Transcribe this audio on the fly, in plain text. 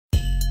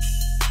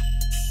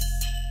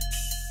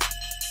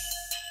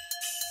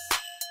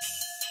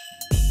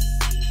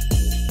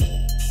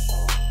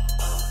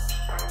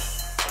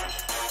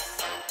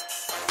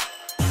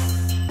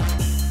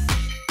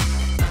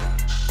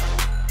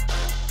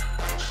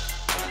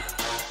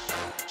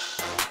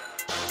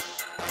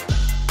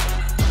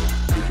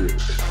All right,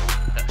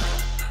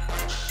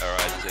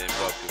 team,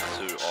 welcome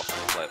to Off the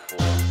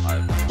Platform.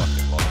 I've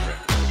fucking lost track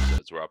of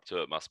episodes. We're up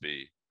to it. Must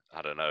be,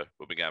 I don't know.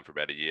 We've been going for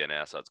about a year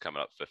now, so it's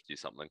coming up 50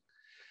 something.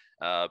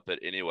 But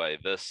anyway,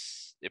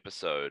 this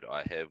episode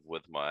I have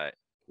with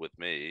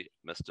me,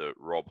 Mr.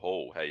 Rob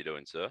Hall. How you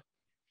doing, sir?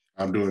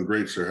 I'm doing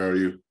great, sir. How are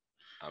you?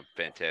 I'm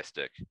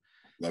fantastic.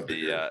 Love to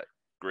hear it.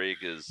 Greg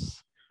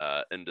is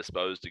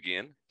indisposed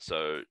again,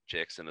 so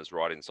Jackson is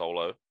riding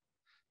solo.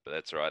 But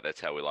that's all right. That's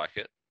how we like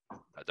it.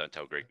 Don't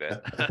tell Greg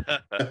that.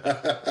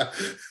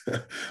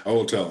 I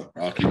won't tell him.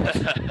 I'll keep it.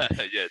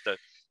 Yeah,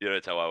 you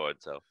don't tell. I won't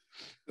tell.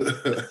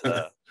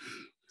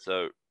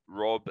 So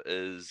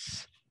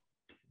Rob's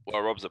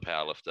a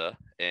powerlifter,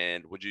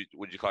 and would you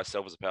class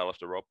yourself as a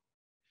powerlifter, Rob?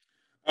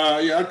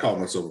 Yeah, I'd call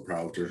myself a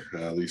powerlifter,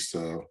 at least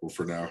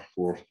for now.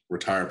 We're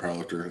retired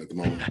powerlifter at the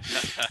moment.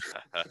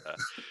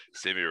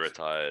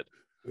 Semi-retired.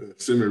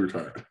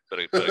 Semi-retired.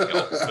 Bit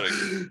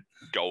of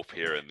golf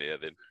here and there,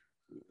 then.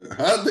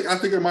 I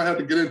think I might have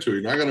to get into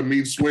it. I got a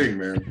mean swing,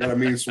 man. Got a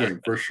mean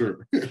swing for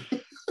sure. Get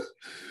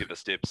the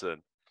steps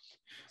in.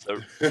 So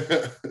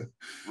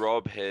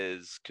Rob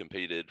has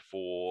competed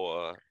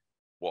for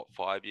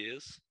 5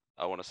 years?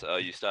 I want to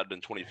say you started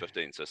in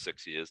 2015, so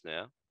 6 years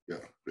now.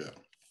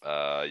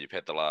 Yeah. You've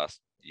had the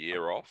last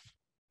year off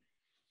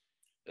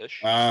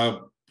ish.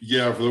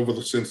 Yeah,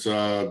 since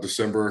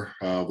December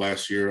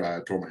last year,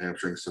 I tore my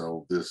hamstring,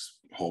 so this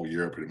whole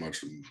year pretty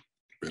much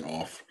been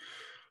off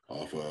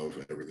of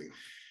everything.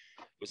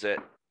 Was that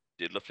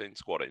deadlifting,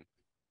 squatting?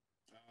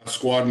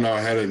 Squatting,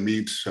 I had a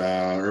meet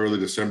early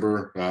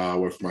December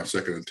with my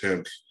second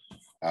attempt.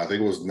 I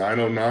think it was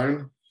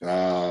 909,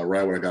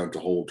 right when I got into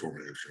hold, tore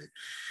my hamstring.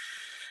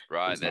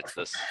 Right, that's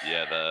this.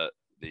 Yeah,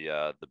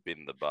 the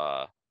bend the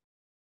bar.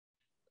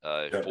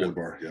 Bend the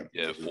bar.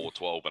 Yeah,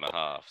 412 and a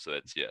half. So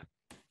that's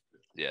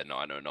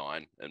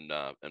 909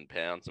 in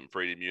pounds and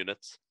freedom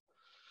units.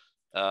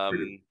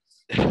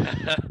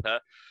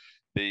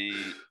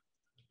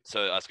 So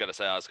I was going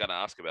to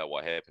ask about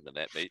what happened in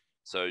that meet.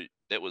 So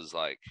that was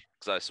like,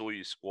 because I saw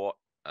you squat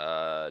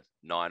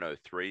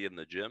 903 in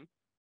the gym.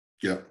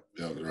 Yeah,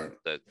 that's right.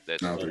 That's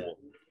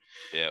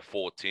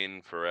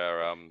 410 for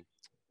our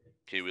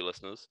Kiwi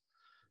listeners.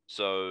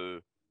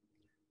 So,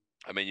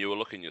 I mean, you were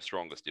looking your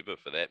strongest ever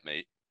for that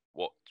meet.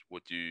 What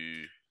do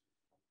you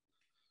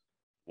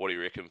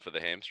reckon for the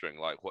hamstring?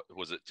 Like, what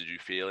was it? Did you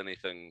feel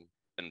anything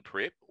in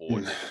prep, or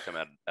did it just come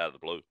out of the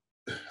blue?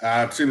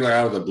 It seemed like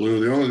out of the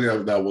blue. The only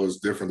thing that was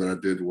different that I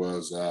did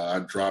was I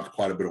dropped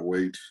quite a bit of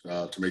weight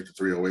to make the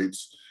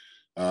 308s.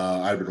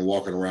 I'd been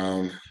walking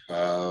around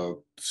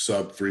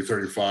sub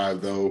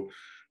 335 though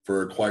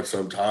for quite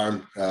some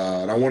time,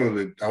 and I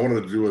wanted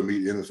to do a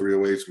meet in the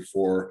 308s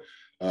before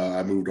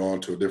I moved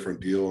on to a different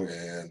deal.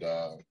 And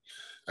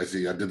I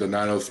did the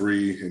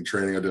 903 in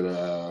training. I did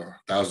a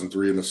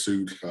 1,003 in a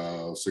suit,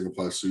 single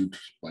ply suit,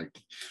 like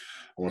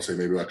I want to say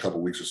maybe a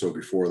couple weeks or so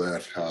before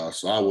that.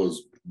 So I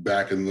was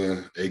back in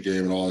the A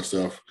game and all that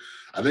stuff.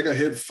 I think I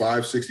hit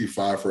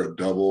 565 for a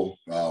double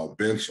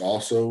bench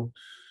also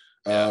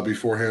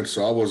beforehand.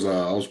 So I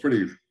was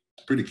pretty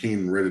keen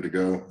and ready to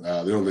go.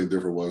 The only thing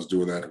different was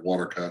doing that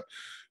water cut,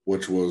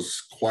 which was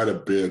quite a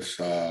bit.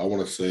 I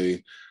want to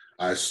say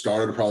I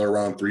started probably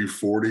around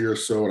 340 or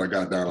so, and I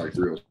got down like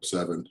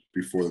 307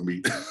 before the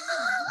meet.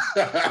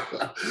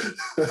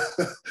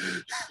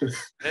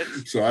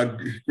 So I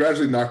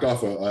gradually knocked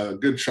off a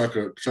good chunk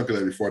of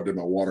that before I did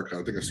my water cut.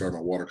 I think I started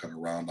my water cut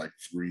around like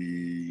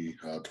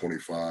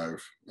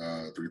 325,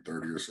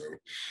 330 or so.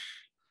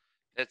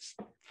 That's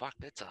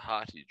a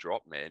hearty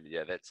drop, man.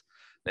 Yeah, that's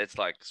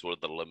like sort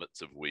of the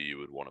limits of where you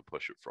would want to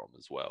push it from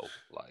as well.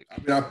 Like, I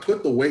mean, I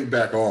put the weight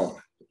back on.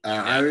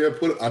 I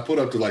put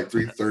up to like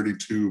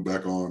 332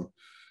 back on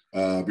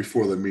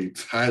before the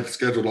meet. I had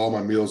scheduled all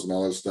my meals and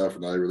all that stuff,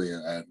 and I really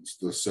had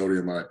the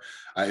sodium.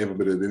 I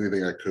implemented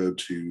anything I could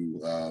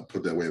to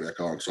put that weight back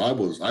on. So I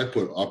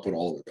put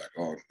all of it back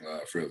on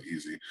fairly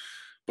easy,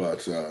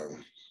 but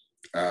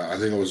I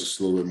think I was just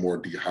a little bit more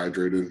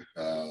dehydrated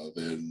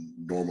than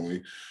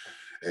normally.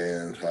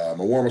 And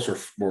my warm-ups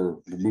were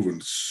moving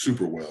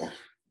super well,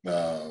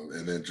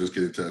 and then just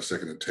getting to that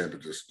second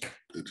attempt,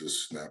 it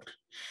just snapped.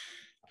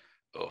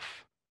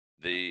 Oof.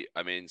 So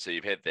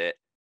you've had that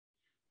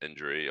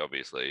injury,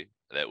 obviously.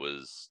 That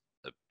was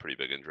a pretty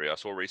big injury. I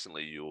saw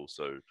recently you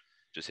also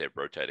just had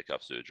rotator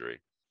cuff surgery.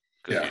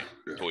 You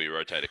tore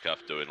your rotator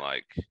cuff doing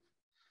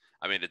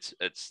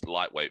it's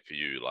lightweight for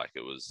you. Like,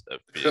 it was a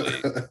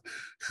fairly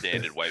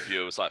standard weight for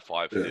you. It was like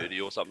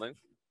 530 or something.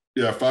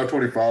 Yeah,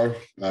 525.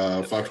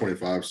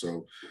 525.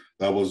 So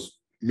that was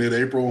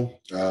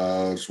mid-April.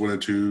 Just went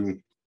into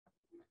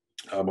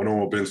my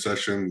normal bench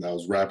session. I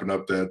was wrapping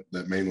up that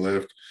main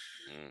lift.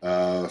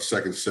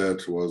 Second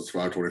set was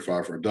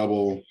 525 for a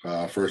double.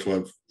 First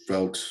one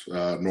felt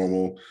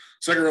normal.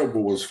 Second rep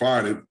was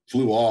fine. It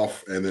flew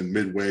off, and then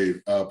midway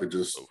up,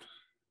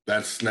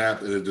 that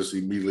snapped, and it just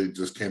immediately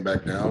just came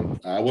back down.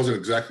 I wasn't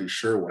exactly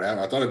sure what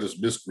happened. I thought I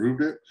just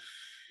misgrooved it.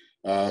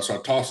 So I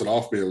tossed it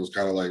off me. It was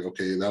kind of like,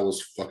 okay, that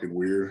was fucking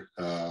weird.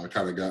 I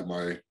kind of got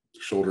my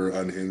shoulder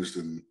unhinged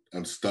and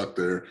unstuck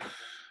there.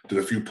 did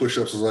a few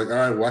push-ups. I was like, all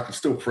right, well, I can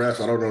still press.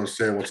 I don't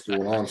understand what's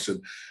going on. So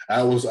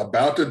I was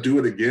about to do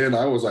it again.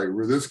 I was like,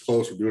 we're this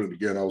close to doing it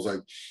again. I was like,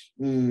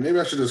 maybe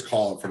I should just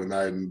call it for the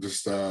night and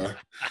just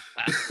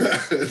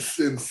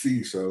and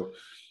see. So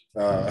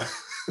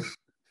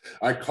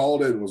I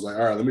called it and was like,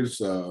 all right, let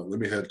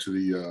me head to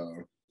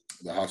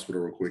the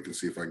hospital real quick and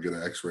see if I can get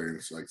an x-ray. And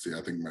it's like, see,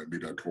 I think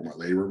maybe I tore my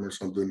labrum or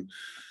something.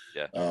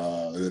 Yeah.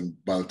 And then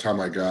by the time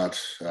I got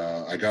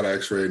an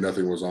x-ray,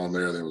 nothing was on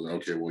there. They was like,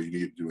 okay, well, you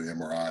need to do an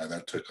MRI.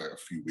 That took like a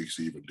few weeks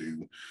to even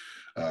do.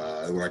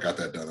 And when I got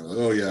that done, I was like,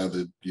 oh yeah,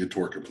 you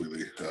tore completely.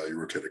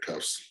 Your rotator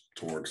cuffs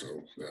torn. So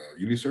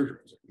you need surgery.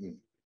 I was like,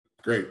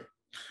 great.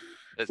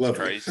 That's Lovely.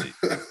 crazy.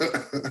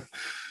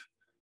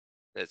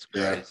 That's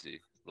crazy. Yeah.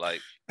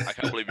 Like, I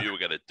can't believe you were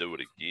going to do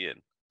it again.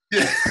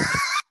 Yeah.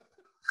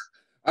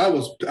 I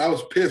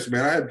was pissed,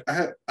 man.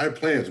 I had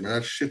plans, man. I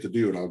had shit to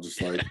do, and I was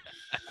just like,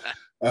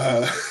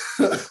 I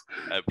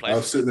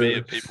was sitting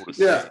there, people to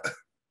see. Yeah,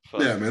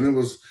 man. It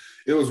was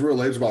real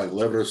late. It was about like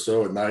 11 or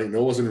so at night. And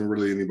there wasn't even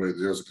really anybody.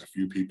 There was like a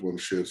few people and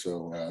shit.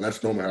 So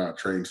that's normally how I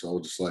train. So I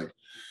was just like,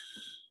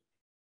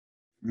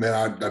 man,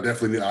 I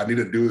definitely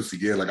need to do this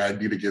again. Like, I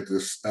need to get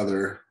this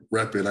other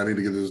rep in. I need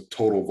to get this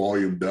total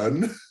volume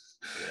done.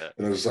 Yeah.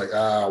 And I was like,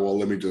 well,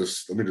 let me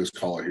just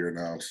call it here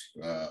now.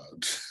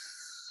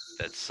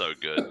 That's so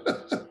good.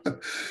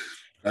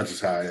 That's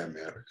just how I am,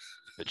 man.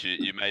 But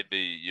you made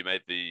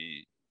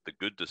the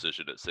good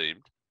decision, it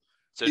seemed.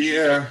 So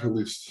yeah, at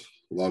least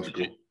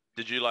logical.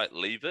 Did you like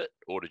leave it,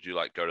 or did you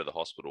like go to the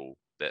hospital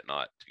that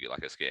night to get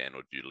like a scan,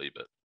 or did you leave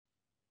it?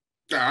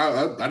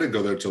 I didn't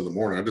go there till the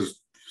morning. I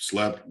just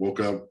slept,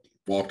 woke up,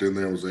 walked in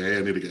there, and was like, hey,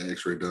 I need to get an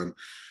x-ray done.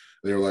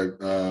 They were like,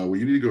 well,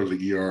 you need to go to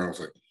the ER. I was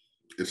like,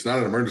 it's not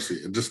an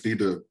emergency. I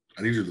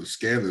need you to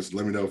scan this and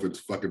let me know if it's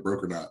fucking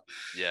broke or not.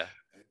 Yeah.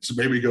 So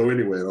maybe go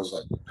anyway. And I was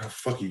like, oh,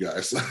 fuck you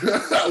guys.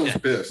 I was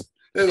pissed.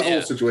 And the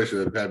whole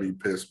situation had me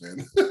pissed,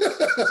 man.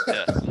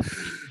 Yeah.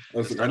 I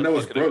was like, I know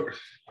it's broke.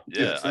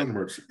 Yeah, it's not an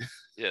emergency.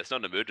 Yeah, it's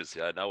not an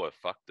emergency. I know I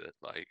fucked it.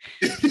 Like,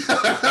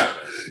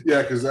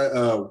 yeah, because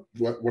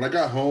when I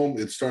got home,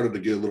 it started to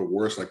get a little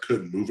worse. I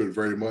couldn't move it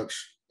very much.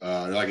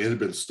 Like, it had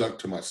been stuck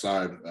to my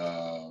side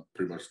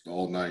pretty much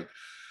all night.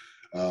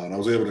 And I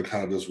was able to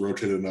kind of just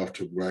rotate it enough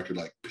to where I could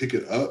like pick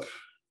it up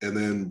and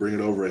then bring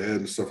it overhead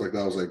and stuff like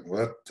that. I was like,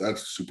 well,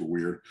 that's super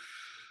weird.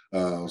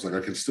 I was like,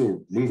 I can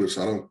still move it,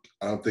 so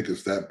I don't think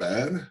it's that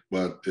bad,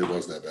 but it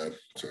was that bad.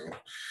 So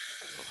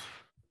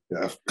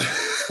yeah. So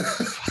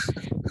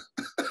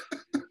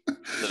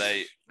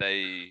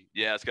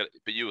it's got.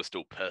 But you were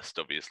still pissed,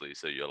 obviously.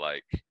 So you're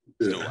like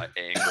still like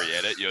angry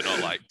at it. You're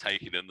not like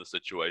taking in the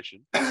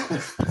situation.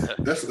 That's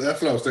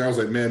what I was saying. I was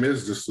like, man,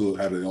 it's just still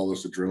had all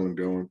this adrenaline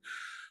going.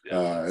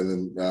 Yeah. And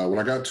then when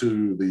I got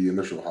to the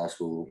initial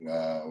hospital,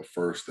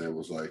 first they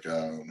was like,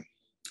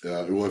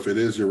 well, if it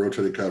is your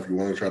rotator cuff, you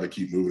want to try to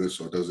keep moving it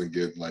so it doesn't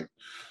get like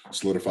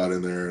solidified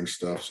in there and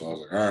stuff. So I was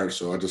like, all right.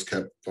 So I just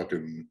kept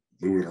fucking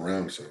moving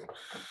around. So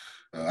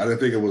I didn't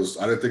think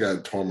I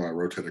had torn my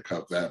rotator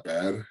cuff that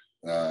bad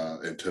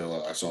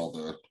until I saw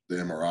the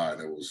MRI,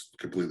 and it was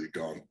completely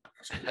gone.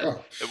 Like,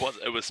 oh.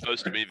 It was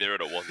supposed to be there,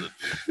 and it wasn't.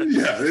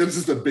 Yeah, it was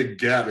just a big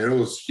gap, and it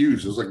was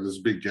huge. It was like this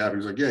big gap. He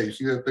was like, yeah, you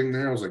see that thing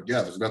there? I was like,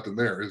 yeah, there's nothing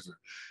there, is there?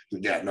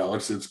 Like, yeah, no,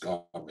 it's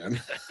gone, man.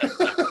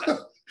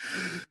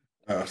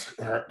 I was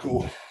like, all right,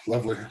 cool,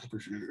 lovely,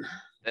 appreciate it.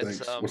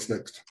 Thanks. What's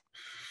next?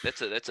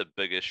 That's a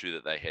big issue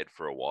that they had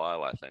for a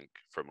while, I think,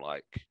 from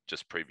like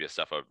just previous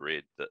stuff I've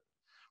read, that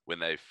when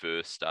they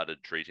first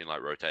started treating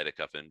like rotator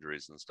cuff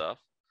injuries and stuff,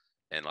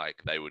 and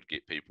like they would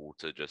get people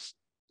to just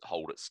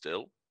hold it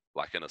still,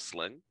 like in a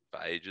sling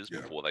for ages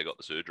before they got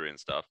the surgery and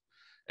stuff,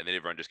 and then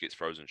everyone just gets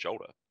frozen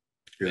shoulder.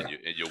 Yeah.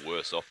 And you're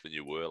worse off than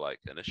you were like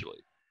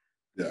initially.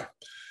 Yeah.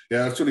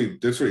 That's what he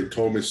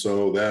told me.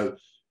 So that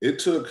it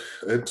took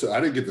I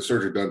didn't get the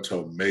surgery done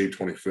until May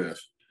 25th.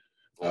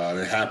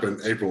 It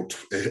happened April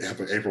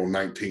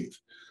 19th.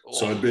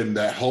 So it'd been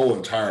that whole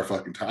entire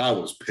fucking time. I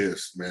was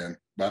pissed, man.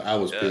 I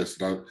was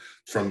pissed.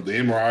 From the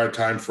MRI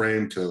time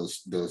frame to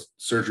the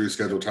surgery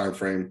schedule time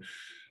frame,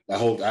 I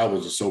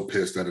was just so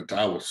pissed at it.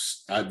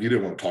 You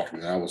didn't want to talk to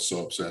me. I was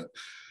so upset.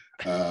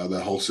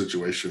 That whole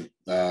situation.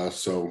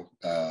 So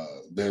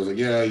they was like,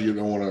 yeah, you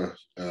don't want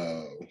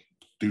to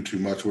do too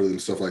much with it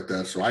and stuff like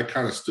that. So I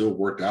kind of still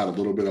worked out a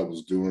little bit. I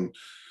was doing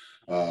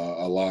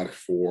a lot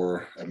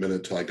for a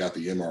minute till I got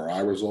the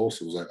MRI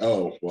results. It was like,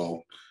 oh,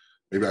 well,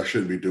 maybe I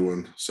shouldn't be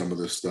doing some of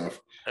this stuff.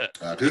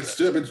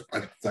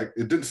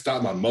 It didn't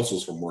stop my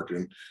muscles from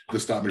working. It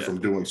just stopped me from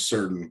doing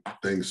certain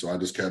things. So I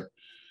just kept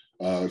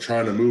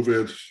trying to move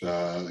it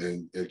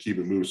and keep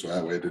it moved so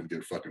that way it didn't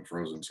get fucking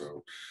frozen.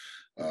 So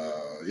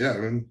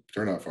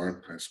turned out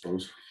fine, I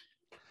suppose.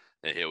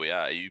 And here we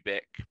are. Are you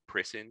back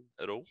pressing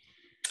at all?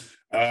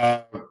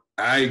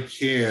 I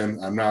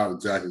can. I'm not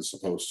exactly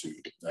supposed to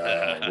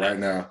right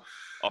now.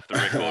 Off the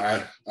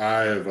record.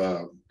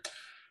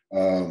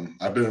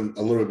 I've been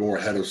a little bit more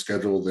ahead of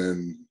schedule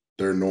than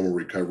their normal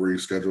recovery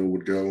schedule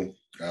would go.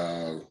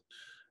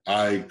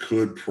 I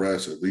could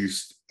press at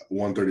least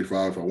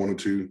 135 if I wanted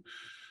to.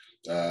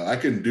 I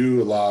can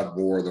do a lot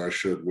more than I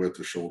should with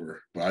the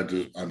shoulder, but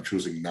I'm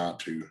choosing not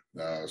to.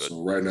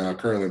 So right now,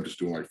 currently, I'm just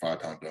doing like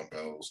 5-pound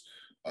dumbbells,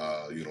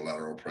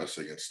 unilateral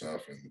pressing and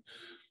stuff,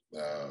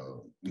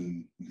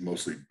 and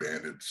mostly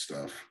banded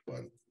stuff.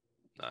 But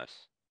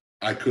Nice.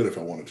 I could if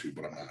I wanted to,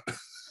 but I'm not.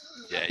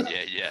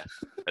 Yeah.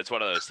 It's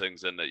one of those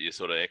things in that you're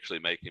sort of actually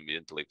making the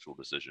intellectual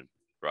decision,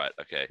 right?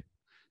 Okay,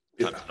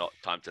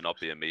 time to not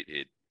be a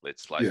meathead.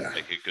 Let's like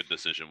make a good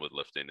decision with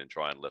lifting and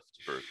try and lift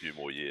for a few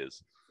more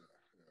years.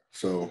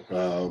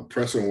 So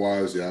pressing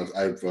wise, yeah,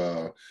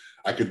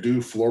 I could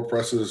do floor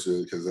presses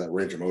because that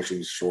range of motion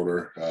is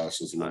shorter, so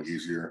it's a little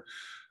easier.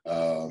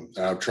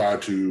 I've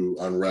tried to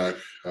unrack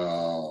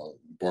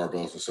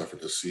barbells and stuff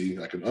at the C.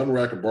 I can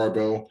unrack a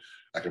barbell.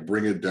 I can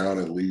bring it down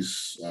at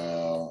least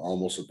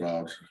almost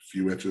about a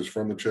few inches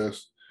from the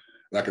chest,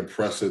 and I can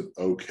press it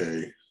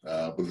okay.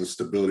 But the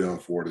stability on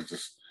forward is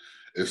just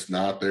it's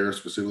not there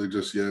specifically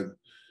just yet.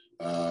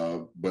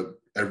 But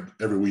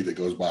every week that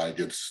goes by, it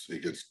gets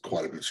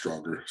quite a bit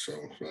stronger. So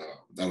I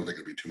don't think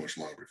it'll be too much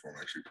longer before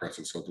I'm actually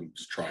pressing something.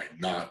 Just trying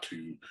not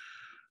to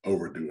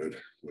overdo it,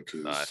 which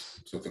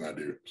is something I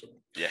do. So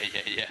yeah.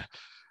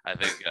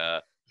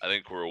 I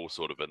think we're all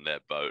sort of in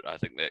that boat. I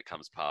think that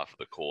comes part of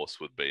the course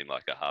with being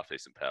like a half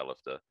decent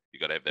powerlifter. You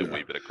got to have that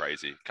wee bit of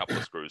crazy, couple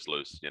of screws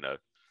loose, you know.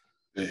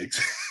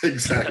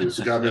 Exactly.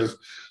 So got me this.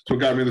 So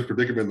got me in this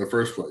predicament in the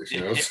first place.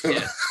 You know.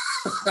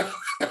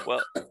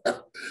 Well,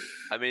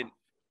 I mean,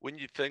 when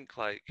you think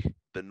like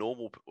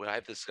when I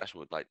have this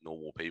discussion with like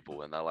normal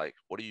people, and they're like,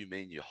 "What do you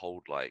mean you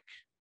hold like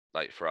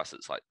for us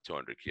it's like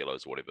 200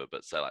 kilos or whatever,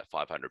 but say like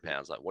 500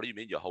 pounds? Like, what do you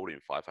mean you're holding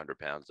 500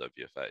 pounds over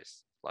your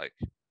face? Like,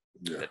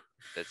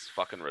 that's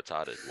fucking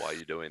retarded. Why are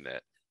you doing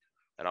that?"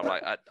 And I'm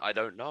like, I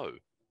don't know.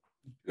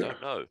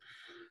 Don't know.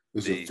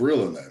 There's a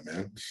thrill in that,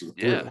 man. It's a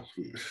thrill.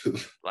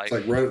 It's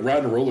like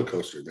riding a roller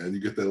coaster, man. You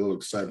get that little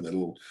excitement, that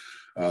little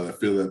that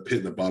feel, that pit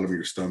in the bottom of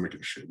your stomach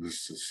and shit.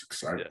 This is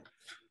exciting.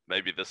 Yeah.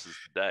 Maybe this is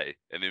the day,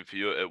 and then for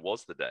you, it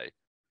was the day.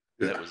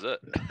 That was it.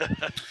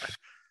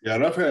 Yeah,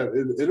 and I've had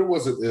it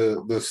wasn't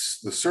the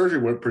surgery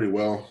went pretty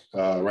well,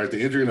 right?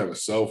 The injury in of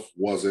itself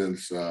wasn't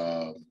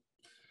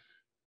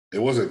it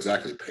wasn't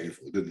exactly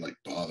painful. It didn't like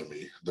bother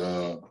me.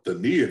 The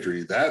knee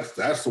injury, that's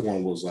the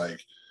one was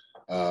like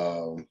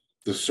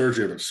the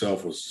surgery of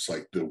itself was just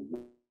like the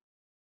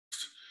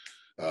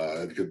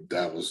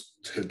that was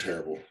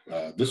terrible.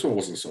 This one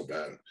wasn't so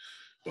bad,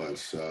 but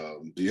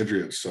the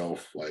injury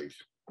itself, like,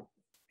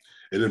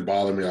 it didn't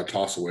bother me. I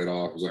tossed the weight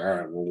off. I was like, all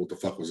right, well, what the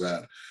fuck was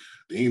that?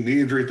 The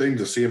knee injury thing,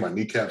 just seeing my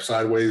kneecap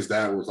sideways,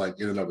 that was like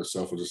in and of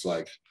itself was just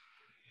like,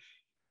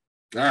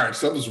 all right,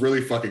 something's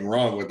really fucking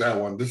wrong with that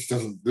one. This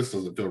doesn't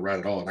feel right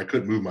at all. And I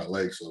couldn't move my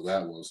legs, so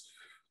that was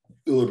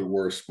a little bit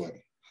worse, but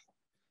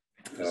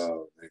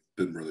it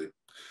didn't really,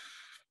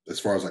 as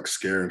far as like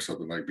scaring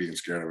something, like being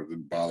scared of it,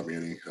 didn't bother me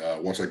any.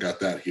 Once I got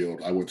that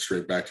healed, I went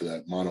straight back to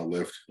that mono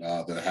lift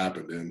that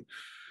happened in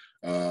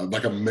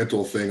like a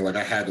mental thing. Like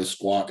I had to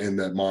squat in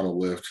that mono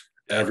lift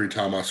every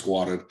time I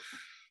squatted.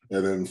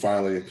 And then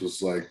finally it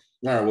was like,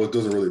 all right, well, it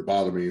doesn't really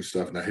bother me and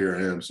stuff. Now here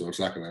I am, so it's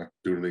not going to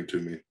do anything to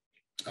me.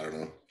 I don't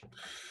know.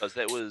 Because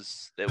that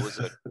was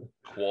a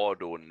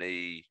quad or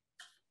knee.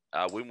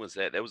 When was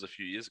that? That was a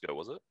few years ago,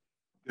 was it?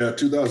 Yeah,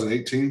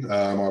 2018.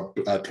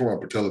 I tore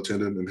my patella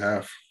tendon in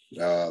half.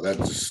 That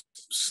just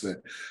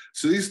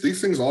so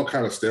these things all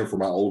kind of stem from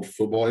my old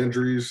football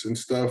injuries and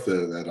stuff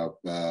that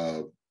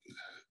I've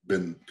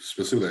been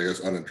specifically, I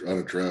guess,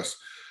 unaddressed.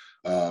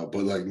 But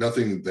like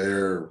nothing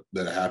there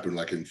that happened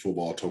like in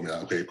football told me,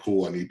 okay,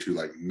 cool, I need to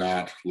like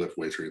not lift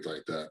weights or anything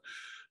like that.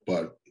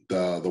 But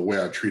the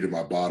way I treated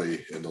my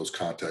body in those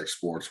contact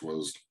sports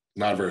was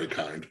not very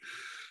kind.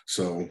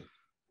 So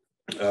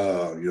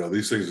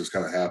these things just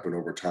kind of happen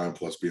over time,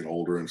 plus being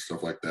older and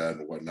stuff like that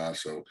and whatnot.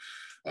 So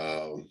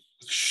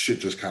shit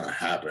just kind of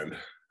happened.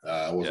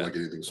 It wasn't like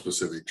anything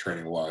specific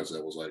training wise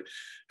that was like,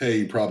 hey,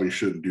 you probably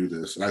shouldn't do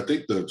this. And I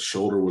think the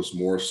shoulder was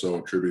more so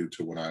attributed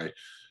to when I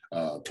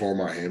tore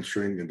my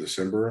hamstring in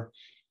December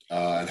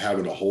and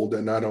having to hold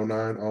that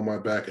 909 on my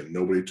back and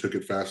nobody took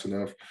it fast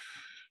enough.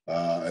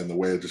 And the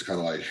way it just kind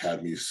of like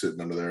had me sitting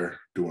under there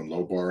doing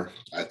low bar,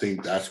 I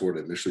think that's where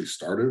it initially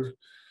started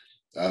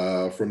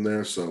from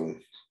there. So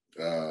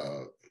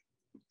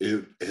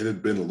it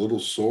had been a little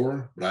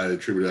sore, but I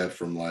attribute that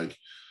from like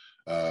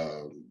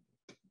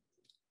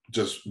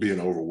just being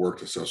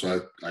overworked and stuff.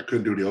 So I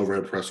couldn't do the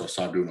overhead press, so I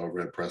stopped doing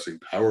overhead pressing.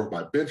 However,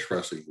 my bench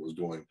pressing was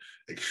doing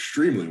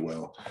extremely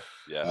well.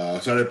 So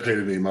I didn't pay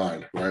any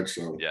mind, right?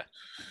 So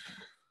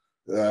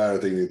I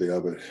don't think anything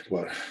of it.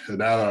 But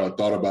now that I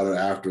thought about it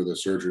after the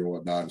surgery and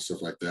whatnot and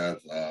stuff like that,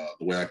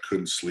 the way I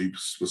couldn't sleep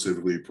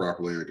specifically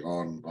properly like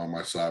on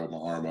my side with my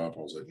arm up,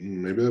 I was like,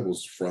 maybe it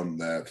was from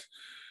that,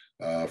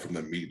 from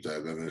the meet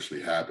that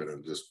initially happened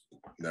and just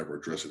never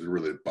addressed it. It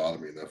really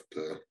bothered me enough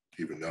to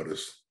even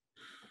notice.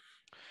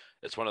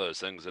 It's one of those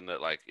things, isn't it?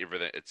 Like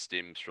everything, it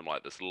stems from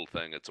like this little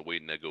thing. It's a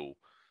wee niggle,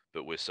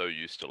 but we're so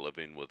used to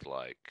living with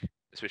like,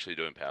 especially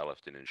doing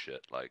powerlifting and shit.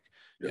 Like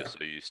you're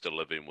so used to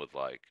living with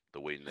like the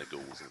wee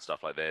niggles and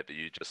stuff like that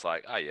you just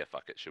like, oh yeah,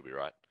 fuck it, she'll be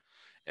right.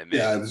 And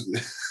Yeah, then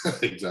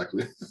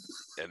exactly.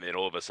 and then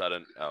all of a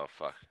sudden, oh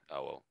fuck,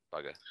 oh well,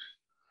 bugger.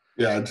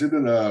 Yeah, I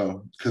didn't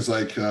because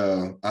I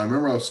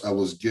remember I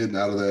was getting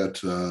out of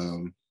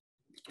that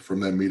from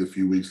that meet a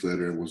few weeks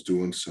later and was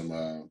doing some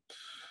a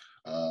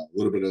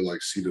little bit of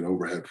like seated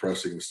overhead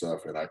pressing and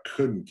stuff, and I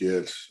couldn't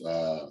get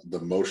the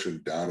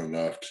motion down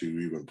enough to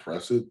even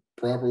press it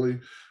properly.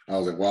 I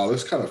was like, wow,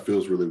 this kind of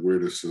feels really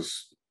weird. It's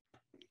just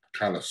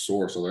kind of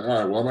sore. So I was like, all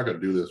right, well, I'm not gonna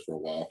do this for a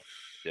while.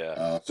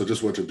 Yeah. So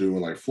just went to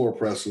doing like floor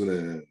pressing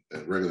and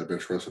regular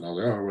bench pressing. I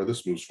was like, oh, well,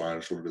 this moves fine.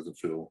 It sort of doesn't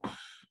feel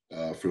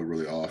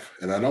really off.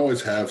 And I'd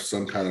always have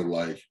some kind of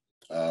like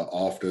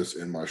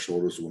offness in my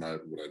shoulders when I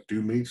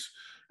do meets.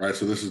 Right.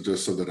 So this is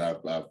just something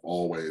I've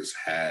always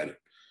had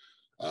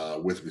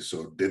with me.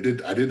 So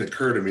I didn't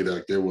occur to me that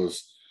like there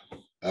was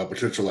a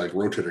potential like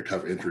rotator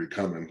cuff injury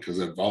coming, because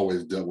I've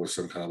always dealt with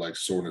some kind of like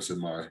soreness in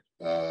my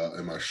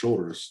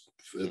shoulders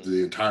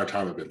the entire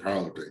time I've been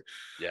powerlifting.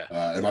 Yeah.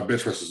 And my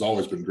bench press has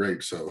always been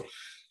great. So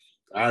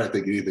I didn't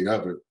think anything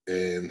of it.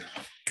 And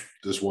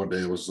this one day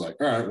it was like,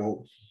 all right,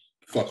 well,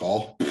 fuck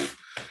all.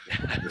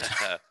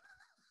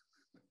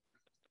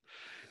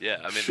 Yeah,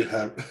 I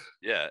mean,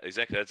 yeah,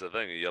 exactly. That's the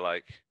thing. You're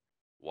like,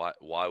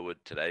 why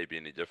would today be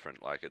any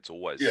different? Like, it's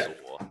always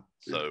sore.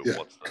 So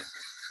what's the?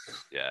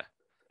 Yeah,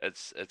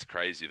 it's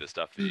crazy the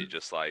stuff that you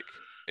just like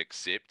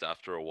accept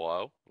after a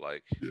while.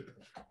 Like,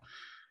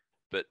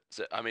 but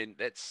so, I mean,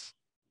 that's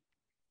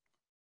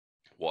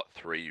what,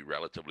 3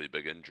 relatively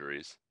big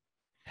injuries.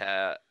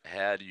 How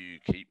do you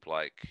keep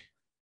like?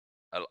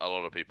 A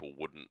lot of people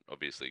wouldn't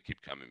obviously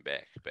keep coming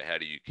back, but how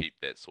do you keep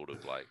that sort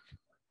of like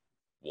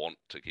want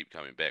to keep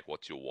coming back?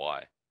 What's your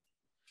why?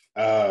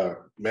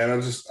 Man,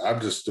 I'm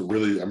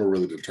a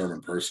really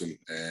determined person,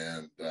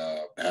 and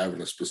having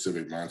a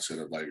specific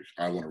mindset of like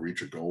I want to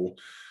reach a goal.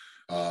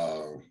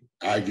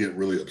 I get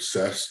really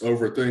obsessed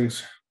over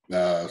things.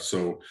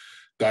 So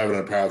diving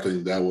into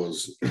powerlifting, that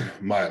was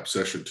my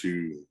obsession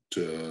to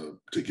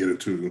get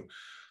into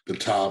the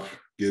top,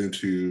 get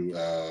into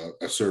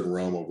a certain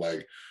realm of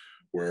like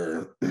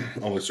where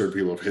only certain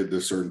people have hit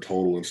this certain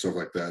total and stuff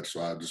like that. So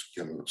I just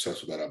became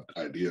obsessed with that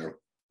idea.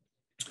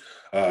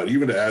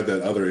 Even to add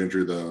that other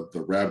injury, the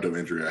rhabdo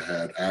injury I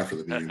had after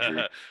the knee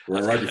injury,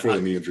 or right before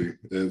the knee injury.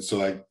 And so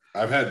like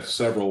I've had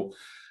several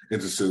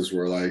instances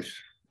where like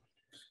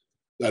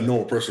a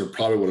normal person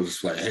probably would have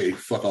just like, hey,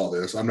 fuck all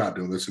this. I'm not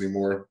doing this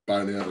anymore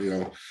by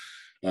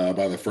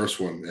by the first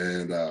one.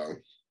 And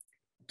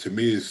to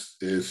me,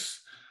 is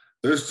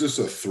there's just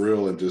a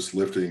thrill in just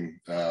lifting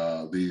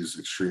these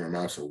extreme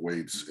amounts of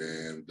weights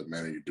and the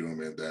manner you do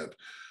them in that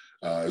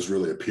is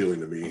really appealing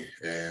to me.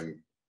 And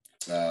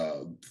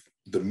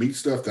the meat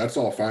stuff, that's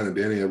all fine and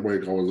dandy.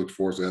 Everybody always looks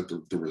forward to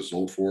that, the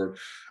result for it.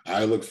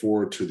 I look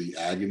forward to the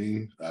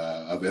agony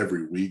of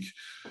every week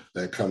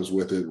that comes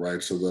with it,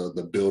 right? So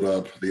the build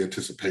up, the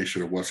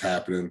anticipation of what's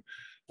happening,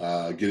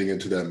 getting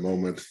into that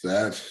moment,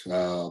 that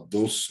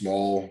those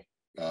small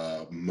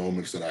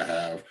moments that I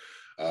have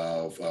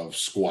of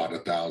squat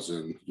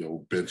 1,000,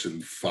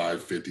 benching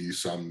 550,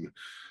 some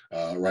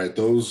right.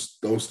 Those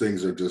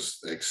things are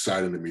just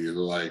exciting to me. They're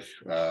like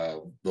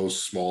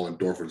those small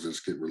endorphins that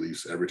get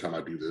released every time I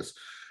do this.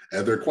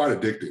 And they're quite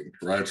addicting,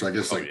 right? So I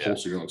guess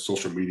posting on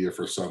social media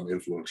for some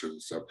influencers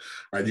and stuff,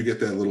 right? You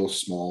get that little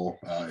small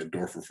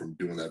endorphin from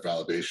doing that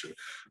validation.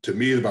 To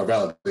me, my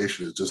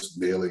validation is just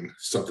nailing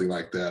something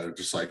like that, or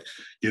just like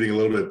getting a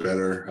little bit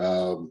better,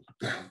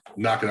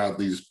 knocking out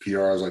these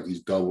PRs, like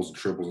these doubles and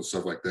triples and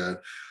stuff like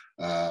that.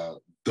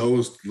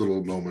 Those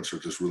little moments are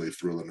just really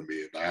thrilling to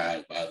me,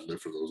 and I live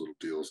for those little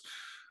deals.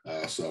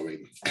 So I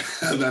mean,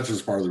 that's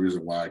just part of the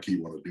reason why I keep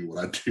wanting to do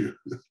what I do.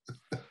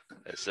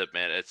 That's it,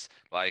 man. It's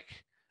like,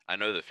 I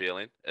know the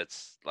feeling.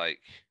 It's like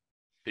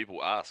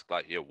people ask,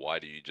 like, yeah, why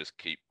do you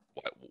keep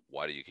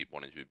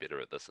wanting to be better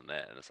at this and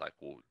that? And it's like,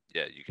 well,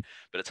 yeah,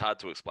 but it's hard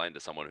to explain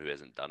to someone who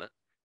hasn't done it.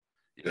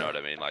 You know what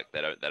I mean? Like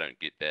they don't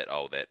get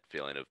that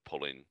feeling of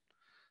pulling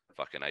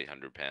fucking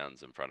 800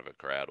 pounds in front of a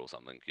crowd or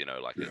something.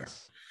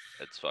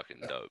 It's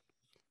fucking dope.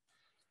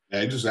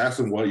 And just ask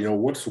them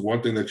what's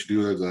one thing that you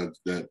do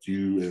that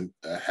you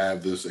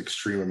have this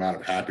extreme amount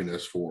of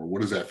happiness for. What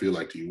does that feel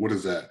like to you? What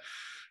is that?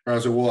 I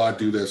was like, well, I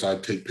do this. I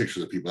take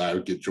pictures of people. I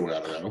would get joy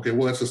out of that. Okay,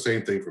 well, that's the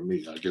same thing for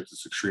me. I get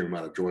this extreme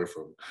amount of joy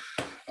from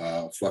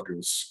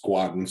fucking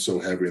squatting so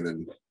heavy and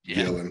then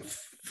yelling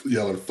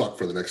fuck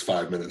for the next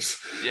 5 minutes.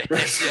 Yeah,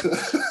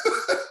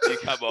 you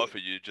come off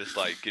and you just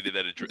like getting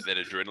that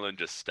adrenaline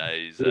just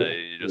stays.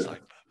 You're just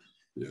like.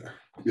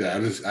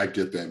 I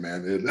get that,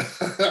 man.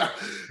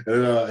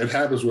 It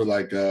happens with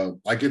like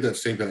I get that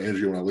same kind of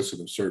energy when I listen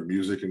to certain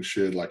music and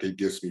shit. Like it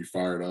gets me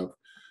fired up.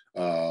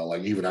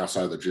 Like even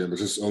outside the gym,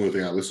 it's just the only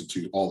thing I listen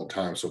to all the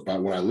time. So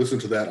when I listen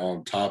to that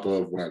on top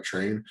of when I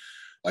train,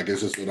 like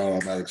it's just an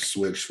automatic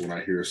switch when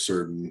I hear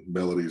certain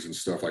melodies and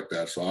stuff like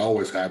that. So I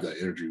always have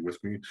that energy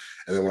with me.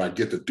 And then when I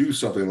get to do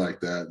something like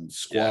that and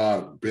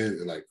squat and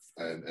bend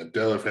and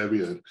deadlift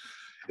heavy, and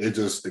it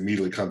just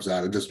immediately comes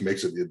out. It just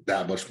makes it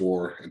that much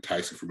more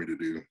enticing for me to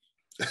do.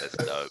 That's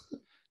dope.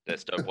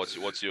 That's dope.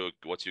 What's your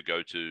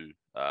go-to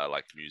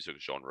like music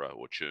genre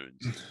or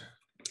tunes?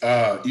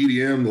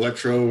 EDM,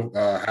 electro,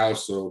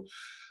 house. So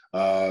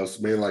it's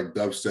mainly like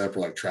dubstep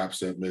or like trap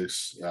step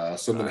mix.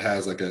 Something that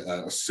has like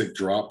a sick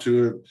drop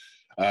to it.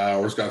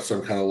 Or it's got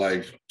some kind of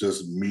like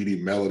just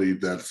meaty melody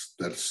that's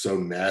so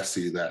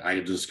nasty that I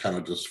just kind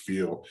of just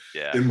feel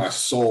in my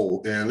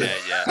soul. And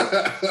yeah.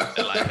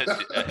 It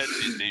like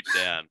hits you deep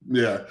down.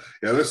 Yeah.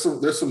 There's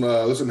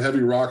some heavy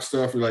rock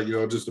stuff. Like,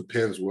 it just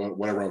depends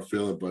whatever I'm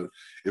feeling. But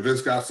if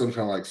it's got some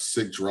kind of like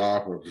sick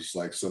drop or just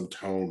like some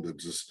tone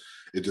that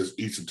it just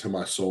eats into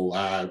my soul,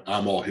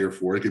 I'm all here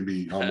for it. It can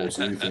be almost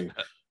anything.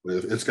 But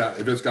if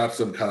it's got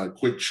some kind of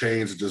quick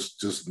change,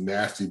 just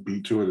nasty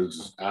beat to it, it's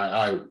just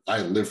I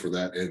live for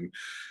that. And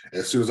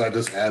as soon as I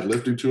just add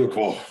lifting to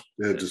it,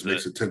 it just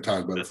makes it 10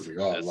 times better for me.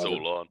 Oh, I love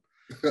it. On.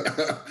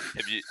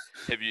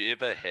 Have you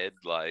ever had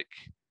like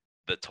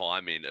the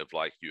timing of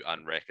like you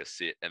unrack a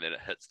set and then it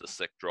hits the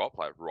sick drop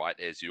like right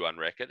as you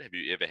unrack it? Have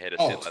you ever had a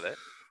set like that?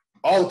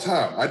 All the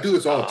time. I do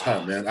this all the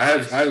time, man. I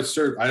have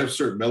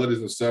certain melodies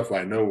and stuff.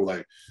 I know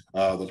like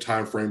the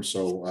time frame.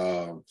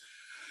 So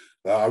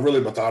I'm really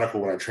methodical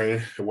when I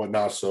train and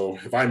whatnot. So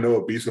if I know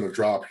a beat's going to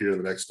drop here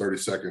in the next 30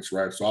 seconds,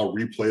 right? So I'll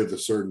replay the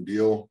certain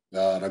deal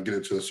and I'll get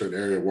into a certain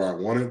area where I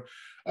want it.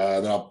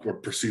 Then I'll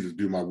proceed to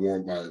do my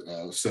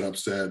setup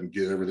set and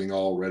get everything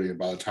all ready. And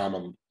by the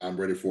time I'm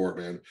ready for it,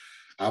 man,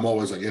 I'm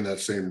always like in that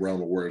same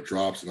realm of where it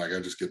drops, and like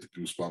I just get the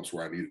goosebumps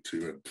where I need it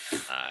to. And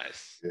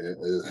nice.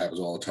 It happens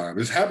all the time.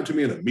 It's happened to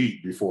me in a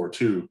meet before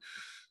too.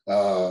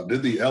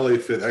 Did the LA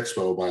Fit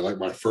Expo by like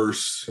my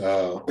first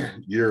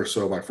year or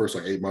so, my first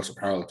like 8 months of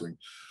powerlifting.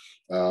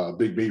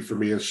 Big meet for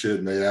me and shit.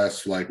 And they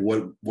asked like,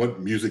 what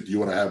music do you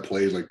want to have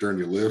played like during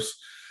your lifts?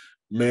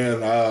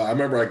 Man, I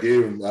remember I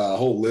gave him a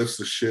whole list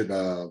of shit.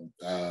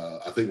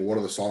 I think one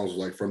of the songs was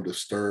like from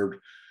Disturbed,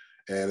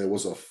 and it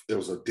was a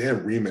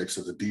damn remix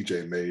that the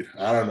DJ made.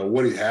 I don't know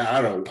what he had.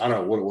 I don't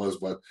know what it was,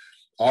 but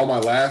on my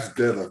last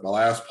deadlift, my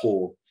last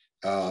pull,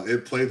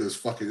 it played this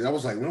fucking. I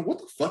was like, man, what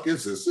the fuck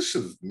is this? This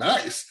shit is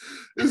nice.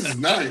 This is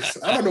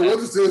nice. I don't know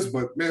what this is,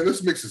 but man,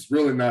 this mix is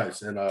really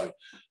nice. And I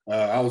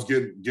was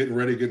getting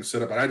ready, getting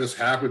set up, and I just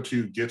happened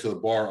to get to the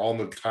bar on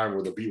the time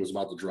where the beat was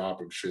about to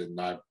drop and shit,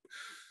 and I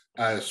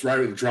was right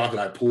at the drop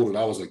and I pulled it.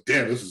 I was like,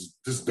 damn, this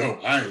is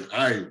dope.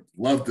 I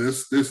love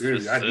this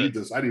energy. I need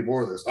this. I need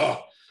more of this. Oh,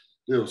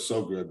 it was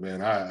so good,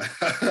 man. I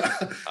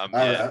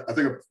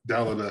think I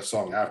downloaded that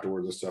song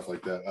afterwards and stuff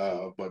like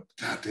that. But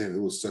god damn,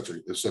 it was such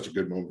a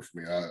good moment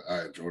for me.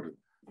 I enjoyed it.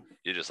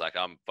 You're just like,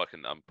 I'm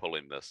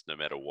pulling this no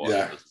matter what.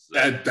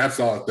 Yeah, that's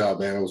all I thought,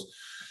 man. It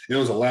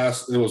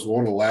was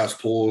one of the last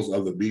pulls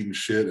of the meet and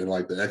shit, and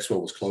like the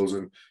expo was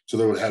closing, so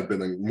there had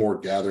been a more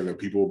gathering of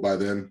people by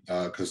then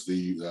because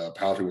the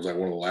powerlifting was like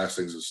one of the last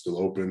things that's still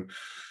open,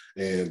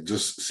 and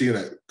just seeing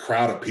that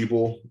crowd of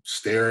people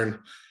staring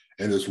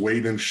and just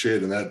waiting and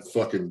shit, and that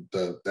fucking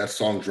that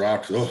song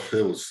dropped. Oh,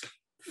 it was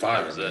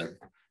fire, man.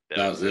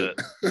 That was it.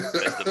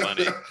 That's the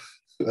money.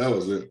 That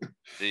was it.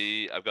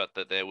 I've got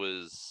that there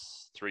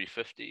was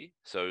 350,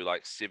 so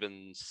like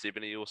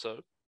 770 or so.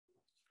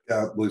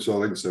 Yeah, I believe so.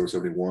 I think it's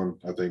 771.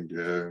 I think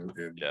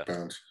in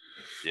pounds.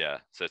 Yeah,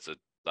 so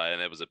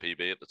and that was a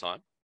PB at the time.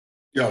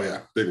 Oh yeah,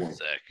 big one.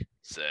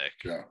 Sick.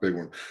 Yeah, big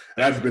one.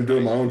 And I've been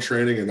doing my own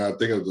training, and I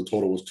think the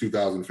total was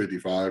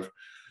 2,055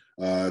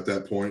 at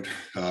that point.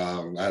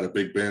 I had a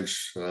big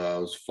bench. It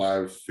was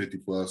 550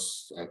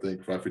 plus, I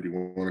think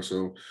 551 or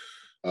so.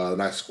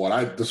 Nice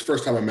squat. This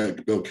first time I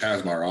met Bill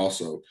Kazmaier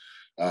also.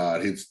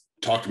 He'd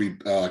talked to me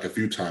like a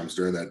few times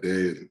during that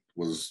day and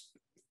was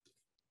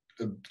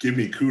give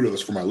me kudos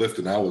for my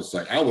lifting. I was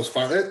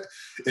fine.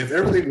 If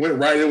everything went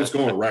right, it was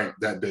going right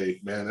that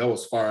day, man. That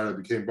was fire.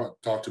 He came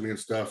talk to me and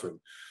stuff and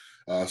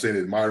saying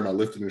he admired my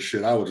lifting and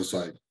shit. I was just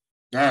like,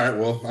 all right,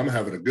 well, I'm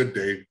having a good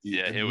day.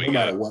 Yeah, here we go. No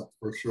matter go. what,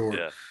 for sure.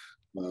 Yeah.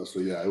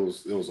 So yeah, it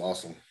was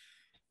awesome.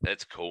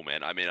 That's cool,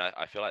 man. I mean,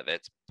 I feel like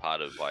that's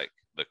part of like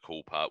the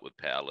cool part with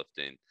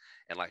powerlifting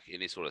and like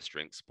any sort of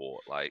strength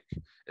sport, like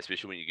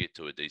especially when you get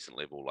to a decent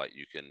level, like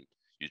you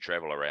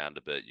travel around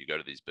a bit, you go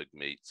to these big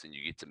meets and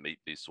you get to meet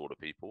these sort of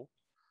people.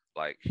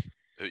 Like,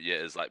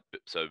 is like,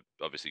 so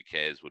obviously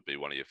Kaz would be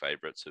one of your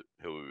favorites.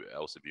 Who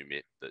else have you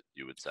met that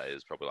you would say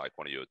is probably like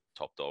one of your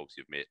top dogs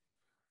you've met?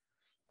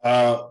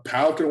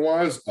 Powerlifting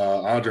wise,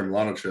 Andre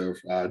Milanichev.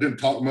 I didn't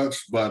talk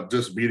much, but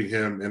just meeting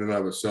him in and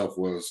of itself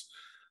was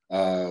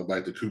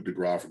like the coup de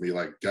grace for me.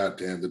 Like,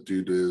 goddamn, the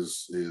dude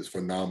is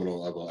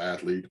phenomenal of an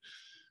athlete.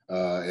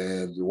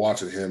 And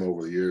watching him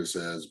over the years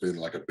has been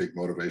like a big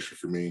motivation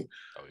for me.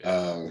 Oh,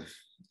 yeah.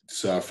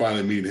 So I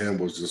finally meeting him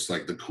was just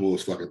like the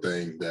coolest fucking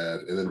thing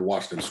and then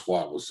watching him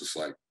squat was just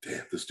like,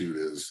 damn, this dude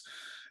is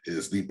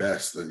the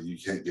best. That you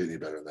can't get any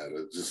better than that.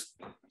 It's just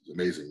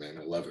amazing, man.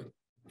 I love him.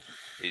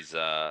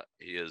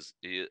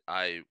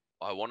 I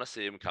want to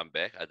see him come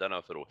back. I don't know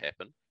if it'll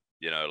happen.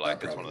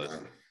 Like it's one of those.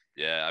 Not.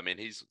 Yeah, I mean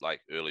he's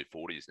like early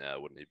 40s now,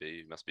 wouldn't he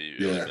be? He must be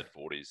early mid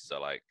 40s.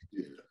 So like.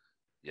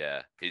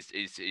 Yeah,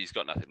 he's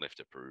got nothing left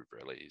to prove,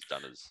 really. He's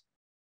done his.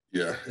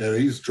 Yeah, and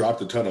he's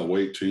dropped a ton of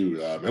weight too.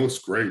 It looks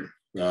great.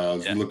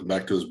 Looking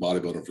back to his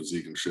bodybuilding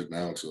physique and shit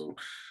now, so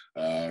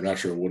I'm not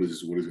sure what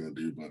he's going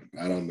to do, but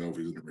I don't know if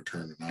he's going to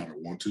return or not or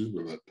want to.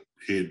 But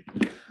he had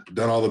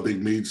done all the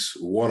big meets,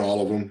 won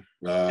all of them.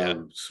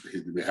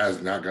 He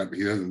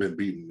hasn't been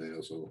beaten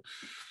now, so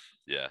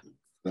yeah,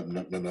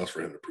 nothing else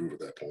for him to prove at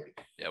that point.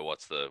 Yeah,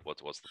 what's the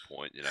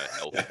point? You know,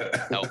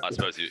 health. I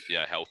suppose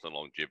health and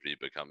longevity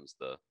becomes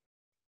the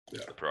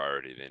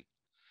priority then.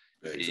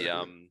 Yeah,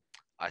 exactly.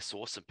 I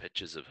saw some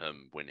pictures of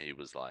him when he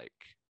was like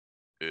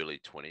early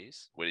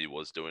 20s, when he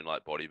was doing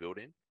like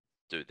bodybuilding.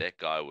 Dude, that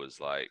guy was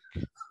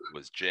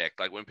jacked.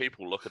 Like when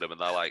people look at him and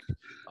they're like,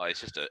 "Oh,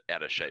 he's just an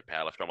out of shape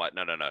powerlifter." I'm like,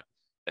 no.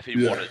 If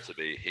he wanted to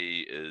be,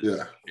 he is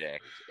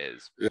jacked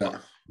as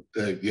fuck.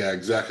 Yeah,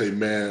 exactly,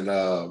 man.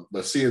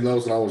 But seeing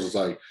those, and I was just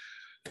like,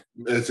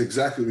 it's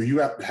exactly you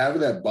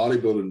having that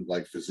bodybuilding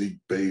like physique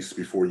base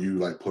before you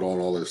like put on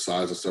all this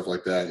size and stuff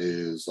like that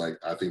is like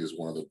I think is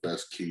one of the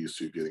best keys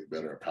to getting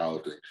better at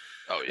powerlifting.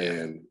 Oh yeah.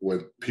 And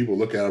when people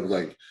look at it,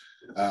 like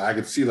I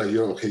could see like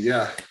okay,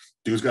 yeah,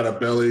 dude's got a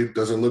belly,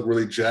 doesn't look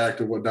really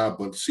jacked and whatnot,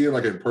 but seeing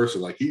like in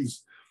person, like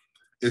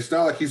it's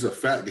not like he's a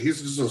fat guy.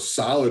 He's just a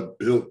solid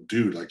built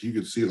dude. Like you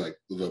can see like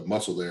the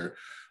muscle there.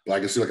 But I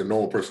can see like a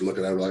normal person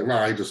looking at him like,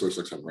 wow, he just looks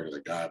like some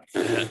regular guy.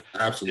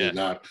 Absolutely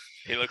not.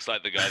 He looks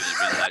like the guy that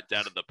you meet like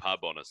down at the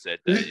pub on a set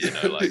day, you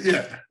know, like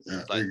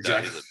like,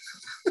 exactly.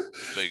 No,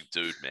 he's a big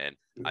dude, man.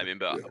 I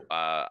remember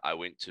I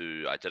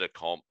did a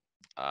comp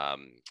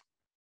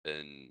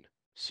in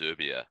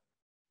Serbia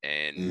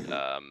and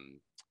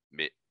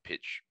met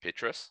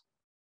Petrus.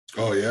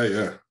 Oh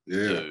yeah.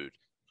 Dude,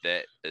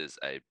 that is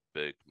a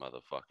big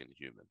motherfucking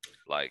human.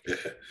 Like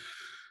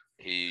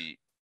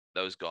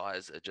those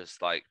guys are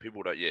just like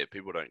people don't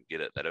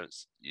get it. They don't.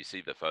 You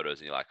see the photos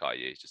and you're like, oh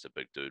yeah, he's just a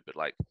big dude. But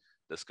like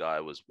this guy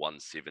was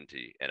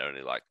 170 and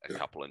only like a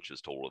couple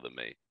inches taller than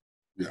me.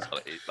 Yeah. So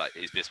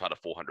he's best part of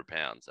 400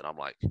 pounds, and I'm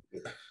like,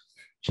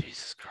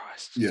 Jesus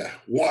Christ. Yeah,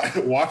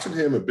 watching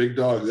him, a big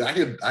dog, I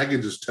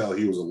could just tell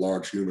he was a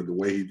large human. The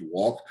way he'd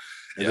walk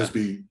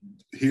and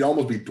he'd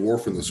almost be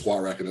dwarfing the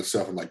squat rack and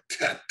stuff. I'm like,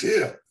 God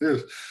damn,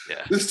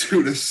 this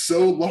dude is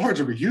so large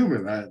of a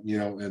human. I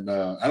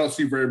don't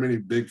see very many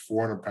big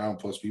 400-pound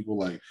plus people.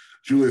 Like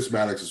Julius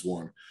Maddox is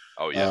one.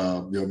 Oh yeah.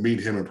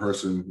 Meeting him in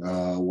person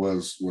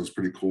was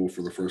pretty cool.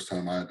 For the first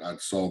time I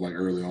saw him like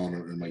early on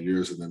in my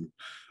years, and then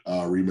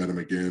re-met him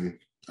again.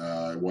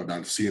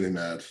 Whatnot, seeing him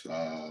at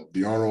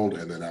the Arnold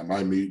and then at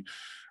my meet,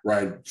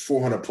 right,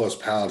 400 plus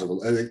pounds.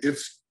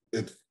 It's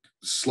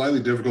slightly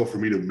difficult for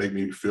me to make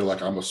me feel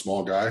like I'm a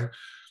small guy,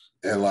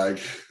 and like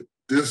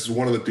this is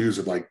one of the dudes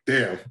that like,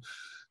 damn,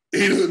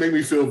 he doesn't make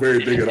me feel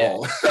very big at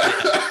all.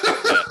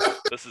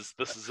 This is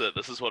it.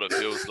 This is what it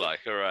feels like.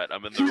 All right,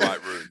 I'm in the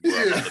right room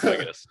where I'm not the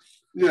biggest.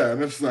 Yeah,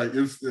 and it's like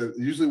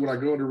usually when I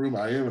go in the room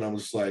I am, and I'm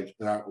just like,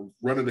 and I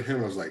run into him,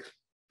 and I was like,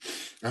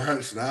 all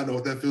right, so now I know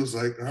what that feels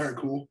like. All right,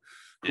 cool.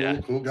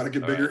 Cool. Gotta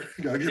get bigger.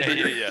 Right. Gotta get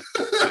bigger. Yeah.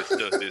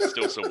 There's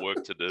still some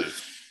work to do.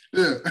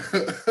 Yeah.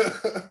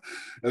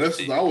 And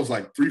I was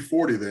like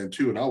 340 then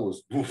too, and I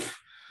was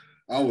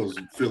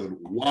feeling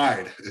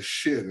wide as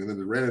shit. And then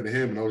I ran into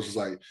him, and I was just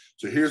like,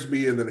 so here's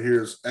me, and then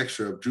here's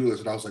extra of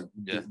Julius, and I was like,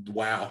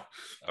 wow.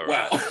 All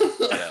right. Wow.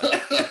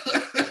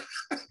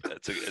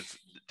 It's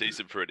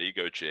decent for an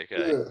ego check.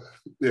 Eh?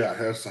 Yeah.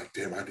 I was like,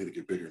 damn, I need to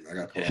get bigger. Man. I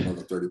got to put on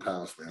another 30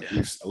 pounds, man.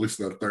 At least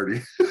another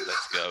 30.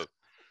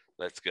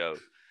 Let's go.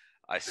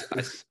 I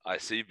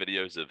see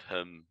videos of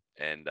him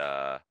and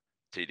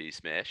TD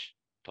Smash,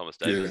 Thomas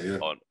Davis,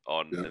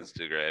 on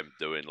Instagram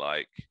doing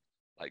like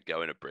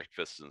going to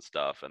breakfast and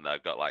stuff, and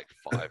they've got like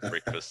 5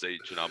 breakfasts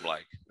each, and I'm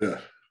like,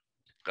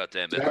 God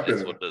damn,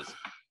 that's what it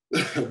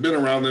is. I've been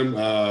around them.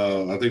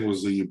 I think it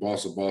was the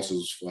Boss of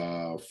Bosses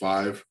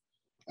 5,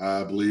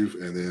 I believe,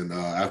 and then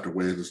after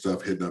weigh-ins and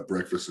stuff, hitting up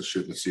breakfast and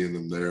shit and seeing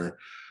them there.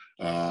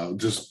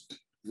 Just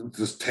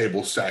this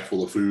table stacked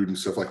full of food and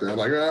stuff like that. I'm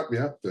like,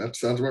 yeah, that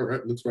sounds about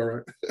right. That's about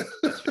right.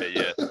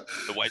 Yeah.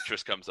 The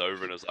waitress comes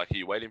over and is like, are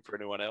you waiting for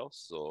anyone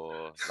else?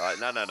 Or like,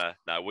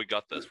 no, we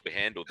got this. We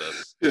handled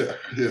this. Yeah.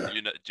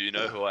 Do you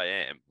know who I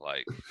am?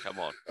 Like, come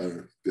on.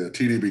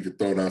 TDB could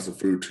throw down some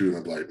food too. And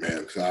I'm like,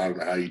 man, I don't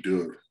know how you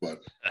do it, but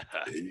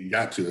you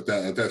got to.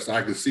 That's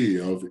I can see,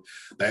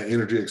 that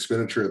energy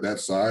expenditure at that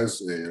size.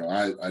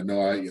 I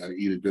know I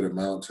eat a good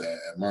amount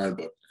at mine,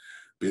 but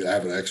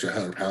having an extra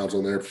 100 pounds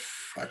on there,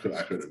 I could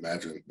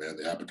imagine, man,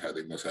 the appetite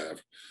they must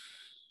have.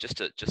 Just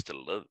to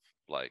live,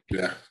 like,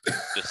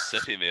 just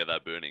sitting there,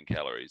 they're burning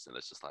calories, and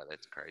it's just like,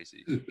 that's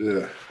crazy.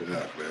 Yeah,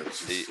 man,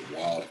 it's just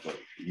wild, but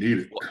you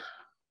need it.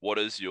 What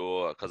is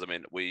your? Because I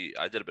mean,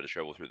 I did a bit of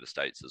travel through the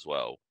States as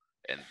well,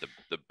 and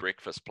the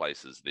breakfast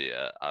places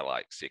there are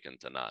like second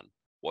to none.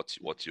 What's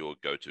your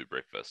go-to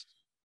breakfast?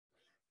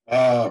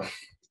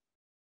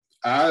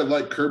 I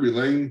like Kirby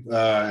Lane,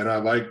 and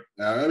I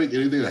think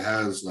anything that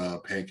has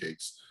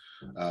pancakes,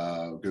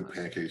 good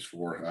pancakes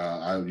for.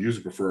 I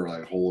usually prefer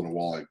like hole in the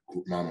wall, like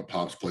mom and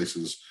pop's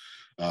places,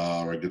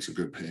 where I get some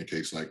good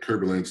pancakes. Like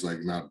Kirby Lane's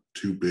like not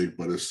too big,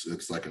 but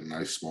it's like a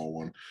nice small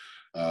one.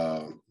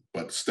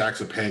 But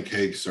stacks of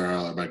pancakes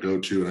are like my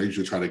go-to, and I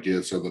usually try to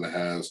get something that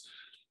has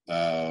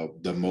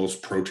the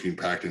most protein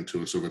packed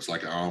into it. So if it's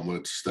like an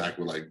omelet stacked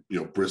with like,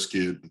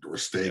 brisket or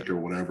steak or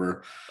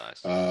whatever.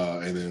 Nice.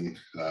 And then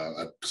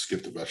I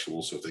skip the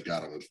vegetables. So if they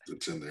got them,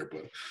 it's in there.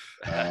 But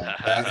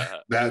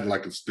that and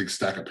like a big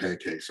stack of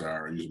pancakes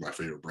are usually my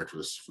favorite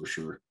breakfast for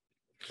sure.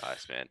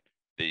 Nice, man.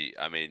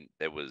 I mean,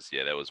 that was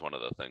one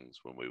of the things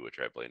when we were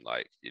traveling.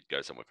 Like, you'd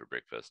go somewhere for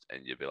breakfast,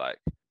 and you'd be like,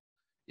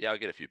 "Yeah, I'll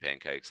get a few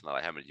pancakes." And they're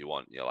like, "How many do you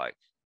want?" And you're like,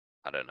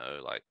 "I don't know,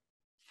 like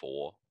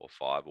 4 or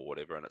 5 or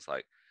whatever." And it's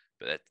like,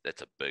 but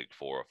that's a big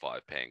 4 or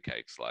 5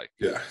 pancakes.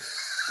 Yeah.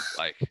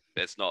 Like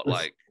that's not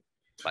like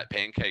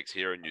pancakes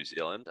here in New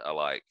Zealand are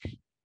like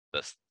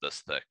this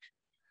thick.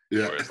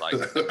 Yeah. Whereas like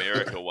the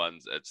America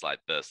ones, it's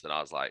like this. And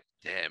I was like,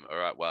 damn, all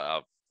right,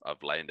 well,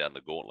 I've laid down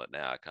the gauntlet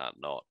now. I can't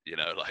not,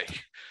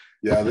 like.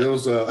 Yeah, there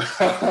was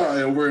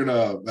we're in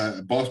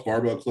a Boss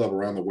Barbell Club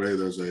around the way.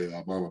 There's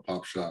a mom and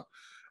pop shop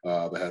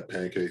that had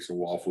pancakes and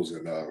waffles,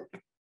 and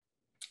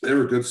they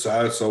were good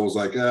size. So I was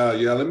like,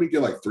 yeah, let me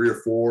get like 3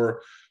 or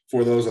 4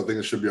 for those. I think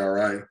it should be all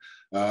right.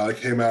 It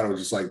came out, it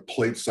was just like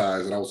plate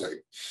size, and I was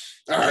like,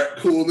 all right,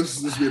 cool.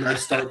 This will be a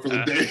nice start for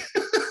the day.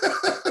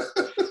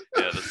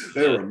 Yeah,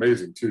 they were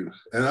amazing too.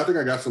 And I think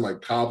I got some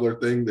like cobbler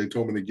thing they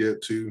told me to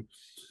get too.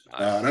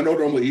 Nice. And I don't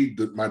normally eat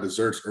my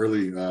desserts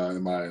early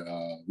in my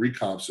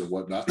recomps and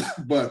whatnot,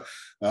 but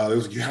it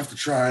was, you have to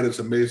try it. It's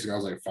amazing. I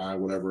was like,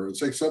 fine, whatever.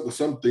 It's like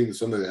something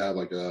they have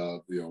like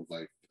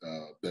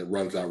that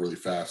runs out really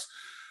fast,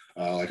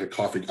 like a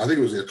coffee. I think it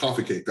was a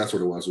coffee cake. That's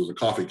what it was. It was a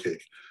coffee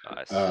cake.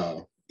 Nice.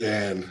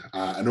 And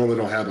I normally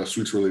don't have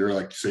sweets really early,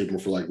 like save them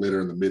for like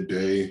later in the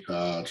midday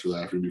to the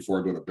afternoon before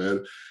I go to bed.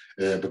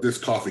 But this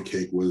coffee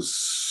cake was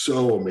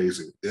so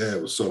amazing. Yeah,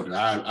 it was so good.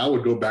 I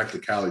would go back to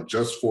Cali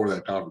just for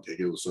that coffee cake.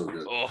 It was so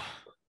good. Oh,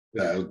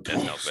 yeah,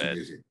 that's not bad.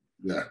 Amazing.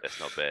 Yeah, that's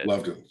not bad.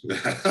 Loved it.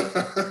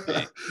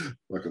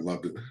 Fucking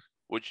loved it.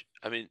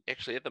 I mean,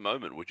 actually, at the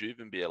moment, would you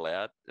even be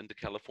allowed into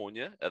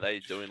California? Are they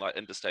doing like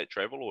interstate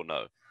travel or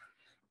no?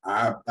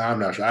 I'm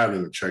not sure. I haven't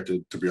even checked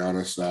it, to be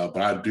honest. But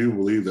I do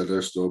believe that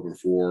they're still open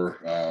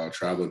for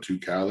traveling to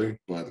Cali.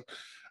 But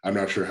I'm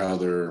not sure how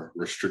their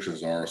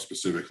restrictions are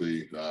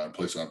specifically in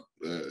place.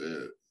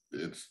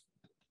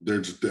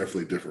 They're just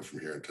definitely different from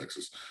here in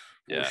Texas,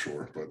 for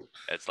sure. But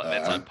it's like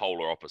that's like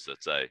polar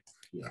opposites, eh?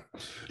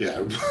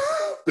 Yeah,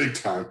 big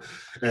time.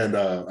 And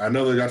I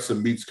know they got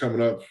some meets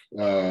coming up.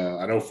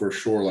 I know for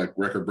sure, like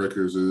Record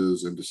Breakers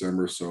is in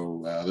December,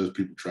 so there's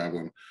people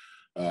traveling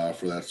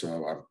for that.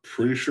 So I'm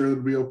pretty sure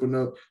it'll be opened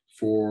up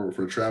for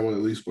travel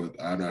at least, but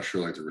I'm not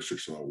sure like the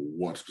restriction on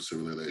what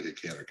specifically they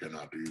can or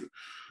cannot do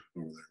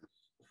over there.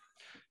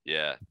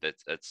 Yeah,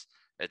 it's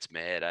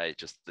mad, eh?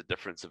 Just the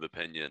difference of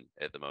opinion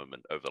at the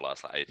moment over the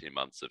last like 18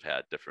 months of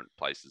how different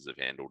places have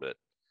handled it.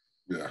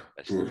 Yeah.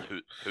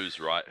 Who's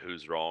right,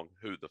 who's wrong,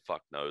 who the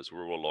fuck knows?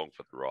 We're all along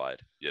for the ride,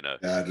 Yeah,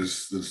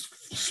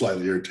 just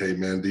slightly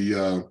irritating, man.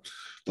 The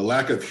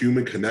lack of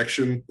human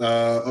connection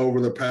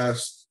over the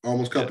past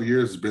almost couple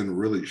years has been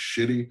really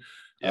shitty.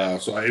 Yeah.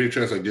 So any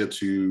chance I get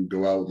to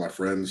go out with my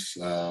friends,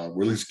 or at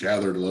least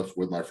gather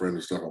with my friends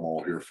and stuff, I'm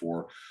all here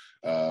for.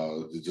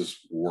 It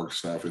just work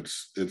stuff.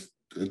 It's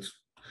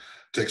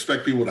to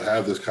expect people to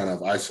have this kind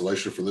of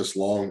isolation for this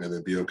long and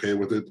then be okay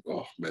with it.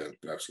 Oh man,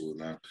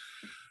 absolutely not.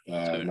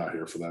 I'm not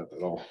here for that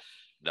at all.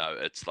 No,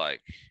 it's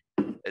like,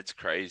 it's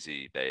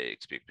crazy. They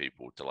expect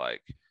people to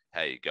like,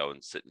 hey, go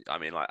and sit. I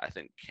mean, like, I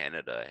think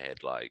Canada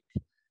had like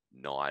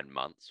 9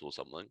 months or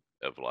something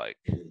of like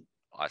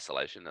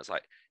isolation. It's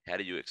like, how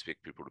do you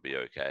expect people to be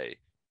okay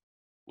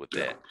with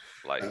that?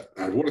 Like,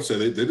 I want to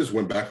say they just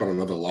went back on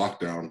another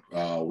lockdown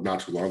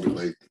not too long ago.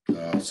 They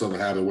Southern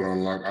Habit went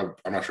on lock.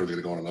 I'm not sure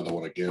they're going to go on another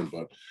one again,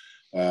 but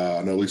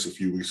I know at least a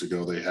few weeks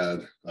ago they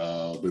had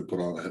been put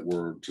on.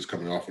 We're just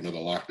coming off another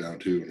lockdown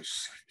too, and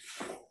it's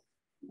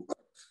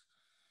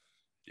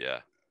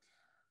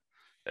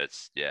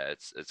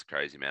it's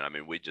crazy, man. I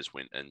mean, we just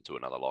went into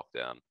another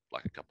lockdown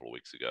like a couple of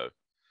weeks ago.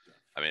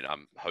 I mean,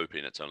 I'm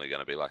hoping it's only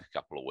going to be like a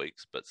couple of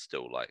weeks, but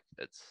still, like,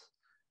 it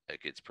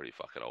gets pretty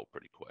fucking old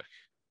pretty quick.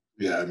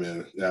 Yeah,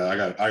 man. Yeah, I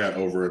got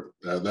over it.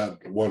 That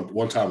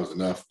one time was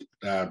enough.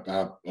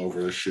 I'm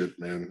over this shit,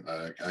 man.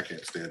 I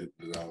can't stand it.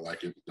 I don't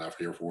like it. Not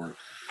here for it.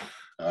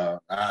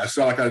 I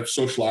feel like I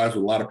socialize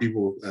with a lot of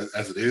people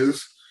as it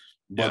is,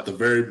 but the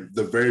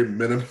very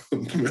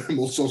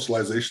minimal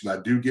socialization I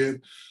do get,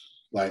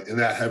 like, and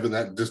that having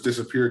that just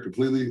disappear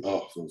completely.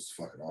 Oh, it was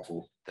fucking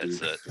awful. That's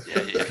dude.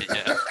 it.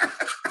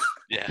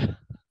 Yeah.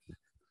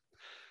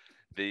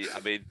 I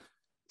mean,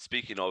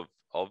 speaking of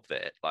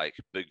that, like,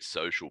 big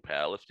social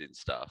powerlifting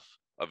stuff.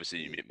 Obviously,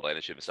 you met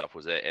Milena and stuff.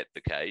 Was that at the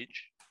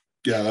cage?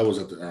 Yeah, that was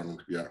at the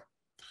Arnold. Yeah.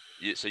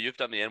 Yeah. So you've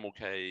done the animal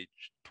cage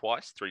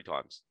twice, 3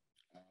 times.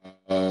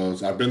 So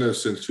I've been there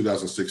since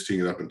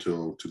 2016 up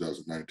until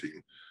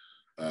 2019.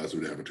 So we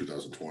didn't have in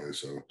 2020.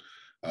 So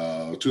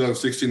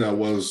 2016, I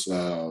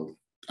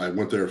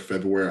went there in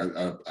February.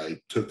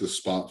 I took the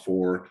spot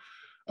for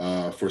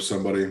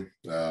somebody.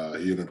 He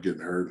ended up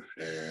getting hurt,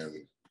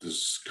 and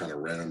just kind of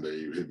random.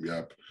 They hit me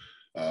up.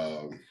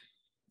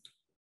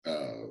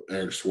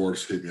 Eric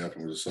Schwartz hit me up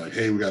and was just like,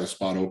 "Hey, we got a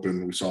spot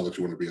open. We saw that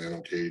you want to be in an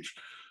animal cage.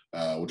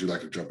 Would you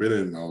like to jump in it?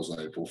 And I was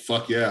like, well,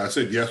 fuck yeah. I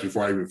said yes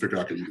before I even figured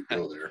I could even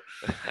go there.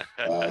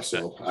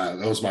 That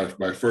was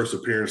my first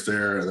appearance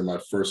there. And then my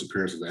first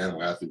appearance as an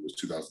animal athlete was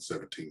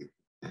 2017.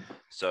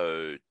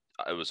 So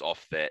it was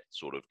off that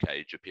sort of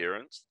cage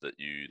appearance that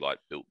you like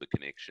built the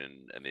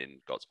connection and then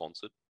got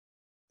sponsored?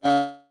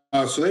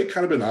 So they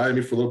kind of been eyeing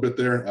me for a little bit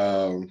there.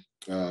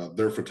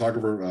 Their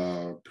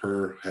photographer,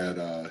 Per, had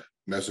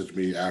messaged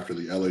me after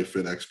the LA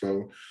Fit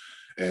Expo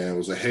and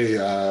was like, hey,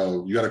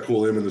 you got a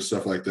cool image and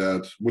stuff like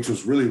that, which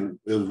was really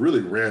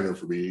random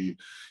for me.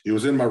 He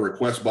was in my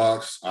request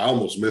box. I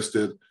almost missed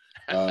it.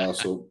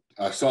 So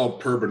I saw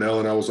Per Burnell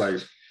and I was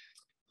like,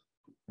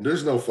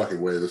 there's no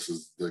fucking way this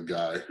is the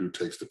guy who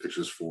takes the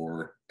pictures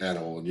for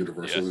Animal and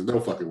Universal. Yeah. There's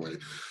no fucking way.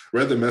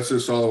 Read the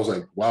message, saw it, I was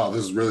like, wow,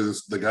 this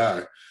is the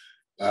guy.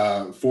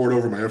 Forward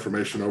over my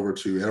information over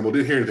to Animal.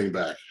 Didn't hear anything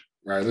back.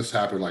 Right, this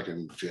happened like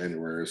in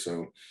January,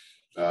 so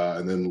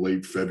and then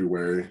late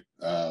February,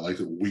 like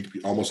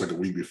almost like a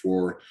week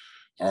before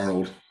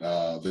Arnold,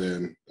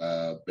 then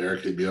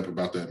Eric hit me up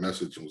about that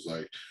message and was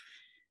like,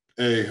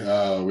 "Hey,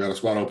 we got a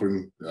spot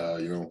open.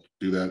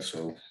 Do that."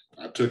 So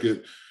I took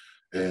it,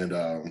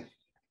 and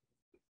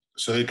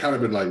so they kind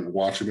of been like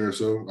watching me or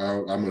so.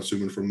 I'm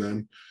assuming from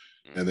them.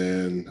 And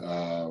then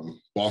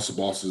Boss of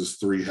Bosses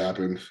 3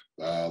 happened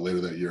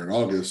later that year in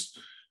August.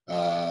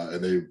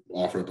 And they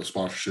offered up a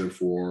sponsorship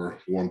for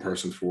one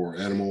person for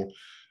Animal.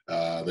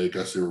 They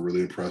were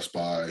really impressed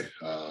by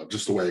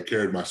just the way I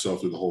carried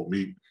myself through the whole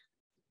meet,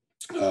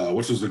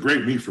 which was a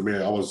great meet for me.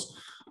 I was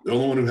the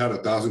only one who had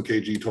 1,000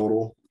 kg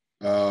total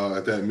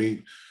at that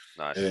meet.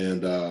 Nice.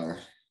 And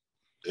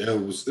it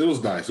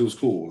was nice. It was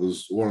cool. It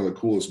was one of the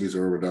coolest meets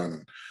I've ever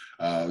done.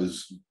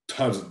 There's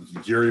tons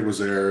of Gary was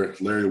there,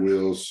 Larry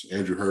Wheels,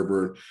 Andrew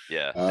Herbert.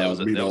 Yeah, that was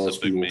a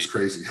big meet. It was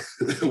crazy.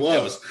 It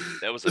was.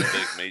 That was a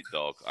big meet,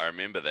 dog. I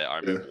remember that. I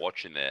remember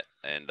watching that,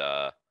 and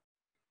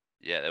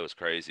yeah, that was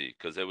crazy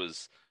because it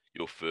was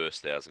your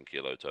first 1,000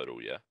 kilo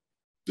total. Yeah.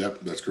 Yep,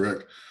 that's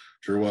correct.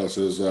 Sure was.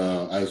 It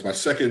was my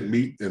second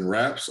meet in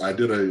wraps. I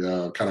did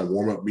a kind of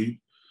warm up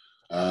meet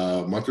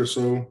a month or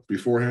so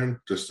beforehand,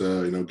 just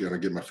to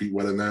get my feet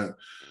wet in that.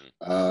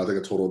 I think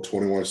a total of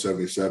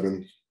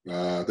 2177.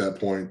 At that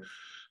point,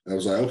 and I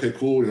was like, okay,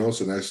 cool.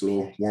 It's a nice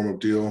little warm up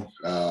deal.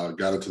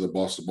 Got into the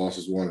Boss of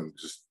Bosses one, and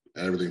just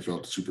everything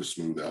felt super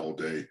smooth that whole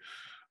day.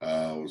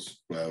 It was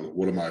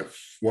one of my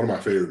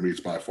favorite meets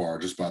by far,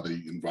 just by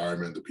the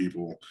environment, the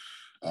people.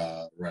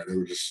 Right,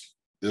 it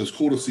was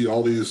cool to see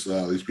all these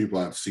people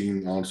I've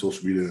seen on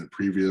social media and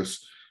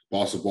previous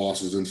Boss of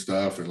Bosses and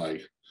stuff, and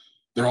like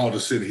they're all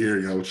just sitting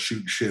here,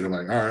 shooting shit. I'm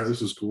like, all right,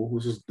 this is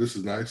cool. This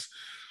is nice.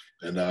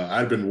 And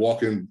I'd been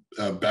walking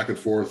back and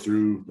forth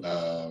through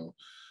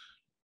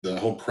the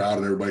whole crowd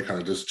and everybody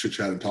kind of just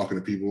chit-chatting, talking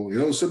to people.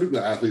 Some people,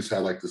 athletes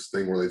have like this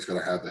thing where they just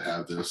gotta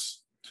have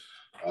this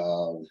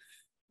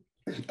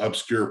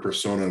obscure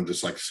persona and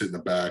just like sit in the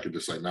back and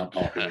just like not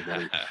talk to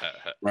anybody.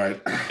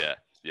 Right.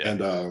 Yeah.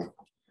 And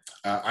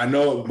I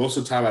know most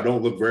of the time I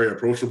don't look very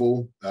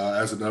approachable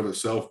as and of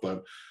itself,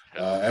 but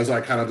as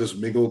I kind of just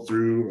mingled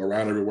through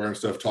around everywhere and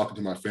stuff, talking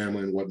to my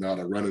family and whatnot,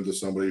 I run into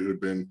somebody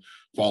who'd been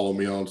following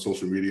me on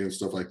social media and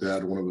stuff like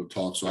that. I wanted to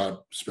talk, so I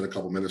spent a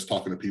couple minutes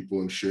talking to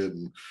people and shit,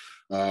 and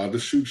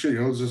just shoot shit.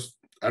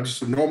 I'm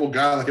just a normal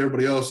guy like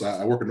everybody else.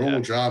 I work a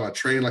normal job. I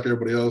train like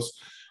everybody else.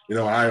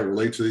 I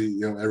relate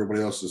to everybody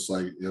else just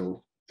like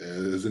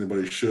as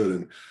anybody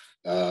should.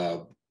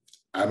 And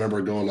I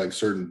remember going like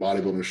certain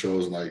bodybuilding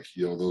shows and like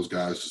those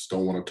guys just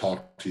don't want to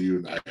talk to you,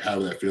 and I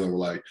have that feeling where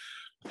like,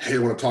 hey, I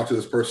want to talk to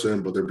this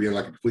person, but they're being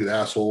like a complete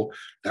asshole.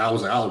 And I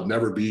was like, I'll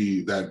never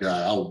be that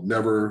guy. I'll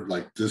never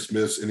like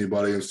dismiss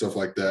anybody and stuff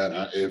like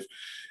that.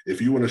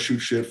 If you want to shoot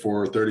shit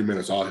for 30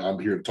 minutes, I'm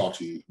here to talk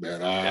to you,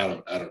 man. I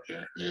don't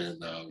care.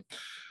 And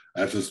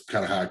that's just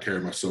kind of how I carry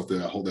myself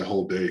that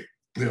whole day.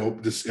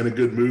 Just in a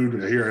good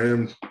mood. Here I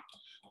am.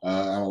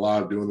 I'm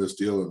alive doing this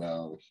deal, and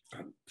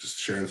I'm just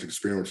sharing this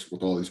experience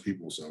with all these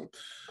people. So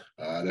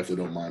I definitely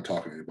don't mind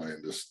talking to anybody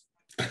and just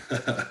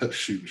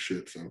shooting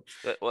shit. So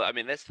well, I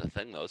mean, that's the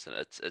thing though, isn't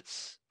it?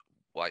 It's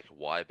like,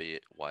 why be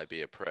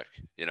a prick?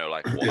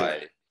 Like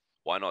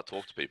why not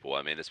talk to people?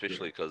 I mean,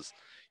 especially because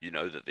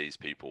that these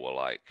people are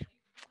like,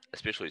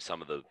 especially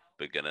some of the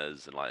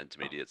beginners and like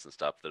intermediates and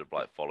stuff that have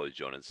like followed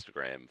you on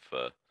Instagram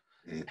for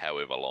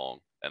however long,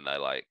 and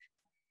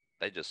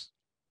they just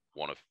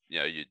want to,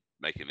 you're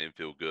making them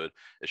feel good.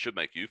 It should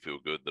make you feel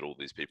good that all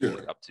these people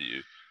look up to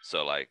you.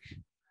 So like,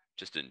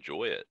 just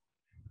enjoy it.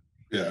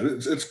 Yeah,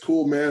 it's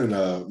cool, man.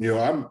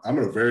 I'm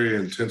a very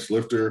intense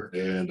lifter,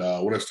 and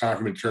when it's time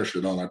for me to turn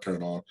shit on, I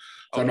turn it on.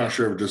 So I'm not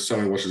sure if just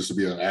somebody wants just to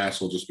be an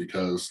asshole just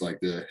because, like,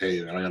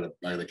 hey, man,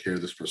 I gotta carry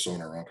this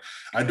persona around.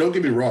 Don't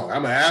get me wrong,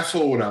 I'm an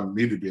asshole when I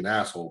need to be an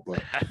asshole,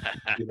 but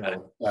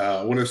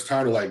when it's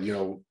time to like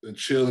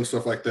chill and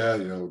stuff like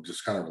that,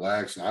 just kind of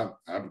relax.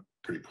 I'm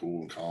pretty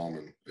cool and calm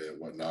and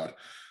whatnot.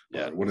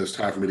 Yeah. When it's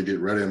time for me to get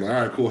ready, I'm like,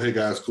 all right, cool. Hey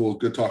guys, cool,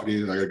 good talking to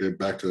you. I gotta get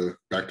back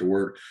to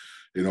work.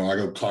 I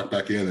go clock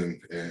back in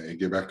and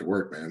get back to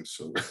work, man.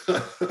 So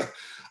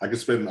I could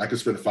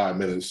spend 5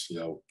 minutes,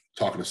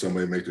 talking to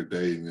somebody, make their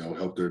day, you know,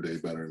 help their day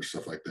better and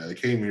stuff like that. I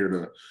came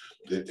here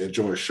to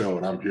enjoy a show,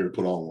 and I'm here to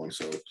put on one.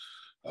 So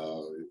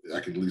I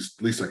can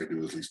least I can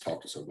do is at least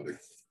talk to somebody.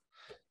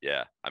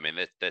 Yeah, I mean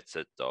that's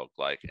it, dog.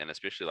 Like, and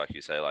especially like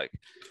you say, like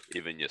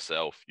even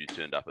yourself, you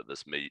turned up at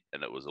this meet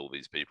and it was all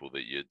these people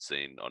that you'd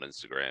seen on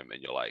Instagram,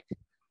 and you're like,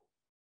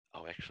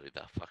 oh, actually,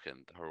 they're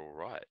all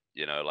right.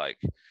 You know, like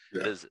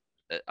Yeah. it is.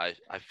 I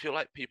feel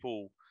like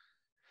people,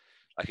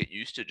 like, it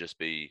used to just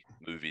be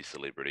movie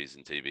celebrities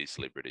and TV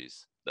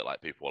celebrities that,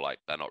 like, people were like,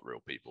 they're not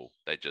real people.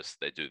 They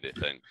do their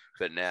thing.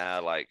 But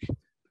now, like,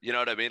 you know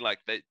what I mean? Like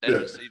they Yeah.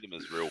 don't see them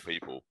as real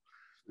people.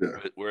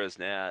 Yeah. Whereas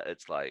now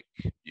it's like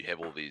you have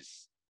all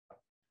these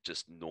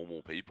just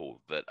normal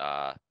people that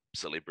are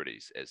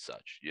celebrities as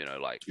such. You know,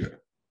 like Yeah.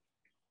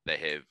 they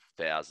have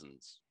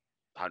thousands,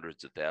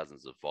 hundreds of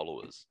thousands of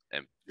followers,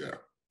 and Yeah.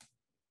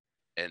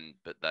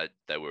 but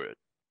they were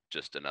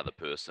just another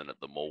person at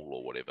the mall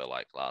or whatever,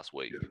 like last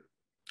week.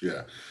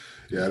 Yeah.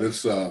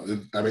 It's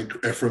I mean,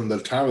 from the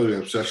time of the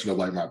obsession of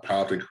like my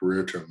powerlifting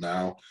career to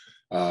now,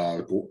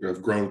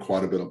 I've grown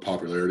quite a bit of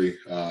popularity.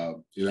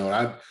 You know,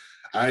 and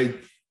I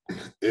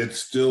it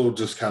still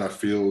just kind of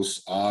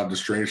feels odd and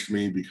strange to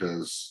me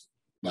because,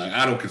 like,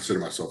 I don't consider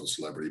myself a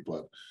celebrity,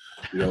 but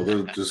you know,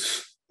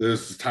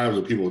 there's times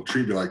when people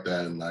treat me like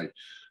that, and like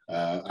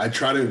I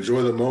try to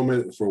enjoy the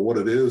moment for what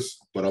it is,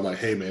 but I'm like,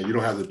 hey man, you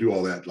don't have to do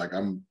all that. Like,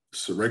 I'm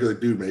just a regular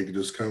dude, man. You can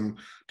just come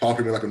talk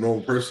to me like a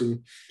normal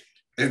person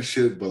and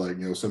shit. But like,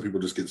 you know, some people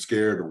just get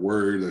scared or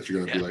worried that you're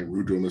gonna be like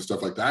rude to them and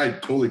stuff like that. I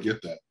totally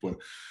get that, but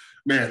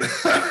man,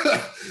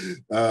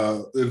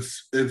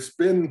 it's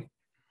been,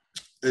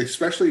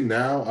 especially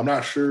now, I'm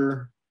not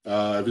sure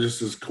if it's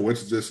just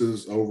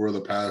coincidences over the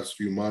past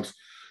few months,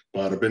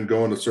 but I've been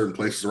going to certain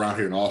places around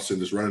here in Austin,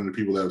 just running into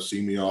people that have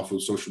seen me off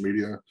of social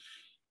media,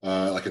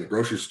 like in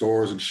grocery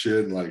stores and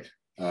shit. And like,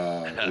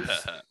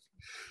 it's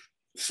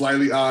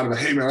slightly odd. I'm like,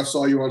 hey man, I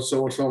saw you on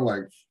so and so. I'm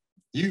like,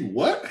 you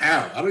what?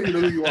 How? I don't even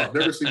know who you are. I've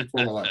never seen you before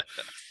in my life.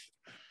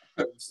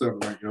 Stuff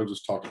like, you know,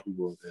 just talking to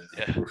people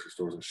at grocery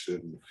stores and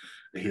shit, and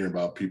hearing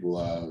about people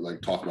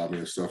like talk about me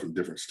and stuff in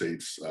different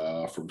states,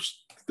 from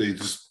they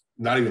just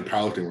not even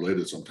powerlifting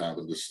related sometimes.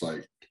 I'm just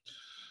like,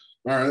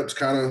 all right,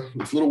 it's a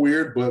little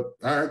weird, but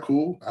all right,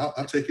 cool.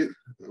 I'll take it.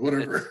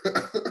 Whatever.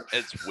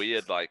 It's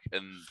weird, like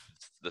in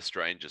the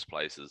strangest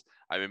places.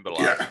 I remember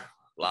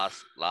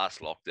last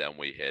lockdown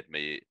we had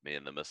me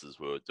and the missus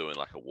were doing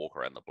like a walk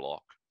around the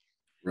block.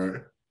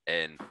 Right.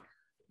 And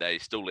they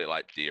still let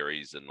like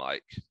dairies and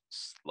like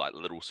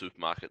little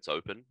supermarkets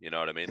open, you know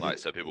what I mean? Like,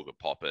 so people could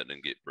pop in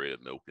and get bread,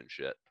 milk and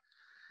shit.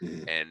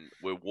 And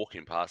we're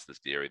walking past this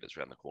dairy that's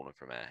around the corner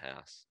from our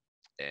house,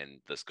 and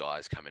this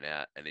guy's coming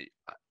out, and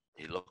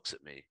he looks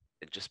at me,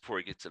 and just before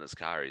he gets in his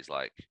car, he's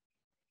like,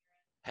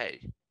 hey,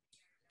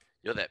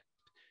 you're that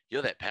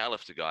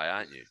powerlifter guy,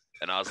 aren't you?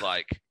 And I was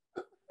like,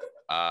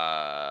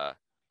 I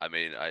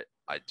mean, I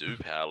do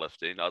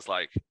powerlifting. I was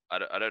like, I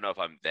don't know if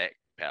I'm that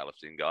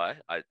powerlifting guy.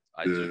 I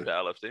do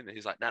powerlifting. And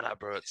he's like, no,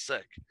 bro, it's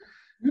sick.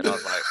 And I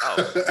was like,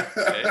 oh,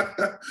 okay.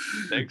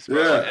 Thanks,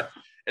 bro. Yeah. Like,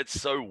 it's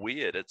so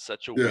weird. It's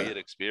such a weird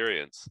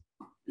experience.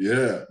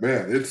 Yeah,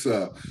 man. It's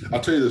I'll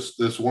tell you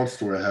this one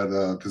story I had,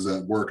 because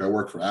at work I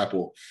work for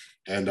Apple,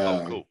 and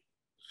cool.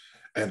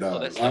 And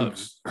I'm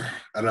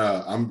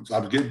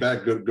getting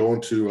back,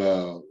 going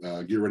to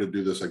get ready to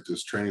do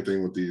this training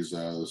thing with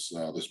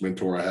this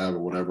mentor I have or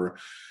whatever.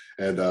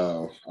 And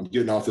I'm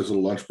getting off this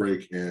little lunch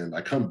break, and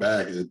I come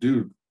back, and the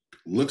dude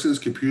looks at his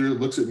computer,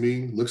 looks at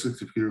me, looks at the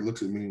computer,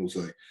 looks at me, and was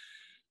like,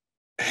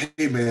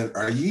 hey man,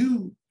 are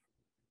you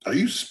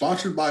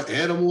sponsored by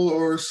Animal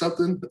or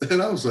something?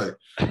 And I was like,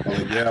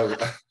 yeah,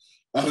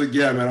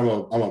 man, I'm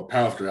a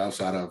powerlifter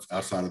outside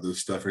of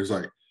this stuff. And he's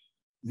like,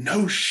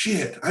 no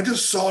shit, I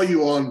just saw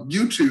you on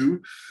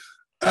YouTube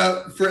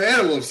for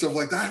Animal and stuff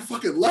like that. I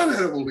fucking love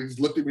Animal. He's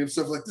looked at me and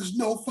stuff like, there's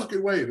no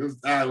fucking way. It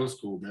was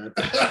cool, man.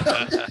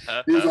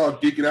 He was all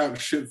geeking out and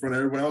shit in front of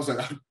everyone. I was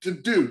like,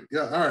 dude,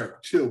 yeah, all right,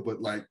 chill,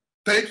 but like,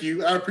 thank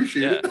you, I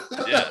appreciate it.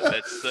 Yeah,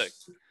 that's sick.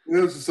 It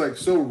was just like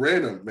so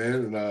random,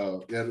 man.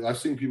 And I've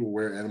seen people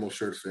wear Animal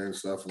shirts there and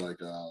stuff. And like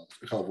a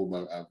couple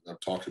of them I've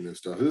talked to them and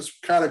stuff. It's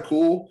kind of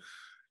cool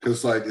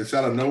because like it's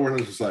out of nowhere, and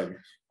it's just like,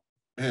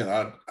 man,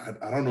 I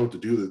don't know what to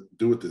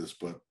do with this,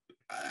 but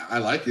I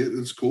like it.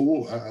 It's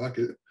cool. I like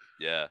it.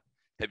 Yeah.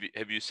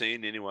 Have you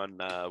seen anyone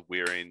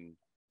wearing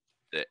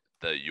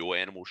your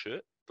Animal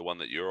shirt, the one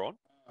that you're on?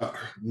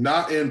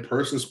 Not in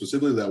person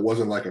specifically. That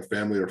wasn't like a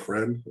family or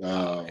friend.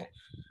 Okay.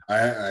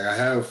 I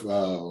have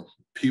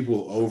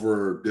people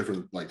over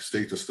different like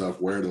states and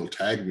stuff where they'll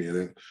tag me in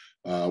it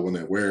when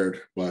they wear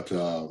it, but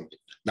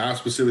not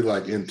specifically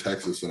like in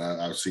Texas that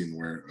I've seen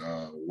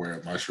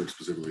wear my shirt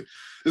specifically.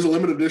 It's a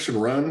limited edition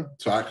run,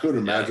 so I couldn't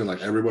imagine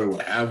like everybody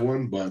would have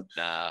one, but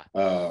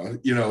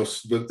you know,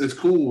 but it's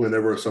cool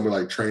whenever somebody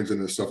like trains in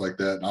and stuff like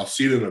that. And I'll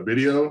see it in a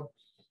video.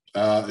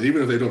 And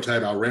even if they don't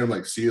tag, I'll randomly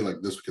like see it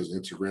like this because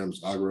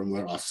Instagram's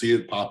algorithm. I'll see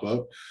it pop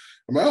up.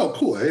 I'm like, oh,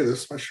 cool. Hey,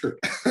 this is my shirt.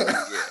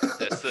 Yeah,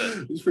 that's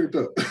it. It's pretty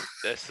dope.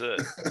 That's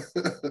it.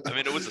 I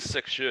mean, it was a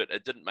sick shirt.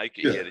 It didn't make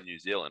it here to New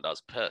Zealand. I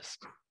was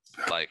pissed.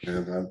 Like,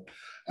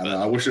 And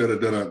I wish I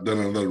had done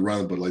another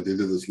run, but like they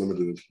did this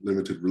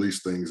limited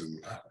release things,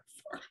 and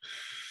fuck.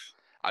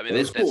 I mean,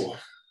 That's cool.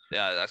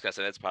 Yeah, I was gonna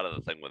say that's part of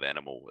the thing with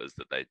Animal is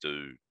that they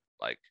do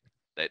like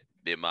that.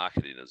 Their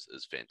marketing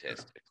is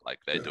fantastic. Like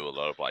they do a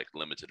lot of like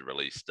limited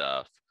release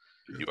stuff.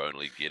 You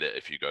only get it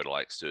if you go to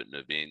like certain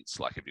events.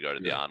 Like if you go to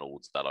the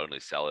Arnold's, they'll only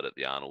sell it at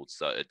the Arnold's.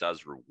 So it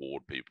does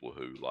reward people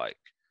who like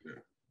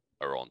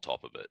are on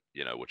top of it,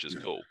 you know, which is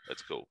cool.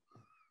 It's cool.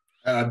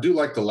 And I do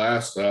like the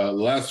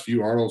last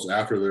few Arnold's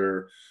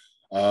after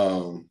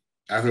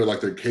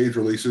like their cage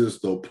releases,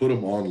 they'll put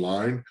them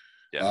online.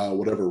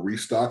 Whatever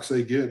restocks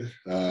they get,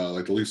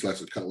 like at least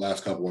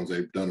last couple ones,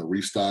 they've done a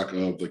restock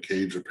of the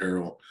cage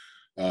apparel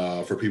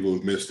for people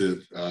who've missed it,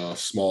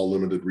 small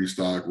limited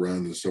restock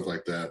runs and stuff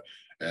like that,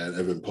 and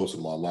have been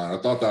posting them online.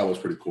 I thought that was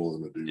pretty cool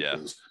of them to do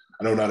because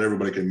I know not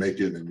everybody can make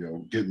it, and you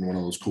know, getting one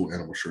of those cool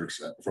Animal shirts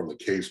from the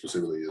cage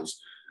specifically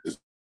is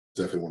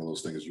definitely one of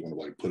those things you want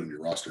to like put in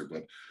your roster.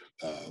 But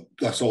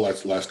I saw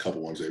last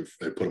couple ones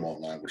they put them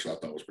online, which I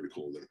thought was pretty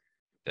cool.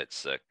 That's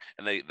sick.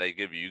 And they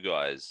give you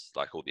guys,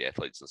 like all the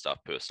athletes and stuff,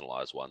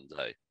 personalized ones,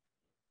 hey?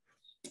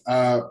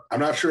 I'm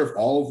not sure if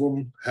all of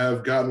them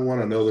have gotten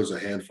one. I know there's a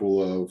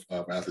handful of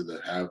athletes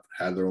that have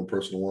had their own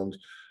personal ones.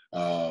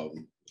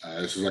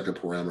 This is like a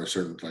parameter,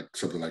 certain like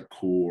something like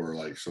cool or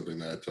like something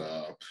that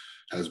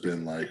has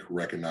been like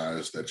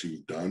recognized that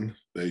you've done.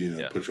 They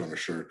put you on a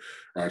shirt.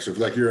 All right, so if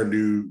like you're a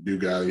new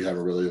guy, you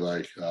haven't really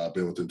like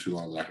been with them too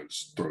long, I can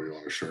just throw you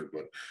on a shirt.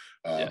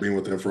 But being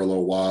with them for a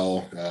little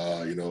while,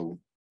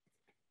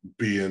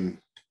 being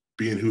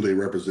who they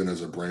represent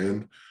as a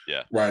brand,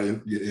 right?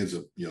 It ends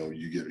up,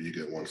 you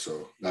get one.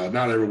 So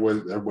not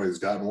everybody's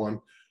gotten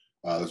one.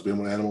 There's been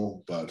one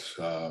Animal, but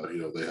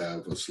they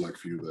have a select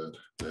few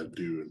that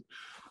do, and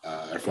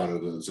I find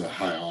it as a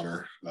high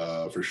honor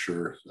for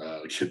sure.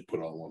 Get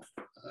put on one.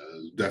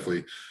 It's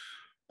definitely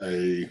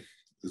a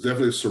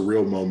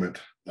surreal moment.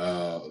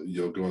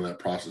 Going that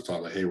process,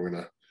 talking like, hey, we're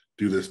gonna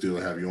do this deal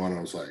and have you on.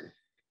 I was like,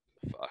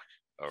 fuck,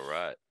 all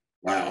right.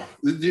 Wow.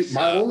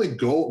 My only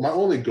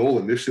goal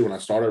initially when I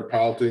started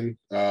powerlifting,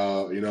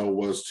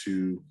 was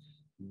to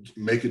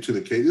make it to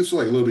the cage. This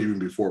was like a little bit even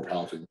before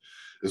powerlifting.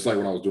 It's like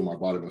when I was doing my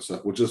bodybuilding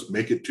stuff, would just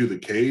make it to the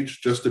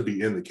cage just to be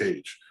in the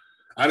cage.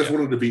 I just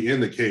wanted to be in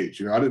the cage.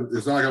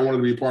 It's not like I wanted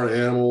to be part of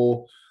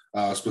Animal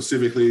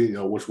specifically,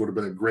 which would have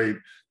been great.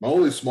 My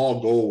only small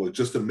goal was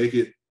just to make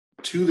it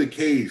to the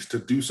cage to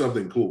do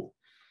something cool.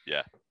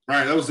 Yeah. All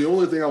right, that was the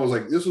only thing I was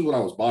like, this is when I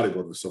was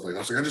bodybuilding and stuff like that.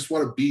 I was like, I just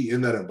want to be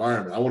in that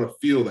environment. I want to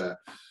feel that.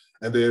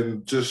 And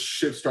then just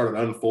shit started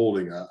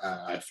unfolding.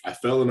 I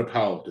fell into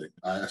powerlifting.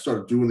 I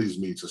started doing these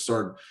meets. I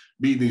started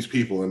meeting these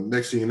people. And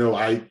next thing you know,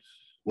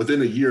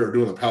 within a year of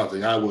doing the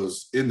powerlifting, I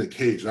was in the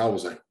cage. And I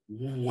was like,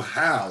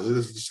 wow,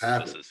 this just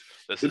happened.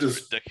 This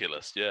is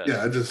ridiculous. Yeah.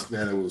 Yeah, it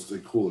was the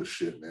coolest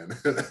shit, man.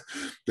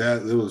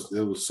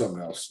 It was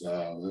something else.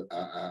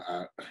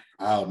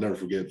 I'll never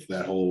forget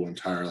that whole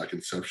entire like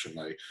inception,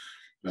 like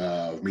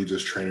me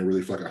just training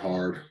really fucking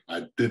hard.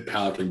 I did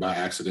powerlifting by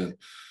accident,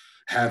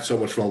 had so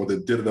much fun with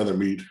it, did another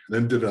meet,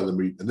 then did another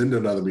meet, and then did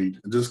another meet,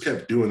 and just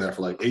kept doing that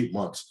for like 8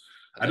 months.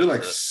 I did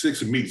like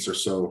 6 meets or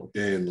so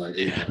in like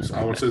 8 months.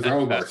 I would say that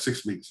was like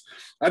 6 meets.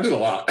 I did a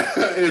lot.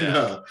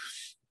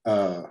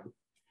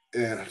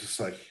 And I'm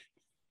just like,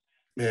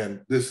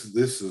 man, this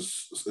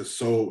is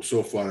so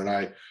fun. And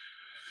I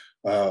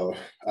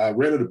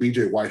ran into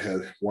BJ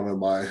Whitehead, one of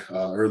my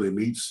early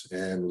meets,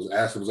 and was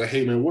like,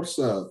 hey man,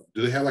 do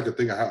they have like a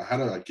thing? How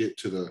do I get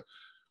to the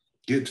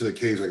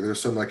cage? Like there's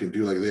something I can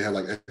do. Like they have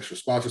like extra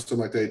spots or something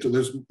like that. So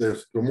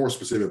they're more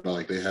specific about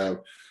like they have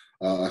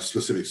a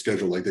specific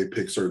schedule. Like they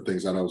pick certain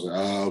things out. I was like,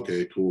 oh,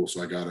 okay, cool.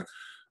 So I got it.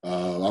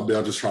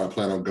 I'll just try to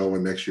plan on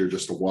going next year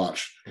just to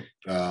watch,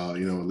 at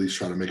least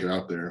try to make it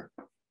out there.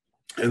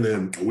 And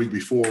then a week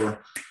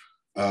before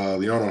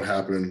the Arnold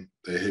happened,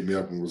 they hit me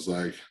up and was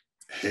like,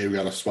 hey, we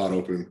got a spot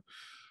open.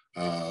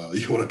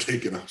 You want to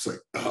take it? I was like,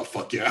 oh,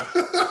 fuck yeah.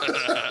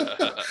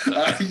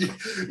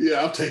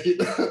 Yeah, I'll take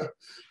it.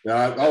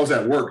 I was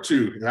at work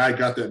too, and I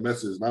got that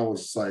message, and I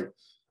was just like,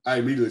 I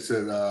immediately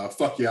said,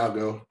 fuck yeah, I'll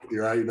go.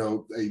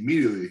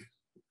 Immediately.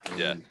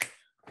 Yeah.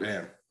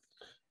 Man,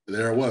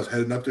 there I was,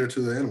 heading up there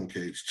to the animal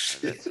cage.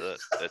 That's it.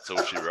 That's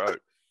all she wrote.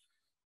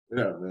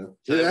 Yeah, man.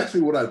 It's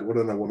actually what I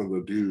wanted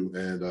to do,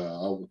 and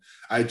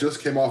I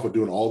just came off of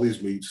doing all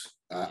these meets.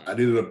 I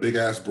needed a big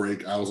ass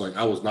break.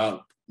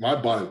 My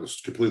body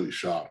was completely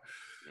shot.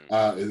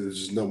 It was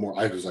just no more.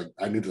 I was like,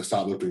 I need to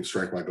stop lifting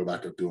strength when I go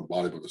back to doing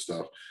bodybuilding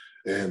stuff.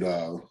 And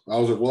I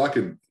was like, well, I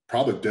can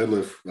probably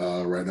deadlift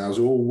right now. I was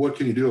like, well, what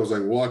can you do? I was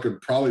like, well, I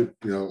could probably,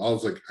 I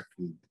was like, I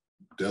can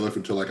deadlift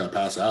until like I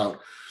pass out.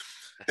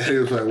 And he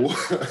was like, well,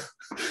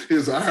 he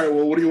was like, all right,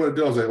 well, what do you want to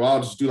do? I was like, well,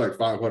 I'll just do like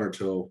 500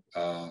 till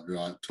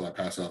I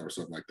pass out or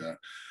something like that.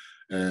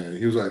 And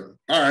he was like,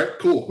 all right,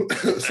 cool.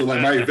 So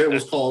like my event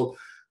was called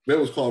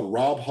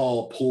Rob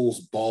Hall Pulls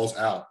Balls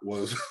Out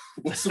was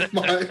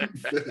my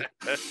event.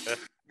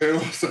 And I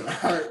was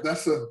like, all right,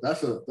 that's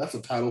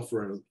a title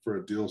for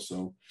a deal.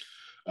 So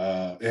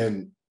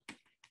and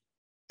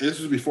this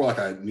was before like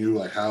I knew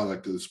like how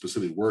like the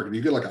specific work, and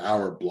you get like an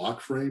hour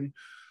block frame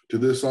to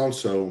this song.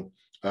 So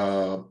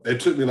it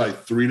took me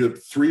like 3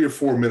 or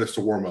 4 minutes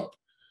to warm up.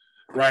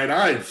 Right.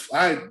 I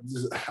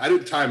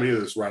didn't time any of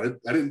this right. It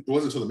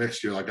wasn't until the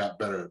next year I got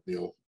better at,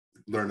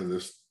 learning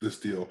this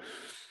deal.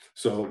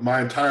 So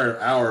my entire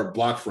hour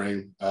block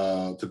frame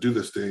to do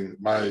this thing,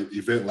 my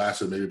event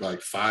lasted maybe like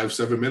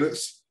 5-7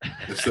 minutes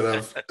instead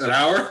of an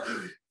hour.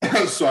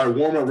 So I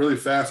warmed up really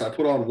fast. I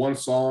put on one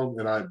song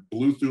and I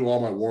blew through all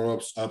my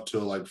warm-ups up to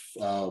like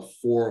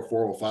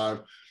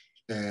 4:05.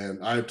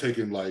 And I had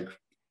taken like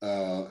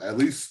at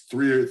least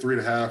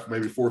 3.5,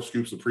 maybe 4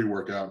 scoops of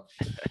pre-workout.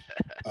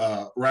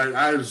 Right.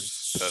 I was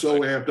so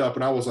amped up,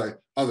 and I was like,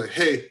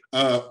 hey,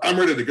 I'm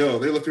ready to go.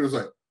 They looked at me, was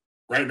like,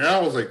 right now?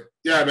 I was like,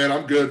 yeah, man,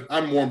 I'm good.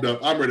 I'm warmed up.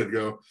 I'm ready to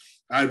go.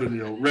 I've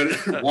been, ready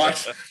to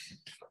watch.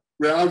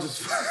 Man, I was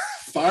just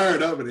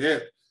fired up and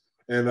amped.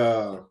 And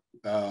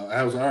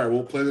I was like, all right,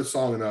 we'll play this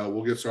song and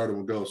we'll get started.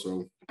 We'll go.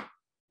 So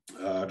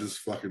I just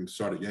fucking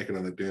started yanking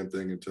on that damn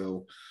thing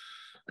until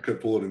I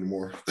couldn't pull it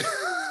anymore.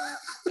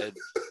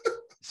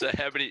 So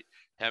how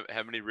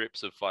many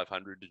reps of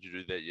 500 did you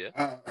do that year?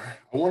 I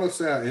want to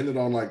say I ended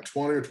on like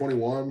 20 or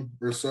 21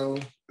 or so.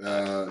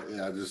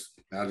 Yeah, I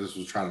just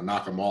was trying to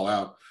knock them all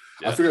out.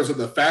 Yeah. I figured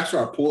the faster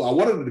I pull, I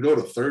wanted to go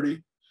to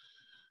 30.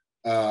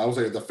 I was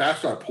like, the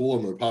faster I pull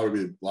them, it would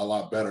probably be a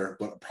lot better.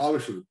 But I probably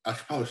should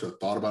have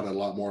thought about it a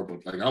lot more.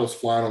 But like I was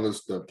flying on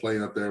the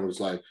plane up there, and was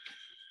like,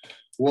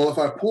 well, if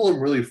I pull them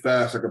really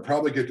fast, I could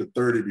probably get to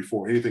 30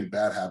 before anything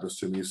bad happens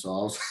to me. So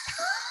I was,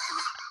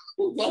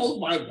 that was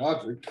my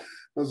logic.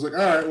 I was like, all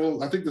right,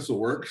 well, I think this will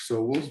work.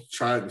 So we'll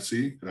try it and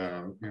see. So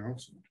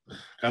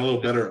got a little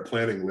better at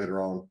planning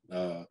later on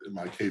in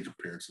my cage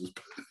appearances.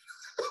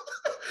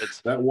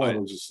 That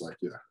one was just like,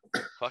 yeah.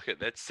 Fuck it.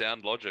 That's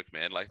sound logic,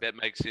 man. Like that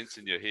makes sense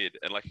in your head.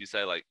 And like you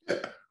say, like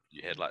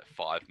you had like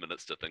 5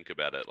 minutes to think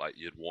about it. Like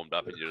you'd warmed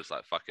up and you're just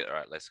like, fuck it. All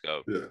right, let's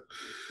go. Yeah.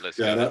 Let's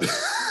go.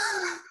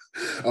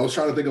 I was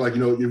trying to think of like,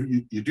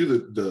 you do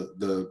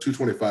the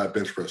 225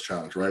 bench press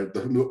challenge, right?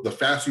 The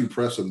faster you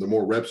press them, the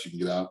more reps you can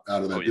get out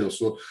of that deal.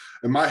 So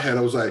in my head,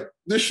 I was like,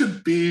 this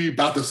should be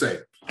about the same.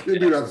 It'd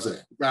be about the same.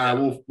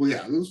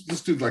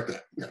 Let's do it like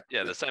that.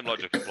 Yeah, the same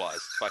logic applies.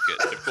 Fuck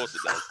it. Of course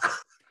it does.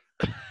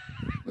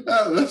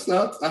 That's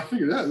not. I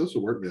figured that this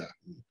will work.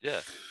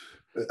 Yeah.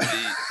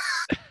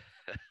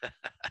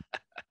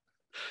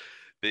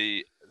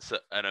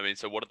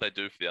 So what did they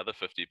do for the other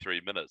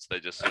 53 minutes? They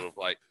just sort of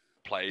like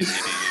played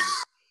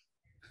EDM.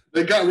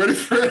 They got ready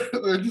for it.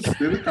 They just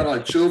kind of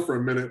like chilled for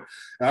a minute.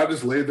 And I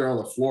just laid there on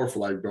the floor for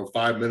like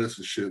 5 minutes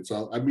and shit.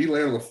 So me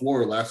laying on the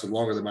floor lasted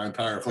longer than my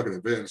entire fucking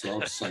event. So I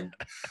was just like,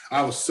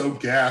 I was so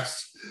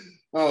gassed.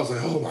 I was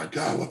like, oh my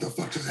God, what the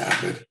fuck just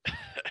happened?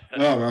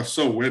 Oh, man, I was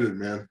so winded,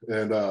 man.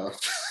 And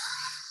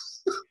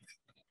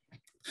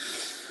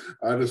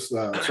I just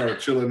started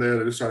chilling there.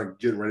 They just started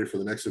getting ready for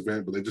the next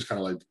event, but they just kind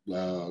of like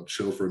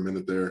chill for a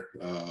minute there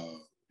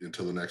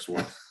until the next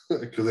one.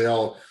 Because they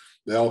all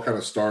kind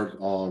of start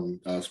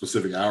on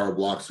specific hour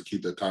blocks to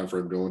keep that time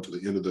frame going to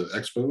the end of the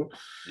expo.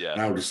 Yeah.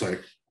 And I was just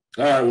like,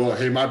 all right, well,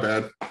 hey, my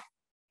bad.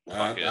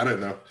 I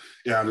didn't know.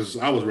 Yeah, I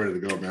was ready to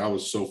go, man. I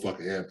was so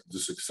fucking amped,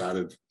 just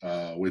excited,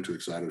 way too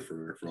excited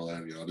for all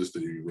that. I just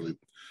didn't even really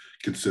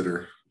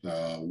consider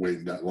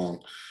waiting that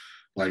long.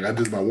 Like I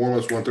did my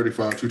warm-ups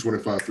 135,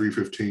 225,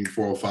 315,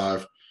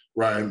 405,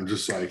 right? And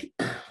just like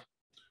and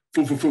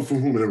it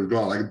was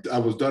gone. Like I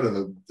was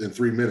done in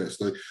 3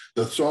 minutes. Like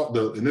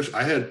the initial,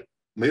 I had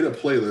made a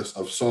playlist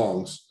of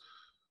songs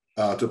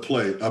to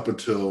play up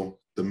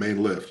until the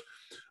main lift,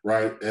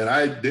 right? And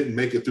I didn't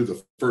make it through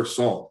the first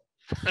song.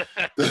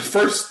 the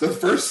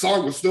first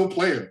song was still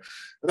playing,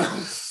 and I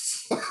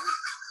was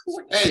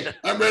like, "Hey,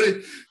 I'm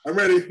ready. I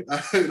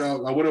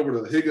went over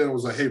to Higa and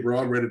was like, "Hey, bro,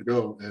 I'm ready to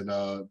go." And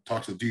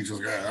talked to the DJ. I was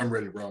like, "Yeah, I'm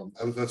ready, bro.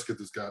 Let's get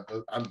this guy.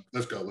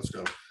 Let's go."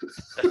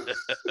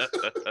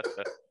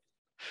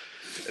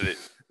 And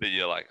then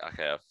you're like,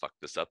 "Okay, I fucked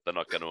this up. They're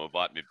not going to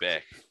invite me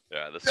back."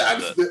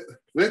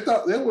 They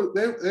thought they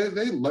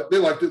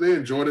liked it. They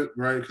enjoyed it,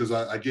 right? Because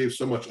I gave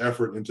so much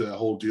effort into that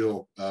whole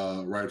deal,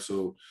 right?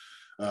 So.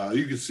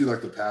 You can see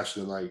like the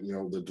passion and like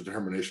the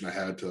determination I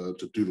had to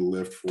do the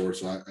lift for.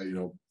 So I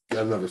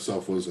that in of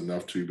itself was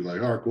enough to be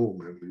like, all right, cool,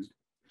 man. He's a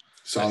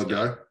solid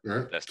guy,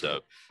 right? That's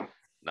dope.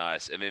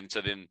 Nice. And then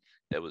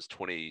that was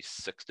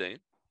 2016,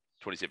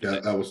 2017.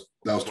 Yeah, that was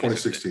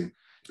 2016.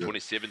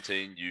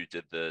 2017, you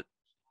did the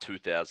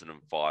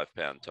 2,005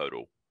 pound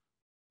total.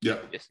 Yeah.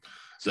 Yes.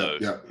 So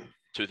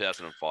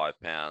 2,005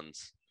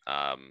 pounds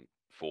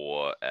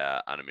for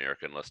our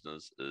un-American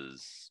listeners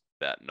is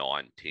about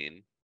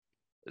 910.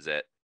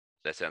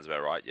 That sounds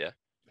about right? Yeah.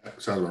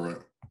 Sounds about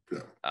right.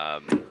 Yeah.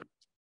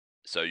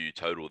 So you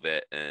total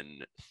that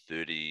in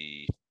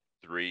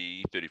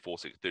 33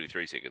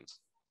 seconds.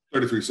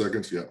 33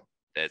 seconds, yeah.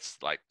 That's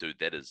like, dude,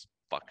 that is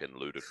fucking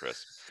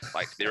ludicrous.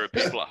 Like, there are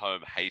people at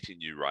home hating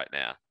you right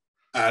now.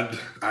 I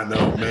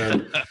know,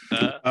 man.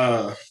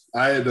 I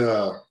had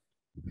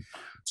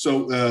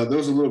so there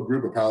was a little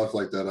group of pilots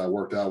like that I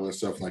worked out with,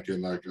 stuff like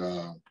in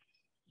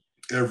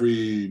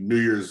every New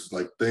Year's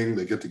like thing,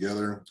 they get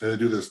together and they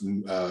do this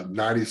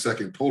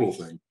 90-second total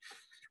thing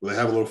where they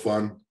have a little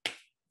fun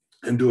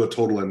and do a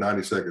total in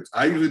 90 seconds.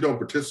 I usually don't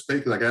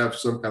participate because I have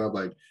some kind of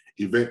like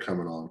event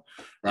coming on,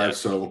 right? Yeah.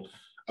 So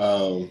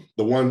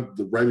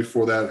right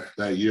before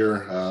that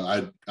year,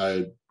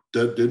 I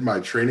did my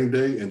training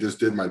day and just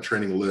did my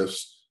training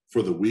lifts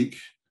for the week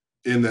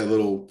in that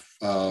little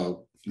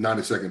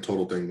 90-second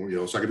total thing, you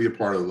know, so I could be a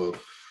part of the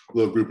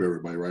little group of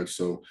everybody, right?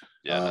 So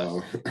yeah,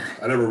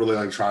 I never really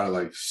like try to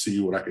like see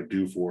what I could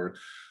do for it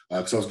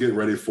because I was getting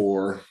ready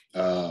for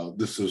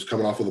this was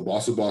coming off of the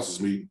Boss of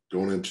Bosses meet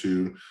going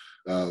into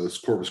this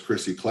Corpus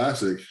Christi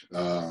Classic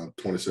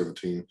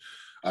 2017.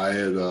 I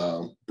had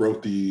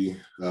broke the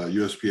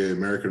USPA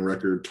American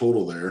record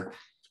total there.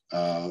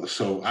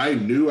 So I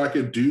knew I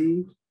could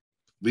do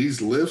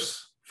these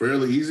lifts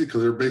fairly easy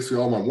because they're basically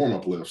all my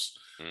warm-up lifts,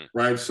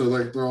 right? So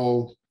like they're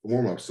all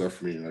warm-up stuff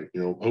for me, like,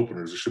 you know,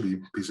 openers. It should be a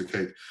piece of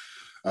cake.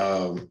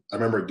 I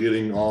remember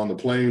getting on the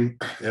plane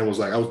and was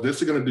like, I was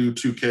just going to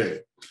do 2K.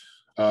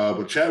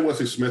 But Chad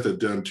Wesley Smith had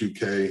done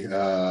 2K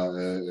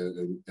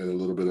and a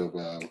little bit of,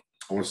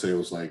 I want to say it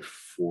was like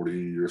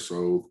 40 or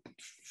so,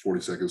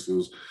 40 seconds.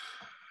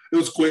 It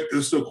was quick. It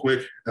was still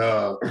quick.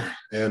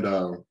 And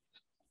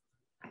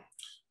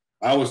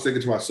I was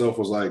thinking to myself,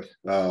 was like,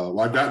 well,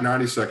 I've got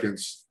 90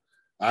 seconds.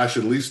 I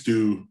should at least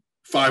do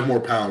 5 more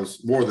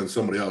pounds more than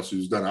somebody else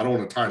who's done. I don't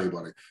want to tie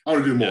anybody. I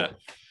want to do more.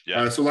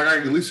 Yeah. So like I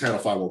can at least handle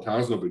 5 more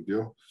pounds. No big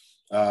deal.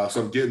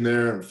 So I'm getting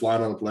there and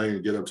flying on the plane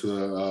and get up to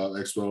the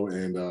expo.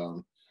 And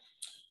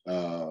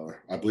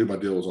I believe my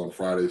deal was on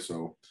Friday.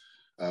 So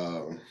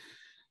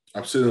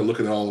I'm sitting there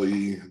looking at all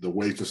the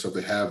weights and stuff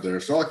they have there.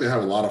 It's not like they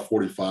have a lot of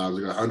 45s.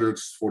 They got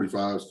 100s,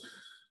 45s.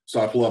 So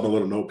I pull out my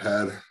little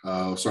notepad,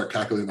 start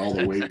calculating all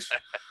the weight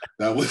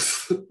that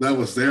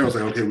was there. I was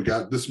like, okay, we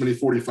got this many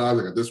 45s.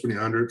 I got this many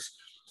 100s.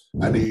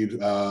 I need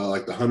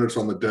like the 100s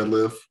on the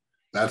deadlift.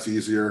 That's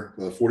easier.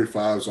 The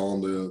 45s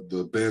on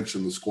the bench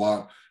and the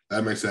squat.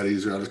 That makes that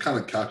easier. I just kind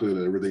of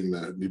calculated everything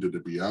that needed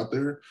to be out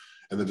there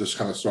and then just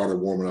kind of started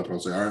warming up. And I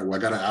was like, all right, well,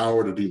 I got an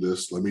hour to do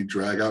this. Let me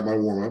drag out my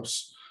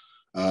warm-ups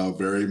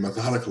very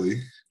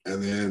methodically.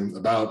 And then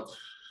about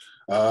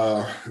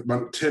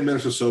 10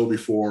 minutes or so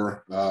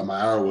before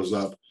my hour was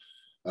up,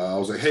 I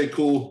was like, hey,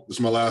 cool. This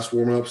is my last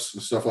warm-ups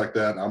and stuff like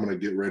that. I'm going to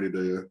get ready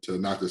to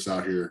knock this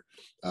out here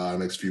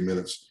next few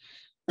minutes.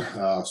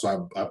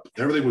 So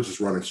everything was just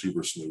running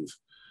super smooth.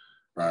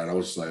 Right. I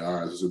was just like, all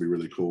right, this is going to be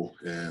really cool.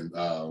 And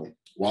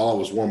while I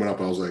was warming up,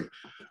 I was like,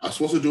 I was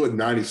supposed to do it in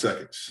 90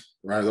 seconds.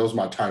 Right. That was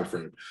my time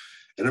frame.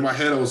 And in my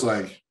head, I was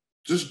like,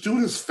 just do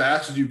it as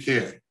fast as you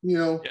can, you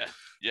know,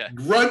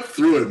 run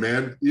through it,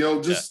 man. You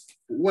know, just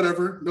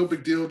whatever. No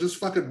big deal. Just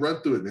fucking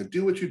run through it, man.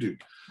 Do what you do.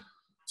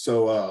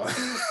 So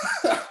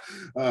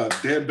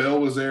Dan Bell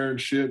was there and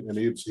shit, and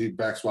he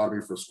back squatted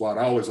me for a squat.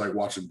 I always like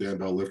watching Dan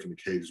Bell lift in the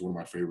cage. He's one of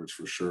my favorites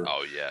for sure.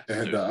 Oh, yeah.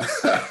 And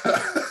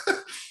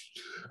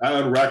I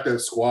unracked that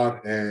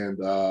squat and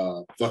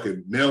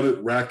fucking nailed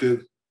it, racked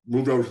it,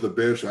 moved over to the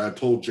bench. And I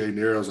told Jay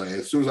Neer, I was like,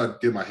 as soon as I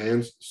get my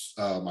hands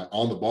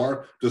on the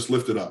bar, just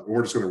lift it up. And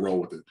we're just going to roll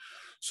with it.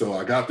 So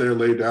I got there,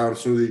 laid down.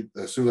 As soon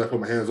as I put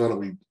my hands on it,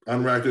 we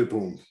unracked it,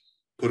 boom,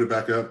 put it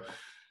back up,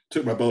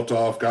 took my belt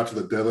off, got to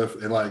the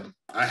deadlift. And like,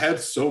 I had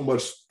so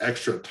much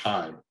extra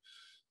time.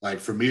 Like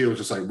for me, it was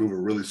just like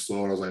moving really slow.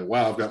 And I was like,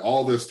 wow, I've got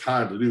all this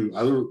time to do.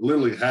 I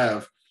literally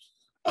have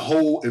a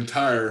whole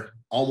entire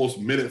almost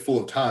minute full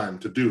of time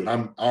to do it.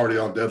 I'm already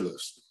on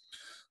deadlifts.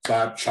 So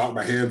I chalk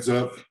my hands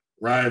up,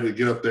 right, to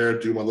get up there,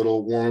 do my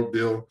little warm-up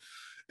deal,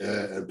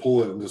 and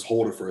pull it and just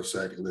hold it for a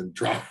second and then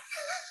drop.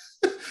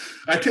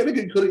 I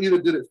technically could have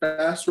either did it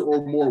faster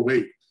or more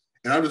weight.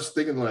 And I'm just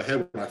thinking in my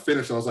head when I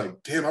finished, I was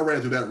like, damn, I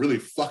ran through that really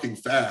fucking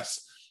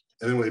fast.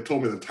 And then when they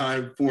told me the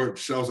time for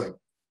it, I was like,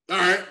 all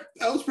right,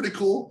 that was pretty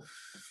cool.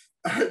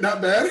 All right,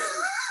 not bad.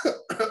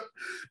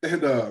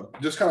 And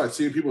just kind of like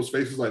seeing people's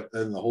faces, like,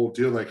 and the whole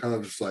deal, like, kind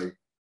of just like,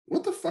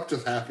 what the fuck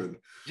just happened?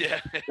 Yeah.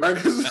 Right?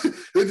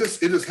 it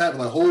just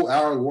happened. The whole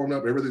hour warmed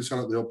up, everything's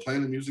kind of, they're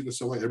playing the music and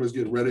stuff like, everybody's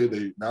getting ready.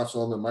 They announce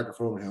on the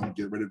microphone and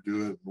get ready to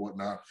do it and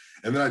whatnot.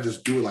 And then I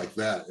just do it like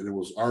that, and it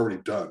was already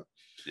done.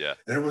 Yeah.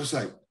 And everyone's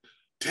like,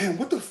 damn,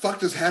 what the fuck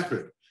just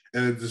happened?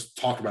 And it just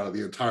talked about it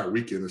the entire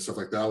weekend and stuff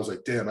like that. I was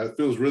like, damn, it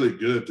feels really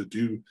good to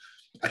do.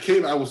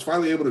 I was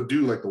finally able to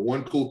do like the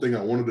one cool thing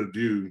I wanted to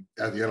do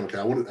at the animal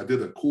camp. I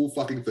did a cool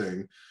fucking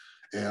thing.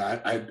 And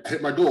I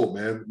hit my goal,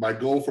 man. My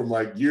goal from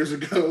like years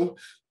ago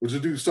was to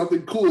do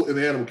something cool in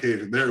the animal cage.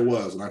 And there it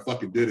was. And I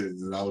fucking did it.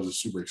 And I was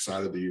just super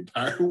excited the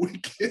entire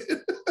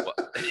weekend. Well,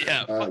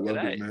 yeah, fucking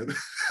A. Man.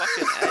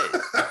 Fucking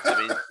A.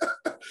 I mean,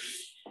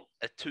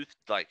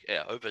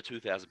 over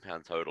 2,000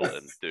 pound total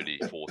in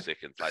 34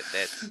 seconds. Like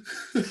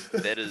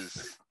that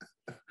is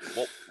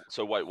what.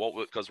 So wait, what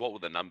were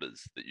the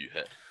numbers that you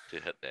hit to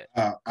hit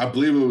that? I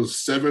believe it was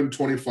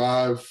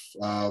 725,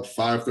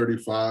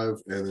 535,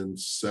 and then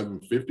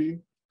 750.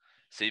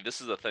 See,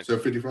 this is the thing.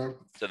 755.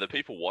 So the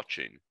people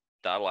watching,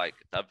 they're like,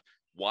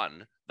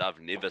 one,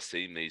 they've never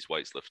seen these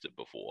weights lifted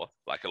before.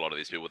 Like a lot of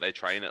these people, they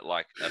train at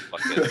like a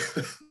fucking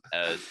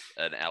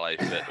an LA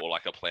Fit or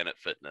like a Planet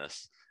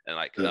Fitness, and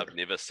like they've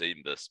never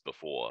seen this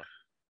before,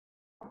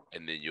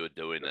 and then you're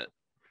doing it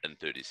in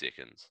 30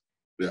 seconds.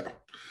 Yeah.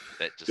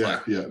 That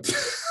just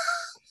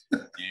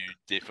you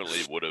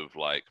definitely would have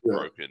like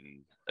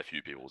broken a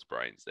few people's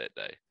brains that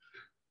day.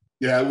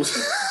 Yeah, it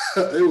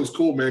was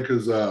cool, man,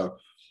 because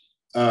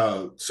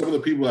some of the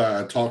people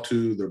I talked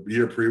to the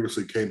year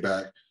previously came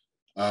back,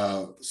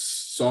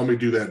 saw me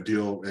do that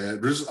deal,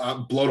 and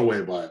I'm blown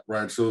away by it,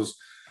 right? So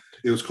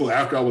it was cool.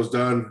 After I was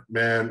done,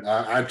 man,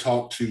 I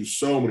talked to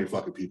so many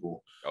fucking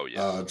people. Oh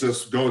yeah.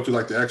 Just going through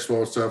like the expo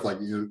and stuff, like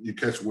you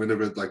catch wind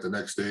of it like the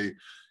next day,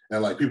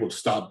 and like people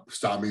stop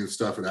me and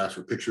stuff and ask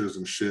for pictures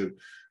and shit.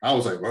 I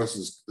was like, well, this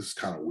is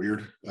kind of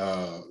weird.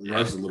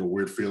 This is a little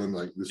weird feeling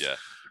like this. Yeah.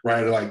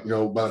 Right, like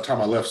by the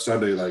time I left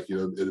Sunday, like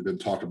it had been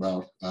talked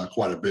about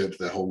quite a bit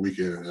that whole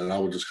weekend, and I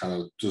was just kind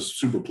of just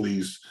super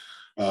pleased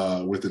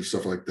with it and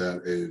stuff like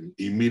that. And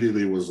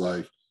immediately was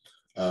like,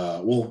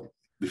 well,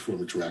 before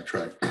we track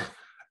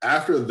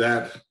after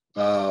that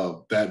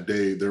that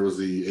day, there was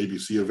the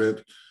ABC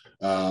event.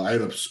 I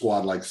ended up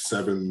squat like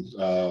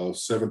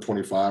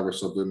 725 or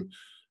something,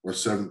 or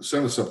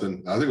seven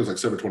something. I think it was like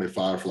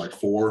 725 for like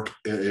 4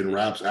 in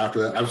reps.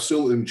 After that, I'm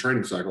still in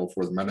training cycle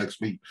for my next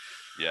meet.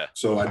 Yeah.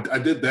 So I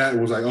did that. It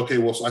was like, okay,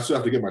 well, so I still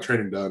have to get my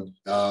training done.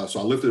 So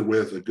I lifted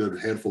with a good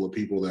handful of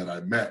people that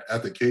I met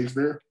at the cage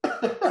there.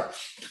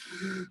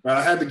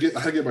 I had to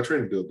get my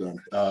training deal done.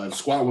 And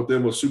squat with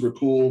them was super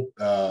cool.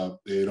 I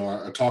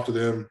talked to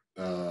them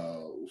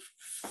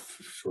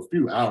for a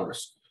few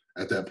hours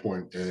at that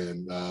point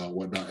and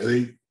whatnot. And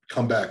they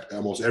come back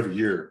almost every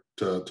year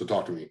to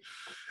talk to me.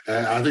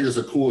 And I think it's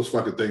the coolest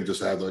fucking thing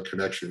just to have the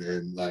connection.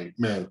 And like,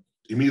 man,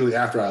 immediately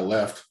after I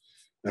left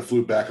and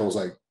flew back, I was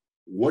like,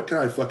 what can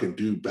I fucking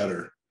do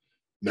better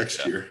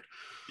next year?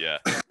 Yeah.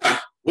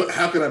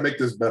 How can I make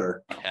this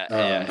better?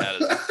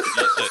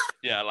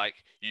 Like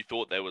you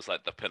thought that was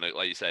like the pinnacle,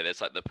 like you say,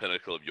 that's like the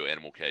pinnacle of your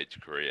animal cage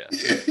career.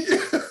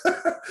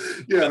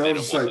 Yeah, and I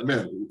was just like,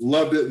 man,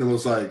 loved it. And it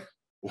was like,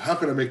 well, how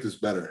can I make this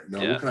better?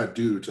 What can I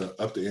do to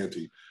up the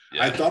ante?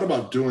 Yeah. I thought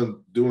about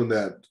doing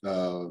that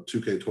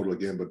 2K total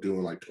again, but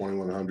doing like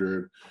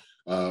 2100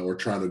 or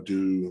trying to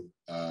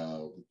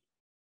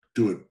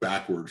do it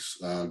backwards,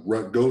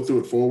 go through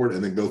it forward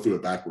and then go through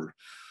it backward.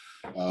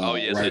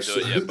 Right? They do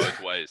it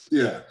both ways.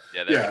 Yeah,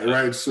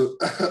 right. So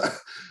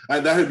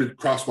that had been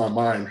crossed my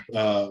mind,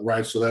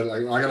 right? So that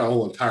I got a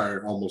whole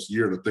entire almost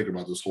year to think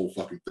about this whole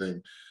fucking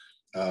thing.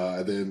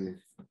 And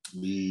then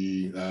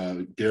the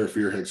Garrett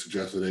Fear had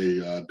suggested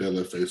a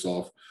deadlift face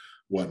off,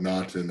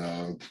 whatnot,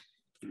 and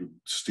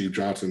Steve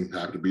Johnson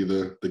happened to be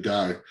the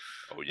guy.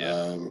 Oh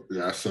yeah.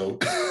 So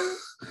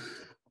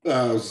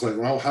I was like,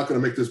 well, how can I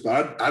make this?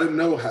 But I didn't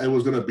know how it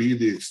was going to be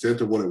the extent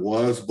of what it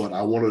was, but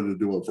I wanted to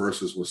do a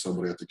versus with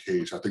somebody at the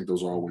cage. I think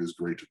those are always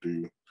great to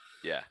do.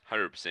 Yeah,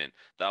 100%.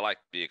 They're like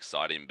the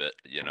exciting bit,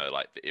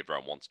 like that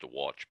everyone wants to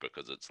watch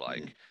because it's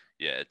like,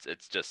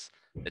 it's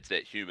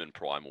that human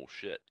primal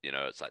shit.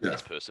 It's like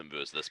this person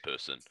versus this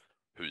person,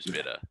 who's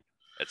better.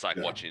 It's like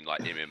watching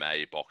like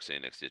MMA,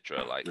 boxing,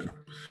 etc. Like,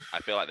 I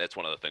feel like that's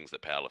one of the things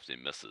that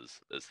powerlifting misses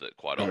is that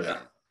quite often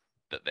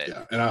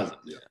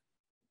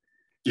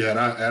and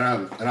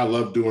I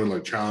love doing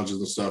like challenges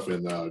and stuff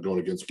and going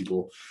against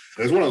people.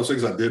 And it's one of those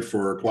things I did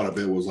for quite a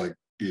bit was like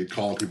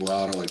calling people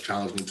out or like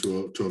challenging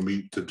to a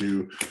meet to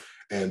do.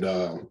 And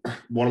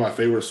one of my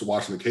favorites to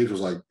watch in the cage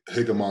was like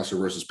Higa Monster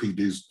versus Pete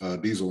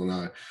Diesel and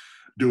I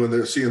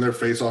seeing their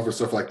face off and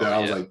stuff like that. I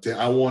was like,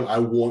 I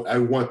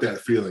want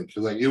that feeling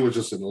because like it was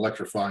just an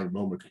electrifying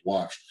moment to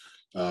watch.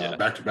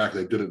 Back to back,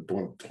 they did it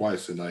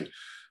twice, and like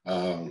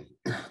I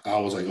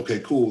was like, okay,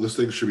 cool. This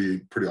thing should be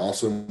pretty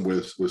awesome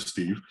with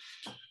Steve.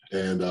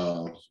 And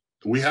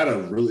we had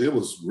it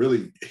was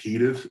really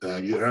heated.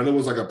 And it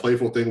was like a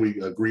playful thing we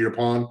agreed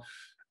upon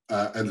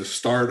at the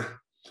start,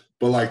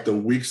 but like the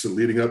weeks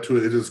leading up to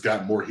it, it just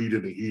got more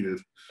heated and heated.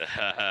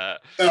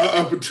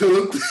 Up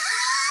until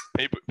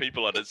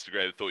people on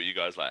Instagram thought you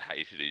guys like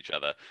hated each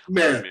other.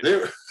 Man, they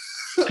were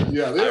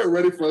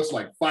ready for us to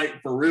like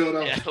fight for real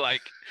though. Yeah,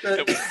 like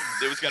there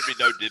was gonna be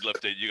no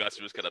deadlifting. You guys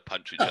were just gonna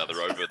punch each other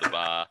over the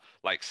bar,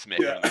 like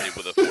smacking them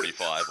with a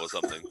 45 or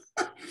something.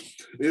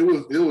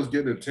 It was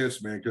getting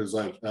intense, man, because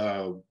like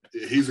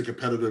he's a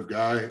competitive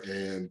guy,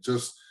 and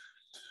just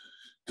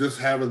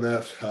having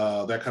that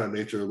kind of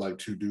nature, like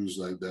two dudes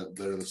like that,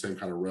 they're in the same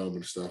kind of realm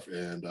and stuff.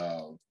 And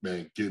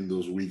man, getting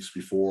those weeks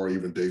before,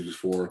 even days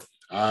before,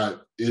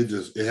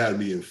 it had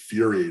me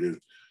infuriated.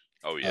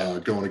 Oh yeah,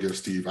 going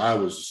against Steve, I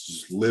was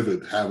just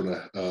livid having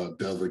a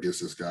delve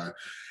against this guy,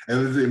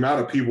 and the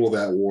amount of people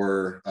that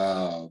were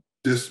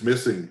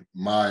dismissing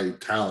my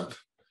talent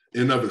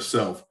in of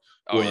itself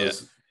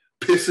was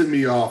pissing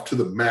me off to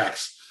the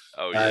max.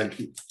 Oh yeah,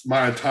 and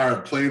my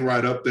entire plane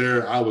ride up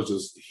there, I was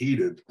just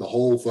heated the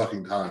whole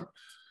fucking time.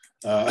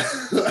 I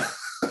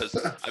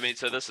mean,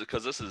 so this is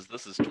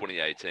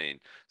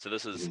 2018. So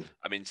this is,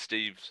 I mean,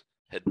 Steve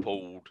had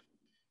pulled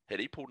Had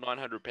he pulled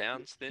 900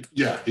 pounds then?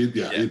 Yeah, he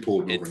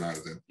pulled over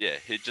 900 then. Yeah,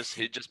 he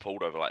just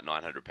pulled over like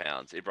 900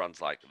 pounds. Everyone's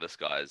like, this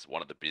guy's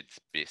one of the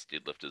best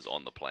deadlifters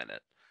on the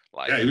planet.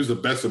 Like, yeah, he was the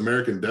best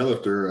American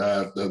deadlifter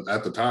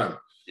at the time.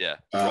 Yeah,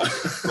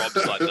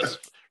 Rob's like this.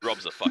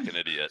 Rob's a fucking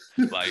idiot.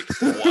 Like,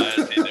 why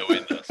is he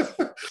doing this?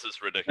 This is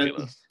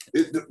ridiculous.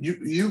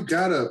 You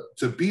gotta,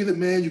 to be the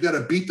man, you gotta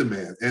beat the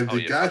man. And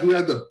the guy who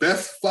had the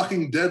best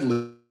fucking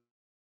deadlift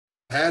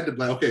had to be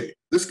like, okay,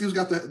 this dude's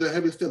got the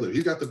heaviest deadlift.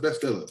 He's got the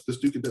best deadlift. This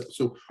dude can deadlift.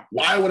 So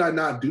why would I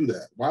not do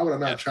that? Why would I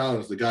not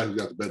challenge the guy who's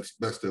got the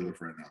best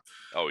deadlift right now?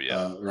 Oh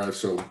yeah. Right.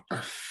 So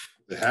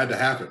it had to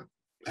happen.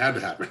 It had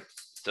to happen.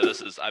 So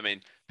this is, I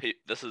mean,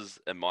 this is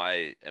in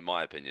my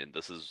opinion,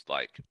 this is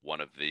like one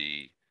of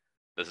those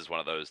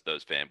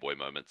fanboy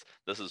moments.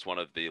 This is one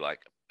of the like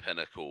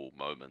pinnacle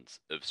moments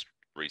of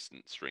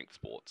recent strength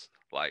sports.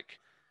 Like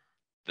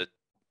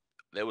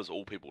that was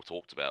all people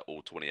talked about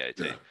all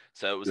 2018. Yeah.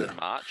 So it was in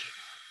March.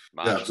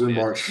 Yeah, it was in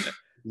March.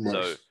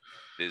 So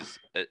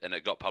and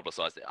it got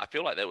publicized. I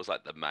feel like that was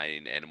like the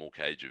main animal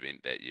cage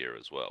event that year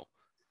as well.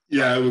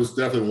 Yeah, it was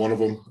definitely one of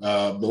them.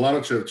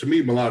 Milanichev, to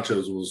me,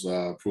 Milanichev was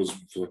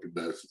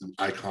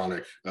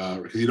iconic.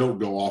 He don't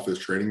go off his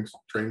training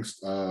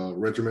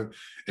regimen,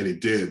 and he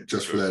did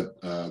just for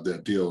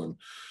that deal. And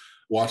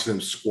watching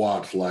him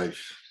squat, like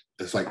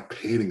it's like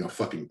painting a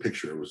fucking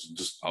picture. It was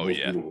just the most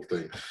beautiful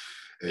thing.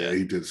 And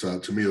he did. So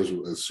to me, it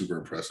was super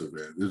impressive,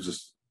 man. It was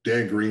just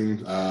Dan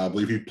Green. I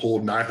believe he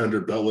pulled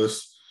 900 beltless.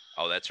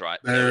 Oh, that's right.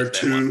 There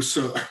too.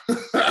 So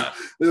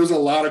there was a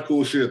lot of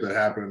cool shit that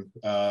happened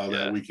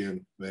that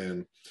weekend,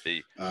 man.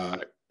 I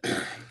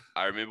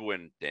remember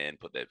when Dan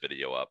put that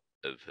video up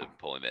of him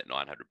pulling that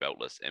 900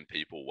 beltless, and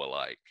people were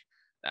like,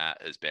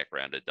 his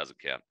background, it doesn't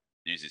count.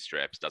 Use his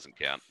straps, doesn't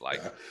count.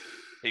 Like,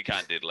 he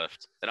can't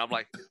deadlift. And I'm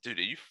like, dude,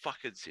 are you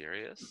fucking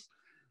serious?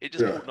 He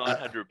just pulled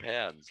 900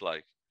 pounds.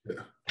 Like,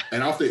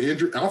 and off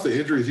the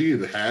injuries he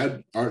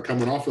had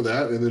coming off of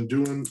that, and then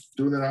doing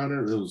that on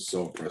it was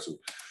so impressive.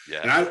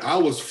 Yeah, and I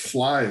was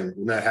flying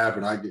when that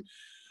happened. I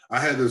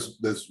had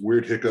this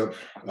weird hiccup.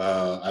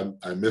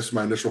 I missed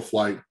my initial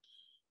flight,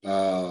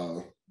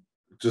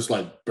 just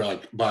like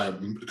by a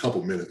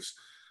couple minutes.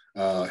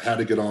 Had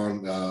to get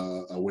on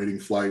a waiting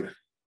flight.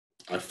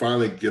 I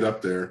finally get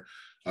up there.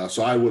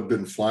 So I would have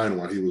been flying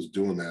while he was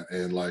doing that,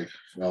 and like,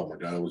 oh my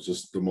god, it was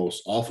just the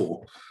most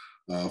awful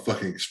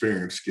fucking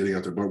experience getting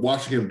out there. But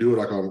watching him do it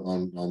like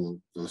on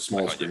the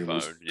small screen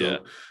was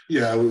dope.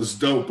 Yeah, it was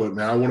dope. But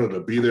man, I wanted to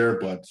be there.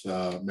 But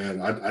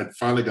man, I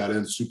finally got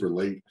in super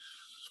late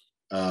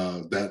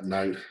that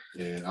night,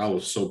 and I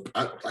was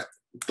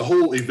the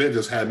whole event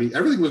just had me.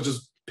 Everything was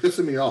just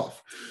pissing me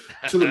off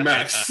to the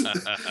max.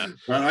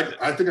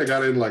 I think I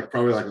got in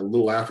probably a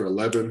little after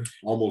 11,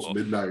 almost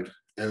midnight,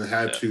 and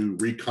had to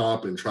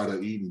recomp and try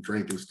to eat and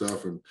drink and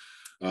stuff. And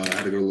I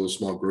had to go to a little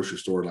small grocery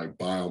store and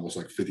buy almost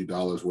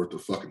 $50 worth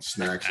of fucking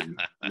snacks and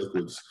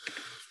liquids.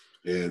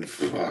 And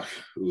fuck,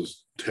 it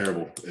was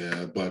terrible.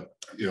 But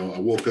I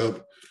woke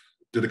up,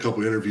 did a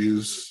couple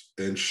interviews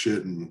and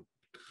shit, and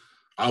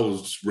I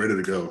was ready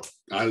to go.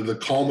 The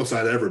calmest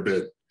I'd ever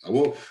been. I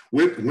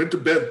went to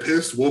bed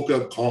pissed, woke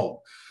up calm.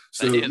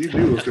 So you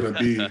knew it was gonna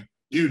be.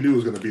 You knew it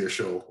was going to be a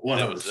show.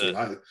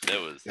 100%.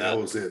 That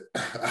was it.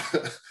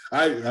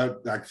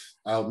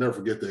 I'll never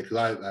forget that, because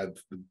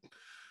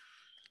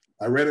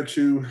I ran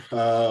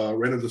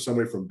into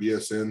somebody from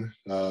BSN,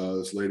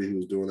 this lady who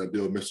was doing that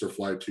deal, missed her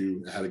flight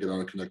too. I had to get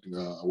on a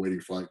waiting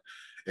flight,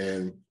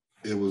 and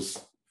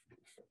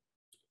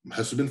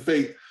has been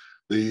fate.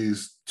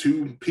 These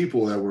two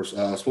people that were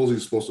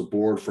supposed to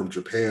board from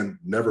Japan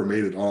never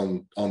made it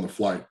on the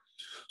flight.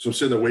 So I'm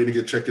sitting there waiting to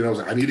get checked in. I was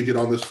like, I need to get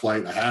on this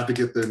flight. I have to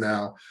get there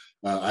now.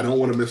 I don't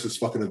want to miss this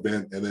fucking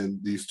event. And then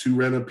these two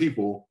random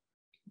people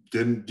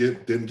didn't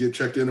get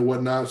checked in and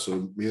whatnot.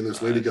 So me and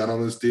this lady got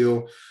on this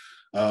deal,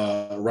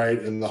 right?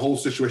 And the whole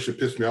situation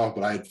pissed me off.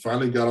 But I had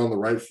finally got on the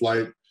right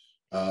flight.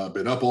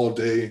 Been up all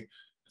day,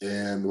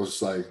 and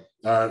was like,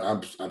 all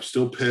right, I'm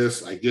still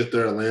pissed. I get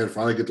there, I land,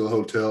 finally get to the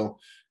hotel,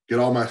 get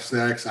all my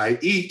snacks. I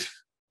eat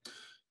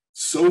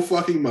so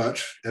fucking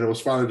much, and it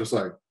was finally just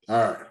like, all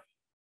right,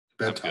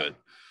 bedtime.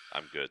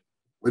 I'm good.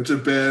 Went to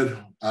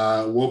bed,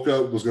 woke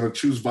up, was going to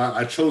choose violence.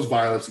 I chose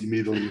violence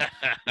immediately,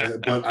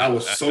 but I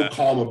was so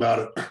calm about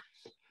it.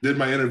 Did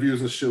my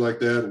interviews and shit like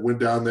that, went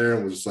down there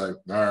and was just like,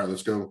 all right,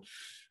 let's go.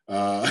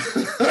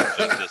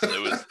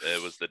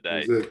 It was the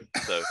day.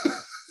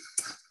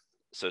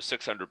 So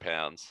 600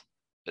 pounds,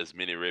 as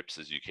many reps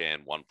as you can,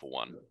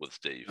 1-for-1 with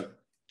Steve.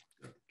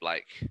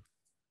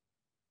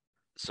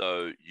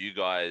 So you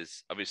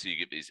guys, obviously you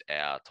get these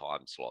hour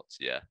time slots,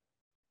 yeah?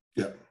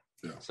 Yeah.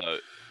 Yeah. So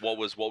what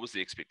was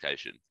the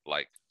expectation?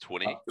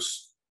 20?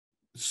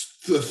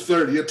 The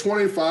 30,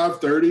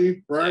 25,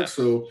 30, right? Yeah.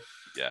 So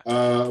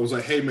I was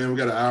like, hey man, we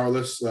got an hour.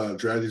 Let's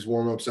drag these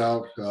warm-ups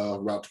out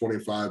about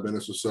 25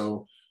 minutes or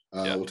so.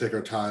 We'll take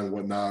our time,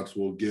 whatnot.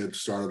 We'll get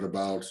started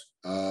about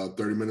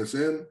 30 minutes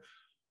in,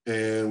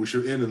 and we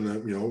should end in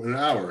an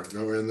hour,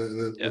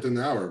 within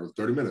the hour,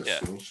 30 minutes. Yeah.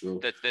 So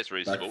that's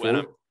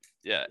reasonable.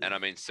 And I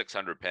mean,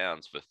 600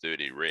 pounds for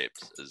 30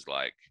 reps is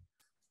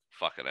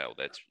fucking hell,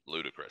 that's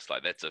ludicrous.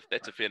 Like that's a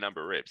fair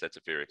number of reps. That's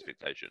a fair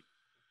expectation.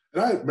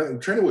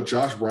 And training with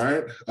Josh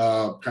Bryant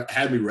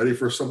had me ready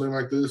for something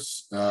like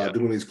this,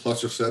 doing these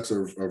cluster sets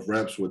of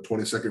reps with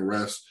 20-second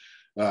rests.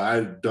 I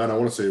had done, I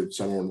want to say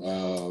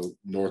somewhere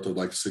north of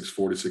like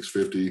 640,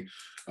 650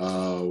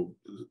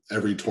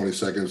 every 20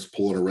 seconds,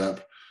 pulling a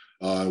rep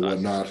and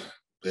whatnot.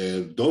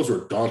 And those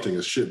were daunting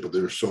as shit, but they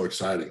were so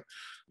exciting.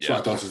 So I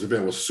thought this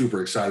event was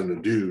super exciting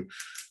to do.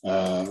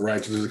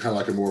 Right. So this is kind of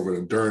like a more of an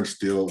endurance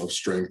deal of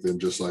strength than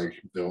just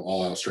like,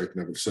 all out strength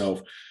in of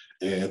itself.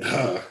 And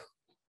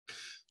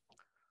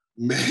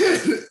man,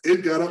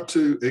 it got up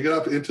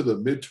into the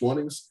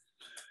mid-20s.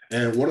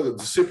 And one of the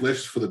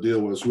stipulations for the deal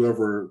was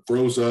whoever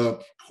throws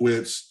up,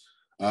 quits,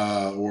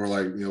 or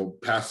like,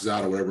 passes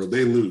out or whatever,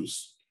 they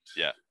lose.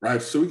 Yeah.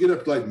 Right. So we get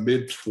up to like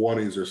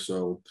mid-20s or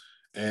so.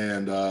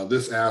 And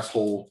this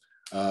asshole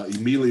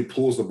immediately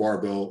pulls the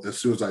barbell as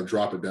soon as I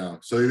drop it down.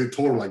 So they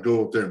told him like,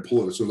 go up there and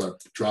pull it as soon as I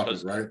drop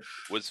it, right?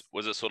 Was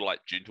it sort of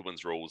like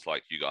gentleman's rules,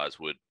 like you guys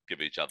would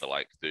give each other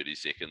like 30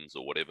 seconds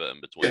or whatever in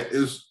between? Yeah, it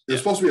was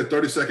supposed to be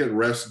a 30-second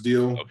rest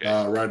deal.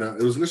 Okay. Right now.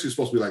 It was initially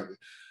supposed to be like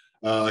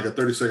a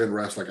 30-second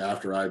rest, like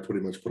after I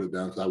pretty much put it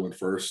down because I went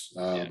first,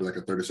 but like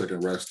a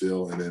 30-second rest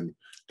deal and then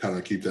kind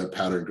of keep that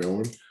pattern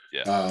going.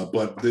 Yeah.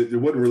 But it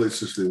wouldn't really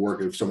essentially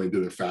work if somebody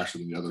did it faster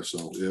than the other.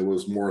 So it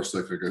was more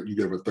like you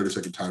give a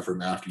 30-second time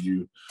frame after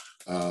you,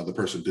 the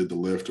person did the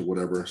lift or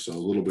whatever. So a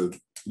little bit of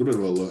a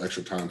little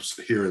extra time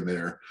here and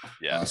there.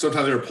 Yeah.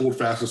 Sometimes they were pulled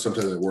faster,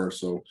 sometimes they weren't.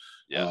 So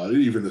it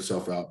evened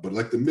itself out. But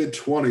like the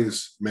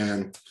mid-20s,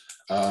 man,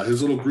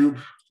 his little group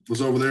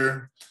was over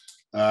there.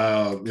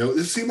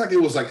 It seemed like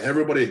it was like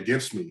everybody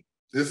against me.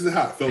 This is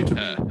how it felt to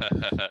me.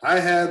 I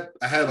had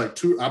like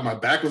my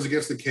back was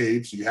against the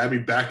cage. So you had me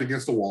backed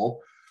against the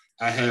wall.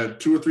 I had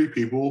 2 or 3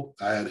 people.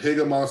 I had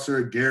Higa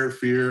Monster, Garrett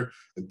Fear,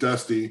 and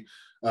Dusty.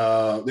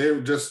 They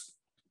were just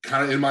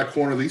kind of in my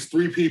corner, these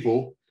 3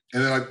 people.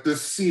 And then like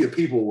this sea of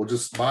people were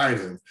just behind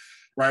him.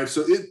 Right.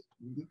 So it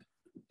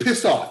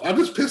pissed off. I'm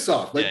just pissed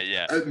off. Like,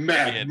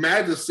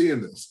 mad just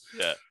seeing this.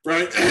 Yeah.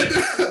 Right.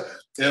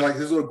 And like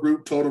his little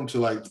group told him to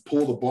like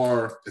pull the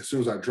bar as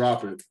soon as I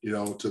drop it,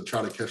 to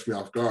try to catch me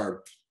off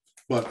guard.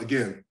 But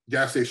again,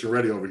 gas station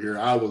ready over here.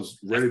 I was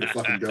ready to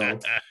fucking go.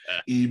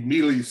 He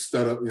immediately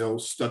stuck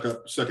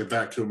it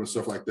back to him and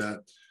stuff like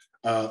that.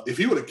 If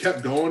he would have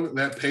kept going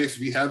that pace,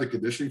 if he had the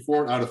conditioning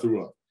for it, I'd have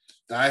threw up.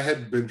 I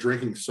had been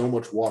drinking so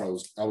much water.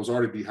 I was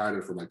already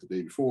dehydrated from like the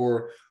day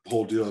before, the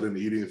whole deal. I didn't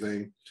eat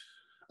anything.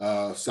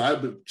 So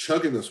I've been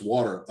chugging this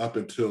water up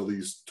until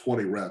these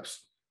 20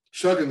 reps,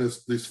 chugging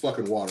this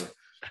fucking water.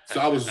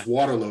 So I was just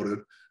water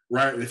loaded,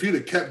 right? And if he'd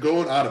have kept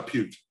going, I'd have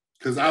puked.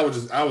 Because I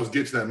was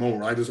getting to that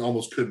moment where I just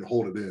almost couldn't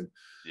hold it in.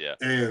 Yeah.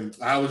 And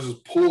I was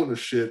just pulling the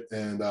shit.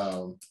 And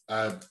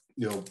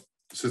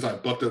since I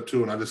bucked up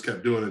to him, I just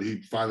kept doing it.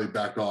 He finally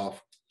backed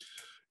off.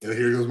 And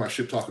here goes my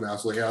shit talking out.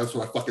 So like, that's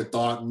what I fucking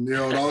thought, and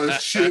and all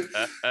this shit.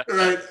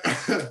 Right.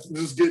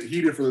 Just get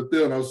heated for the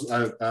thing. And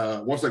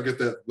once I get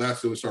that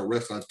last thing to start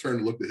resting, I turned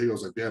and looked at him. I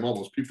was like, damn, I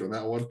almost puked on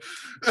that one.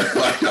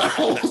 Like I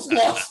almost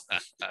lost.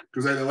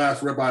 Because at the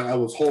last rep I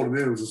was holding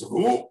in, it was just like,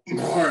 oh,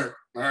 all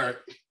right.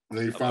 And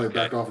then he finally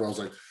backed off, and I was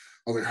like,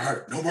 all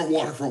right, no more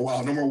water for a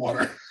while, no more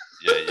water.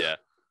 Yeah.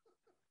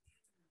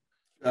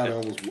 God,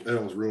 it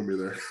almost ruined me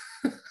there.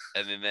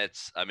 And then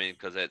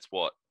because that's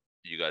what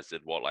you guys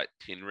did, like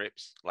 10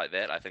 reps like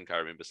that? I think I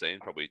remember seeing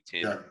probably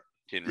 10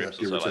 reps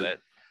or so like that.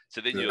 So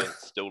then you're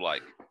still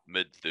like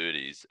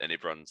mid-30s, and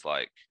everyone's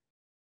like,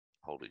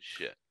 holy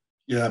shit.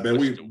 Yeah, man,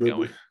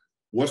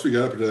 once we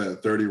got up into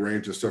that 30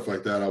 range and stuff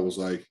like that, I was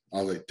like,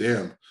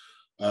 damn.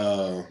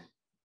 To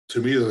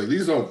me, like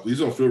these don't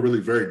feel really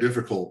very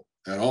difficult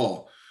at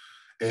all.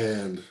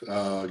 And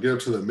get up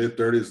to the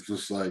mid-30s,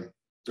 just like,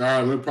 all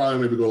right, we'll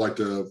probably maybe go like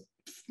the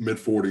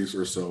mid-40s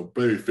or so,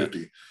 maybe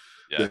 50.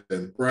 Yeah.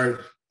 Then, right?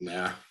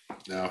 Nah.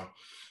 Yep.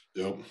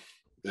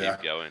 Yeah.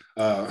 Keep going.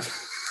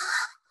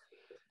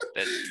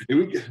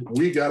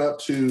 We got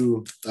up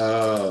to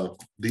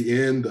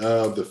the end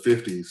of the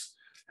 50s,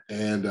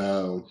 and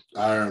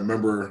I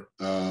remember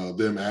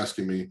them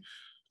asking me,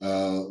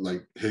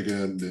 like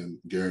Higgin and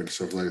Garrett and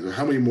stuff like that,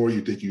 how many more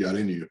you think you got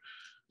in you?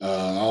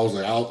 I was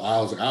like,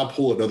 I'll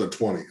pull another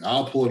 20.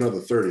 I'll pull another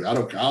 30.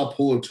 I'll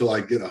pull until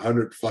I get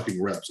 100 fucking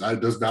reps.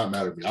 It does not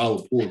matter to me. I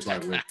will pull until I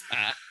win.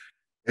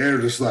 And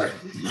they're just like,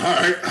 all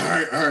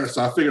right.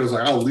 So I figured I was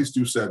like, I'll at least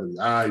do 70.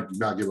 I do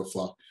not give a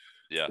fuck.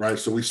 Yeah. Right.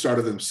 So we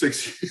started them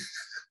 60.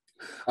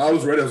 I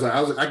was ready. I was like,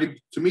 I was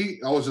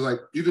just like,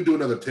 you can do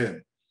another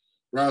 10.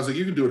 Right. I was like,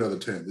 you can do another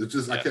 10. It's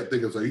just, I kept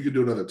thinking, it's like, you can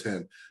do another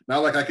 10.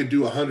 Not like I can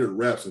do 100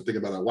 reps and think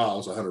about it. Wow,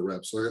 it's 100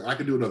 reps. So I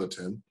can do another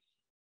 10.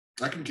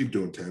 I can keep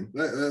doing 10.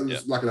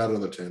 Let's knock it out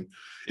another 10.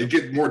 It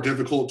get more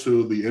difficult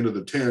to the end of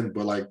the 10,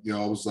 but like,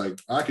 I was like,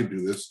 I can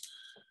do this.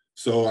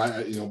 So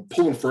I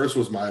pulling first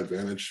was my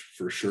advantage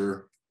for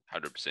sure.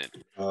 100%.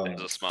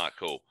 It's a smart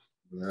call.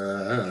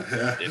 Yeah.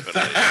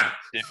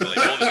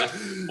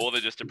 Definitely. More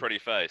than just a pretty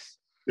face.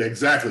 Yeah,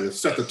 exactly. It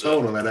set the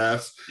tone on that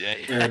ass. Yeah.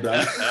 And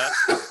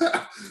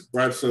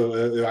right.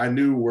 So I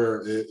knew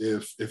where,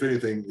 if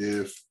anything,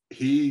 if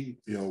he,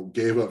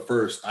 gave up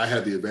first. I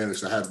had the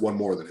advantage. I had one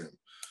more than him.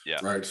 Yeah.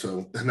 Right.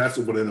 So, and that's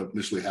what ended up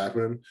initially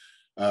happening.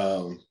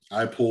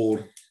 I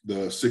pulled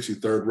the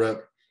 63rd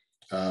rep,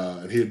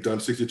 and he had done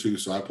 62.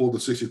 So I pulled the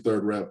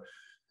 63rd rep,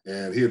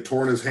 and he had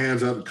torn his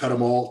hands up and cut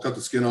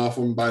the skin off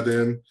him by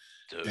then.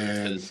 Dude,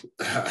 and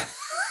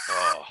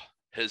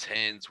his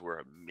hands were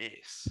a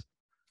mess.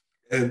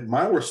 And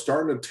mine were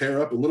starting to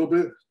tear up a little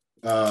bit,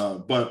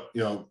 but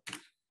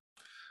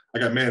I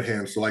got man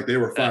hands, so like they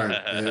were fine.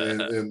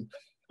 and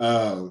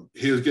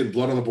he was getting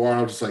blood on the bar.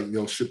 I was just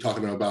like, shit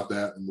talking to him about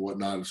that and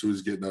whatnot. And so he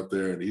was getting up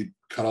there, and he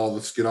cut all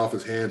the skin off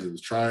his hands and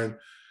was trying,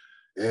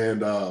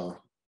 and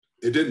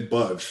it didn't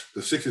budge.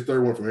 The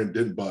 63rd one from him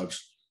didn't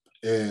budge,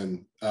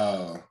 and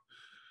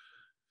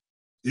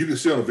you can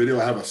see on the video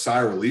I have a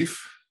sigh of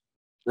relief.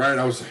 Right,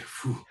 I was like,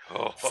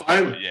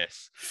 finally.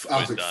 Yes,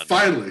 I was like,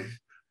 finally.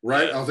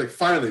 Right, yeah. I was like,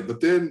 finally. But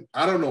then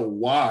I don't know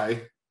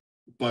why,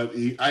 but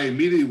I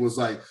immediately was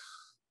like,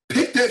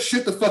 pick that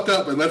shit the fuck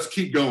up and let's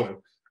keep going.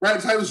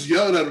 Right, so I was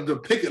yelling at him to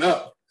pick it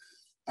up.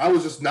 I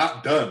was just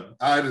not done.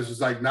 I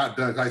was like, not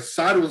done. I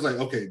decided, was like,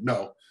 okay,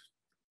 no,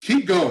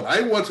 keep going.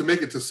 I want to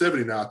make it to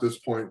 70 now at this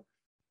point.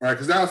 Right,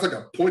 because now it's like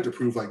a point to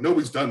prove, like,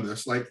 nobody's done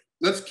this. Like,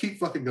 let's keep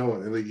fucking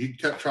going. And like, he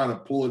kept trying to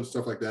pull it and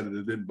stuff like that, and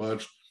it didn't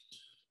budge.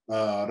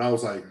 And I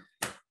was like,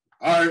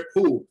 all right,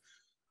 cool.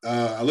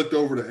 I looked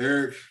over to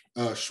Eric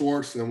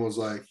Schwartz and was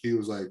like, he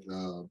was like,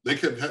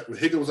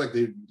 Higa was like,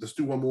 let's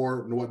do one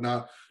more and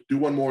whatnot. Do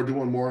one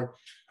more.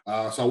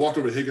 So I walked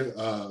over to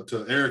Higa,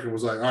 to Eric, and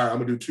was like, all right, I'm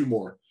going to do two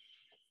more.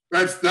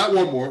 Right? Not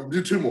one more,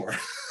 do two more.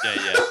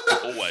 Yeah.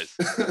 Always.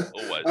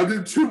 I'll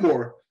do two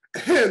more.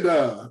 And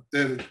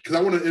because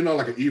I want to end on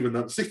like an even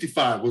number.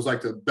 65 was like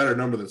the better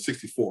number than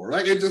 64.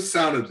 Like, it just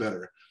sounded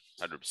better.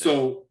 100%.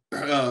 So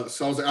I was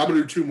like, I'm going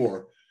to do two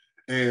more.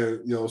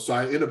 And, so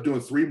I ended up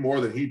doing three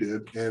more than he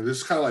did. And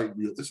it's kind of like,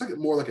 it's like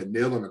more like a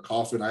nail in a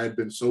coffin. I had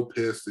been so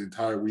pissed the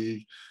entire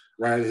week,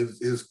 right?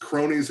 His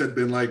cronies had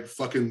been like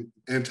fucking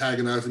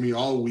antagonizing me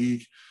all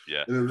week.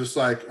 Yeah. And it was just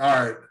like,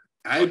 all right,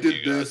 I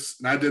did this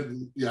and I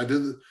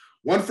did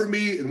one for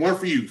me and one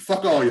for you.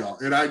 Fuck all y'all.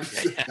 And I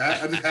just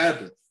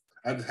had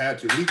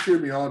to. He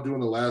cheered me on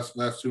doing the last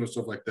two and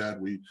stuff like that.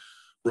 We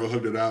bro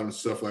hugged it out and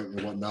stuff like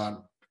and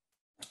whatnot.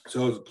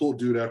 So it was a cool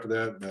dude after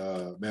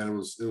that. Man, it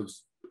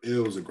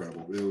was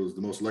incredible. It was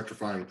the most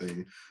electrifying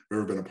thing I've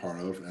ever been a part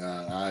of. And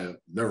I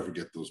never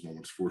forget those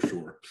moments for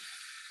sure.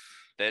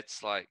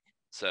 That's like,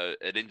 so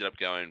it ended up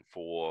going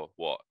for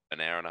what, an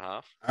hour and a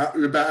half? About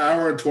an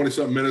hour and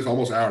 20-something minutes,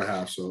 almost an hour and a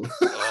half. So.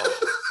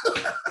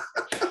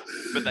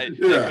 But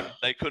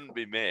they couldn't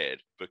be mad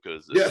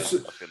because it's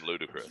fucking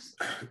ludicrous.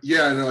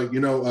 Yeah, and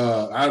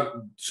I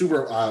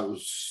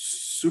was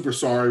super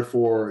sorry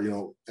for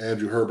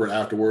Andrew Herbert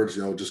afterwards.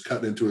 Just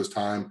cutting into his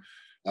time.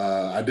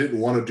 I didn't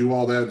want to do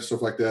all that and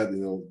stuff like that.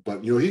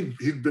 But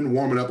he'd been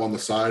warming up on the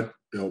side,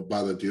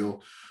 by the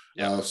deal.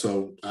 Yeah.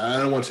 So I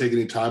don't want to take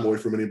any time away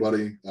from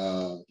anybody.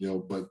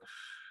 But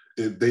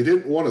they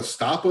didn't want to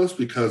stop us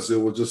because it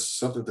was just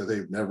something that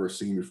they've never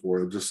seen before.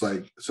 It was just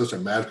like such a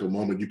magical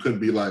moment. You couldn't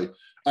be like,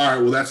 all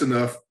right, well, that's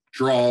enough.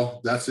 Draw.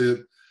 That's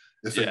it.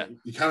 It's like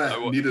you kind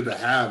of needed to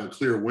have a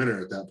clear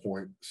winner at that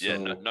point. So,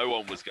 yeah, no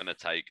one was going to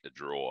take a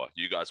draw.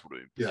 You guys would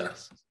have been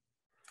pissed.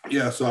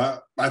 Yeah.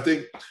 So I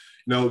think,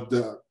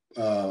 the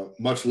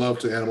much love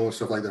to Animal and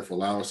stuff like that for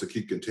allowing us to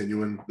keep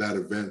continuing that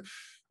event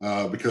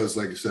because,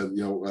 like you said,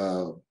 you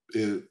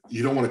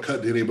don't want to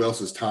cut to anybody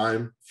else's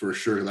time for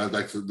sure.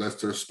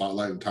 That's their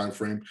spotlight and time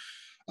frame.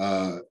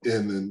 And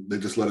then they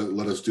just let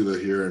us do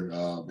that here.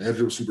 And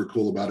Andrew was super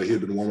cool about it. He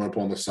had been warming up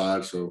on the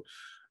side, so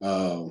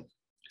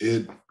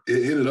it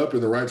ended up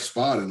in the right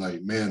spot. And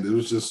like, man, it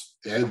was just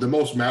the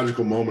most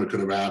magical moment could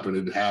have happened.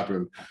 It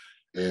happened,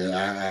 and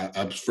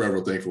I'm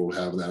forever thankful for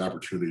having that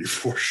opportunity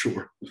for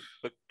sure.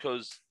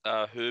 Because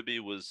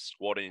Herbie was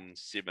squatting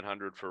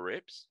 700 for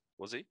reps,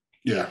 was he?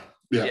 Yeah.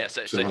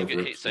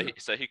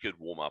 So he could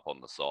warm up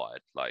on the side,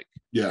 like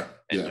do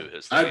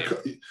his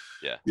thing.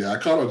 I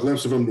caught a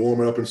glimpse of him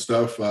warming up and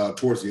stuff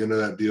towards the end of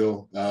that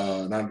deal,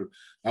 and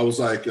I was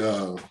like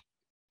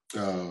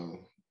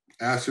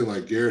asking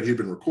like Garrett, he'd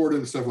been recording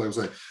and stuff. I was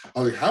like,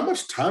 how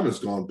much time has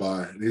gone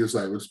by? And he was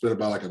like, it's been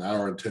about like an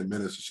hour and 10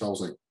 minutes. So I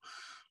was like,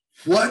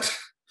 what?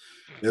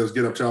 And it was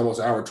getting up to almost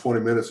an hour and 20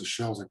 minutes.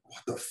 And I was like,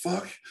 what the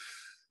fuck?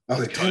 I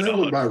was like, that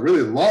went by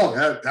really long.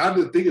 I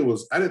didn't think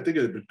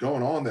it had been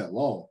going on that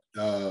long.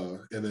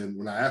 And then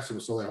when I asked him,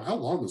 so like, how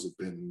long has it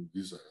been? And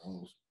he's like,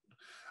 oh.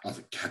 I was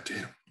like, God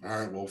damn. All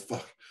right, well,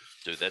 fuck.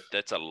 Dude,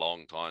 that's a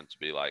long time to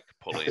be like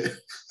pulling.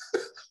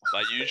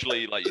 Like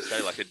usually, like you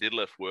say, like a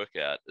deadlift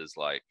workout is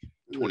like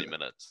 20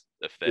 minutes,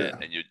 if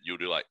that, and you'll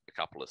do like a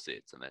couple of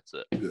sets and that's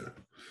it. Yeah.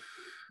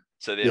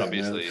 So then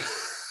obviously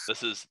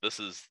this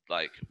is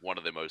like one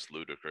of the most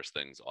ludicrous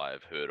things I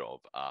have heard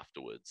of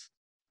afterwards.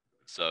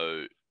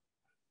 So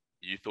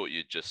you thought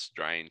you'd just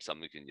strained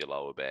something in your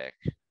lower back?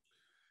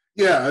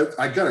 Yeah,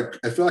 I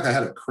feel like I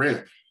had a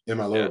cramp in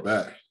my lower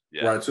back.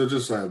 Yeah. Right. So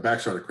just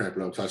back started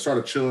cramping up. So I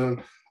started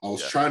chilling. I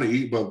was trying to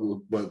eat, but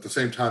at the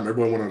same time,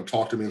 everyone wanted to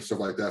talk to me and stuff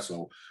like that.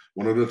 So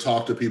wanted to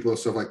talk to people and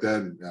stuff like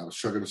that. And I was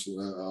chugging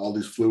all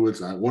these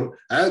fluids. And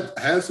I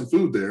had some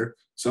food there.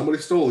 Somebody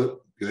stole it.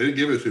 They didn't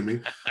give it to me.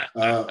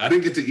 I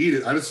didn't get to eat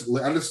it. I was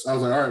like, all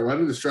right, well, I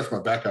need to stretch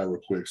my back out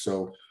real quick.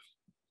 So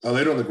I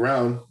laid on the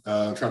ground,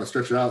 trying to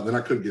stretch it out. And then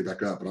I couldn't get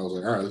back up. And I was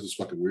like, all right, this is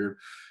fucking weird.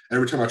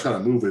 Every time I try to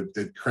move it,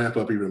 it cramp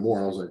up even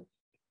more. I was like,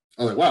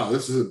 wow,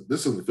 this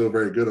doesn't feel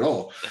very good at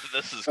all.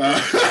 This is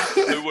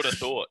crazy. Who would have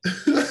thought?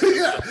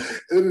 Yeah,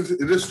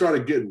 it just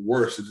started getting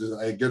worse.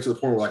 I get to the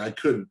point where like I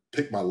couldn't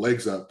pick my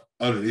legs up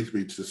underneath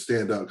me to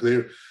stand up.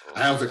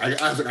 I was like,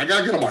 I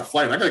gotta get on my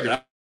flight. I gotta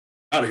get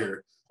out of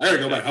here. I gotta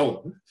go back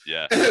home.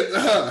 Yeah, and,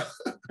 I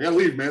gotta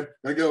leave, man.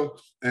 I go,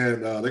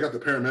 and they got the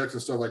paramedics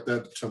and stuff like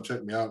that to come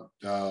check me out.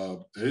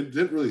 It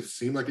didn't really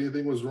seem like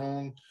anything was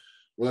wrong.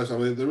 Well, I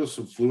mean, there was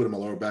some fluid in my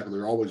lower back, and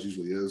there always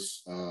usually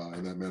is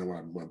in that manner when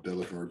I'm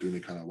deadlifting or doing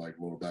any kind of like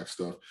lower back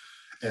stuff.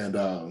 And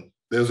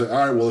they was like,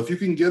 all right, well, if you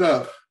can get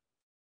up,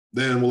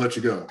 then we'll let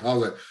you go. I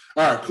was like,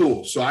 all right,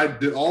 cool. So I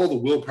did all the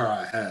willpower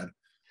I had,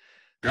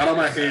 got on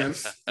my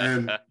hands,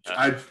 and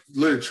I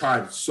literally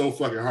tried so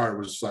fucking hard. It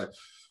was just like,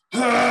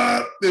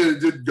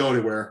 it didn't go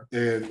anywhere.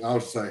 And I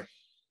was just like,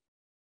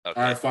 okay,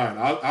 all right, fine.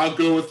 I'll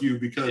go with you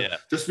because all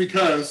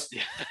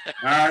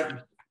right,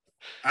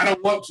 I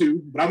don't want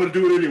to, but I'm going to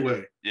do it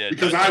anyway. Yeah,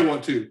 because I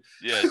want to.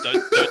 Yeah,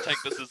 don't take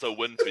this as a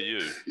win for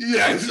you.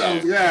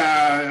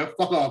 Yeah,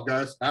 fuck off,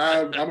 guys.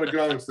 I'm going to get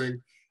on this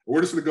thing.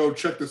 We're just going to go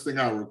check this thing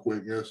out real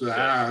quick. You know, so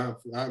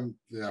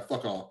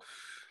fuck off.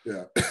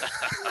 Yeah.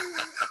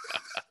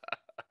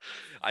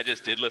 I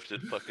just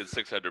deadlifted fucking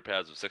 600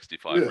 pounds of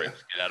 65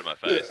 reps. Get out of my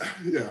face.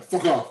 Yeah,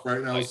 fuck off.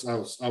 Right now,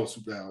 I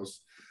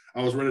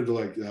was ready to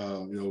like,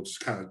 just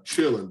kind of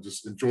chill and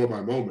just enjoy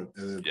my moment,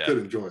 and then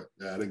couldn't enjoy it.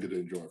 Yeah, I didn't get to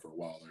enjoy it for a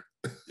while there.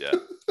 Yeah.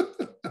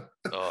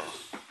 Oh.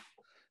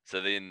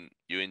 So then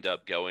you end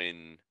up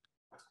going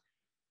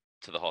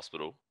to the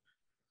hospital.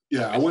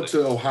 Yeah, obviously. I went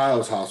to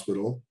Ohio's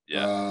hospital.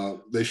 Yeah.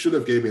 They should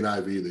have gave me an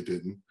IV. They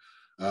didn't.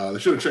 They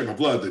should have checked my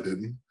blood. They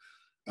didn't.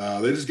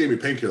 They just gave me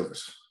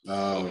painkillers.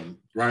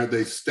 Right.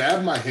 They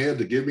stabbed my hand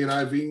to give me an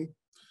IV.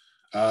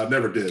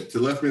 Never did. They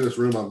left me in this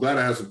room. I'm glad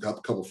I had a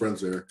couple friends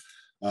there.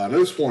 At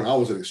this point, I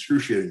was in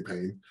excruciating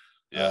pain.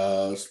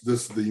 Yeah. This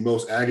is the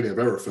most agony I've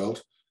ever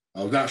felt.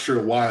 I was not sure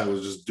why I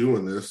was just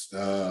doing this.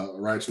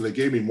 Right. So they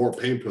gave me more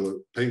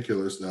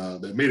painkillers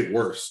that made it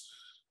worse.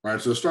 Right.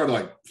 So it started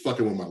like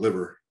fucking with my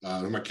liver.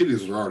 My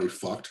kidneys were already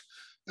fucked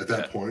at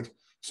that point.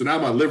 So now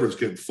my liver's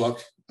getting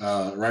fucked.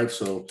 Right.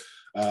 So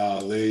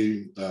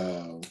they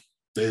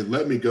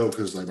let me go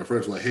because like my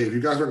friends were like, hey, if you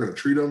guys aren't going to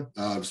treat him,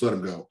 just let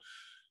him go.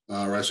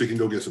 Right. So you can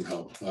go get some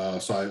help.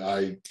 So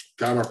I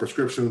got my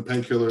prescription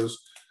painkillers,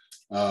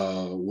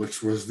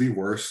 which was the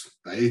worst.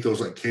 I ate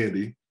those like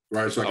candy.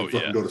 Right, so I can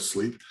fucking go to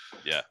sleep.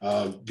 Yeah.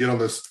 Get on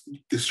this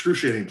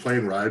excruciating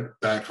plane ride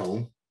back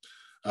home,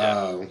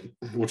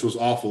 which was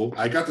awful.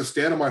 I got to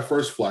stand on my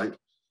first flight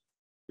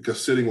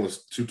because sitting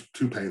was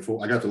too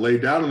painful. I got to lay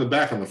down in the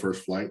back on the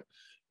first flight,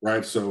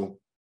 right? So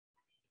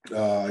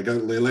I got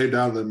to lay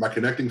down in my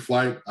connecting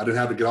flight. I didn't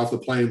have to get off the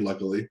plane,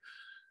 luckily.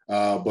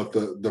 But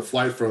the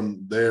flight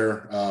from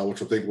there,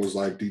 which I think was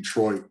like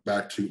Detroit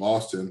back to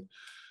Austin.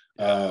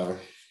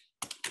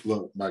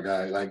 Look, my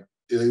guy, like.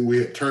 We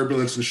had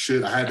turbulence and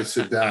shit. I had to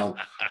sit down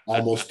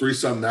almost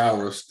 3-something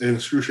hours in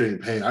excruciating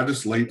pain. I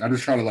just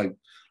try to like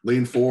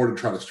lean forward and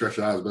try to stretch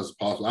it out as best as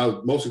possible. I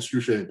was most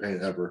excruciating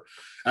pain ever.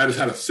 I just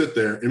had to sit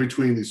there in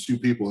between these two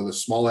people in a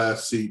small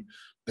ass seat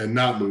and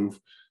not move.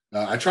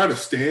 I tried to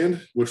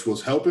stand, which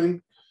was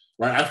helping.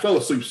 Right, I fell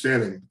asleep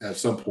standing at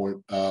some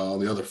point on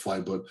the other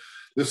flight, but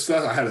this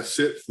stuff I had to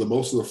sit for the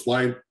most of the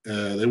flight.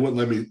 They wouldn't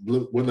let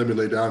me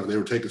lay down. They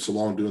were taking so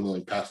long doing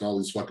like passing all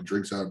these fucking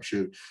drinks out and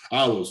shit.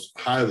 I was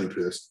highly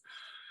pissed.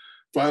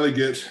 Finally,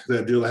 get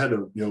that deal. I had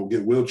to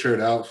get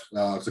wheelchaired out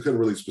because I couldn't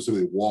really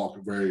specifically walk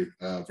very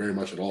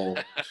much at all.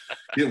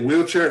 Get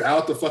wheelchaired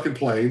out the fucking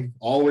plane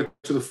all the way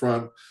to the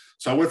front.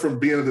 So I went from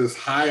being in this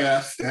high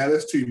ass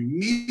status to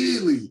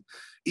immediately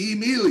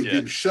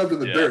getting shoved in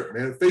the dirt,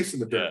 man, facing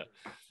the dirt.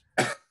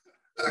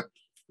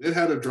 It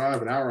had to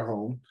drive an hour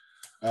home,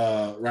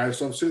 right?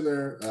 So I'm sitting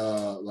there,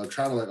 like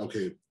trying to like,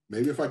 okay,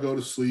 maybe if I go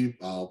to sleep,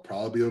 I'll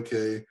probably be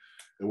okay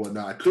and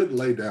whatnot. I couldn't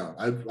lay down.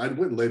 I went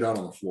and lay down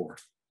on the floor.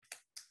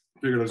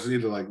 Figured I just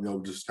need to like,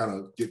 just kind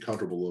of get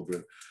comfortable a little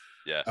bit.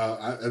 Yeah.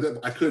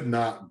 I could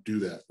not do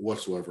that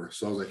whatsoever.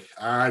 So I was like,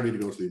 I need to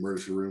go to the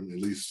emergency room and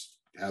at least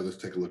have this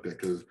take a look at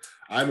because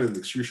I'm in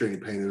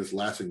excruciating pain and it's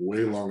lasting way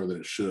longer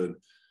than it should.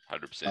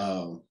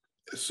 100%.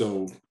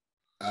 So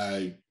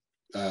I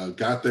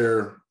got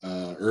there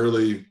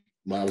early.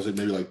 I was at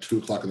maybe like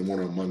 2:00 in the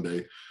morning on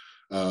Monday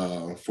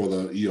for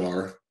the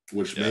ER,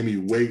 which made me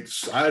wait.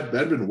 I'd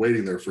been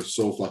waiting there for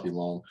so fucking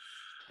long.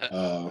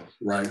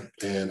 Right.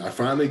 And I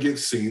finally get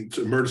seen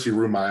to emergency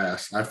room my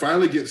ass. I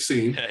finally get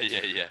seen.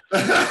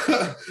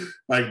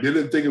 Like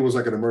didn't think it was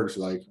like an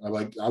emergency.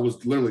 I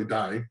was literally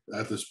dying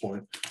at this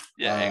point.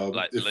 Yeah,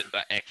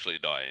 actually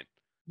dying.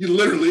 You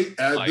literally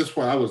at this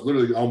point I was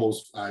literally I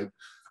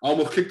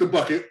almost kicked the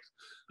bucket.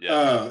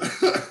 Yeah.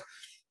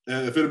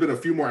 And if it had been a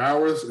few more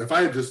hours, if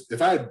I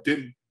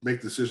didn't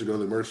make the decision to go to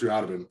the emergency,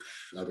 I'd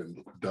have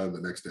been done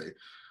the next day.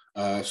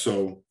 I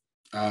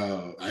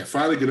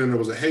finally get in there.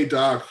 Was like, hey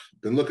doc,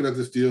 been looking at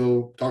this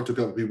deal, talked to a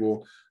couple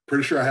people.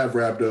 Pretty sure I have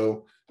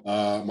rhabdo.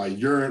 My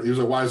urine. He was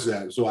like, why is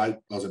that? So I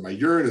was like, my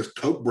urine is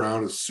Coke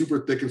brown, it's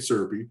super thick and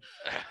syrupy.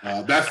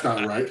 That's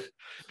not right.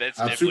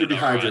 I'm super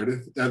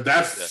dehydrated. Right.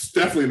 That's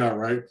definitely not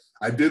right.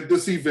 I did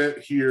this event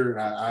here,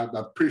 and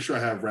I'm pretty sure I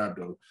have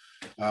rhabdo.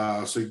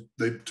 So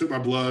they took my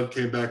blood,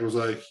 came back, and was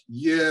like,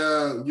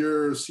 yeah,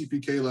 your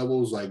CPK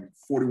level is like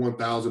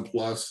 41,000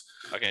 plus.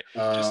 Okay,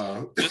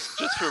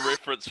 just for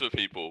reference for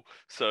people.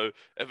 So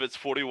if it's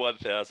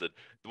 41,000,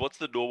 what's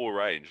the normal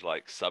range?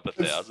 Like sub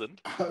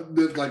 1,000?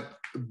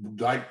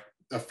 Like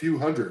a few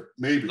hundred,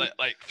 maybe.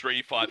 Like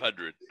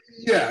 300-500.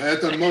 Yeah,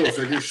 at the most.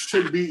 Like it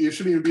shouldn't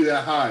even be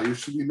that high. It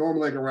should be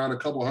normally like around a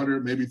couple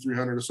hundred, maybe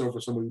 300 or so for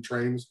someone who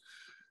trains.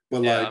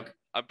 But yeah,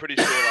 I'm pretty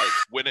sure like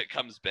when it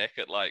comes back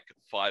at like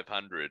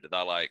 500,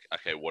 they're like,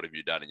 okay, what have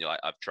you done? And you're like,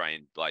 I've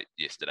trained like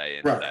yesterday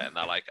and today. And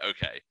they're like,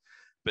 okay.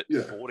 But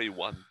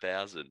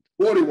 41,000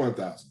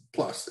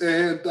 plus.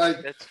 And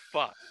like that's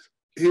fucked.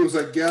 He was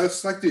like, yeah,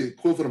 it's like the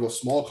equivalent of a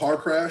small car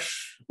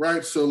crash,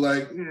 right? So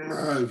like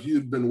if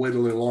you'd been waiting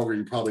a little longer,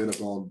 you probably end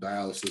up on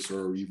dialysis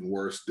or even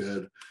worse,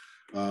 dead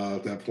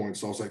at that point.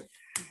 So I was like,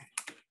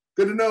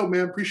 good to know,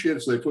 man. Appreciate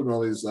it. So they put me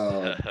all these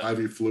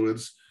IV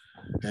fluids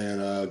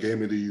and gave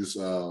me these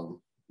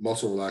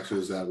muscle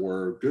relaxers that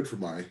were good for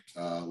my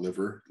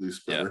liver, at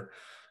least better.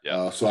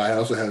 So I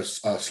also had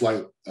a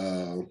slight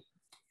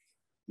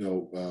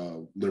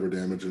liver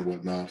damage and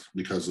whatnot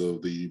because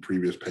of the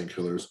previous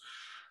painkillers.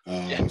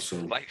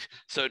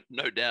 So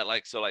no doubt,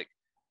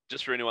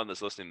 just for anyone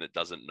that's listening that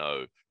doesn't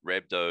know,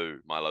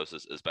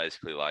 rhabdomyolysis is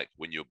basically like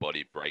when your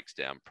body breaks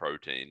down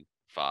protein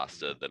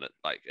faster than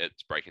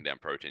it's breaking down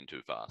protein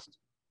too fast,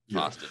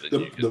 faster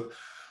than you can.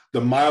 The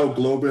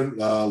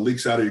myoglobin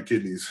leaks out of your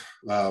kidneys,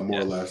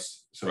 more or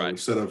less. So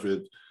instead of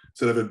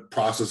it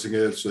processing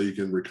it so you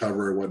can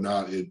recover and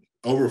whatnot, it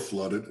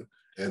overflooded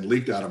and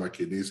leaked out of my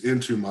kidneys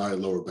into my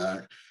lower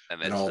back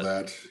and all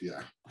that.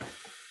 Yeah.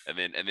 And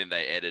then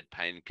they added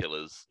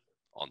painkillers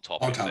on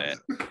top of that,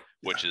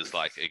 which is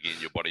like, again,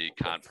 your body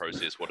can't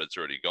process what it's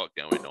already got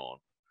going on,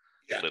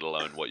 let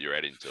alone what you're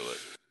adding to it.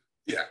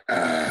 Yeah.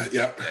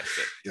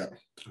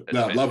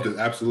 No, I loved it.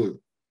 Absolutely.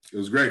 It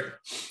was great.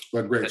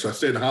 But great. So I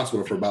stayed in the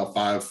hospital for about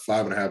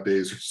 5.5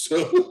 days or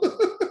so.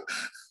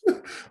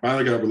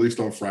 Finally got released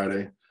on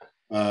Friday.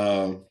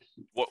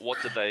 What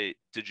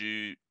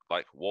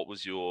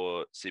was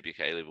your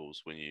CPK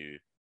levels when you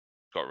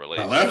got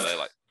released?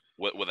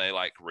 Were they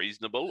like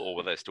reasonable, or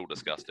were they still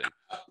disgusting?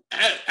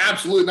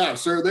 Absolutely not,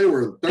 sir. They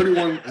were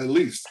 31 at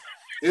least,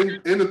 in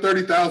the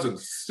 30,000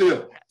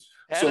 still.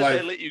 How did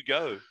they let you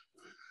go?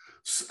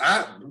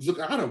 I'm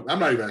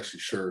not even actually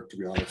sure, to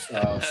be honest.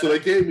 So they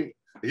gave me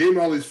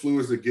all these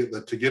fluids to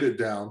get it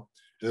down,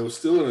 and it was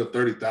still in the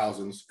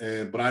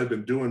 30,000s. But I'd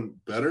been doing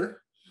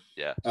better.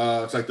 Yeah.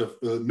 It's like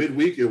the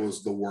midweek it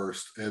was the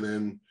worst, and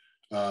then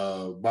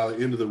by the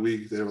end of the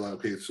week they were like,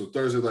 okay, so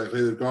Thursday, like,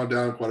 hey, they've gone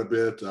down quite a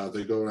bit.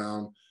 They go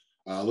down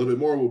a little bit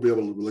more. We'll be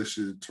able to release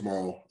you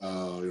tomorrow,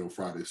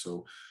 Friday.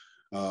 So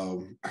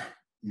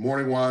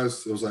morning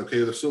wise, it was like,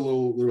 okay, they're still a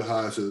little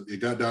high. So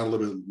it got down a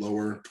little bit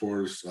lower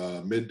towards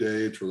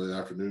midday, toward the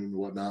afternoon and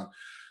whatnot.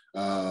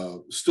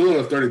 Still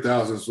in the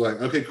 30,000s. It's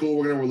like, okay, cool,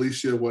 we're gonna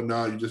release you and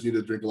whatnot. You just need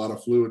to drink a lot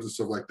of fluids and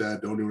stuff like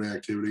that. Don't do any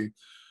activity.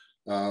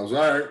 I was all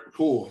right,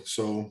 cool.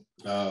 So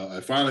I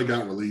finally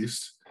got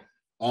released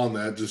on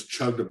that. Just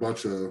chugged a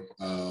bunch of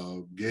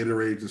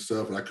Gatorades and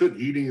stuff, and I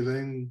couldn't eat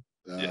anything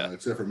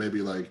except for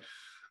maybe like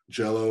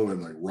Jello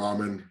and like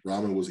ramen.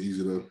 Ramen was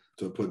easy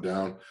to put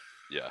down.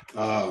 Yeah.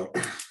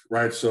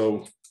 Right.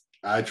 So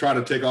I tried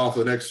to take off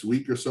the next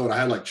week or so, and I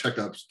had like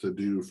checkups to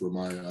do for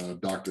my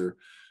doctor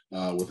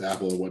with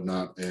Apple and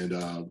whatnot, and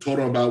told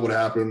them about what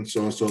happened.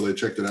 So they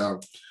checked it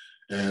out,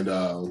 and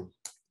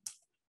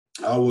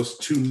I was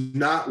to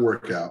not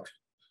work out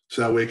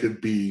so that way it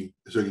could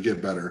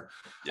get better.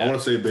 Yeah. I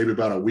want to say maybe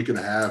about a week and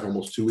a half,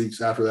 almost 2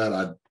 weeks after that,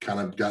 I'd kind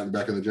of gotten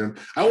back in the gym.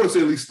 I want to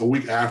say at least a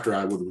week after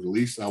I would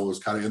release, I was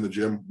kind of in the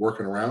gym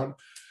working around.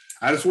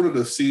 I just wanted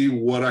to see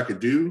what I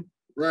could do,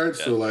 right?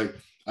 Yeah. So like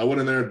I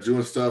went in there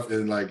doing stuff,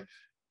 and like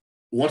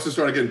once it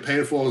started getting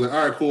painful, I was like,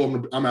 all right,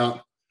 cool, I'm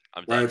out.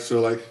 Right. So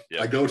like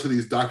I go to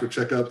these doctor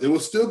checkups. It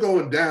was still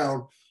going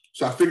down.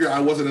 So I figured I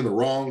wasn't in the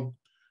wrong,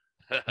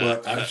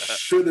 but I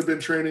shouldn't have been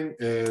training.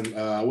 And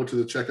I went to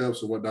the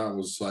checkups and whatnot, and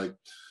was like,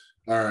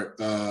 all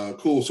right,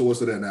 cool. So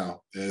what's it at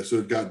now? And so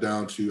it got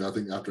down to, I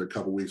think after a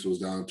couple of weeks, it was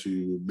down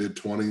to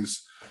mid-20s.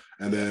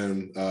 And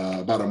then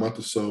about a month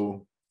or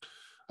so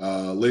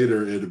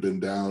later, it had been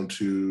down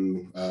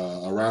to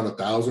around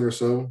 1,000 or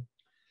so.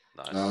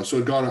 Nice. So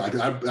it gone.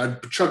 I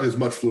chugged as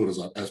much fluid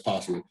as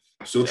possible.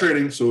 Still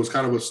training, so it's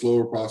kind of a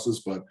slower process.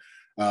 But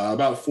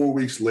about 4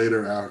 weeks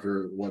later,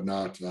 after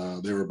whatnot,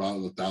 they were about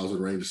in the 1,000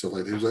 range and stuff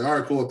like that. He was like, "All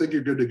right, cool. I think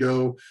you're good to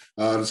go.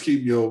 Just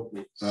keep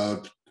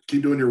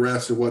doing your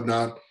rest and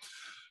whatnot."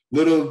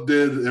 little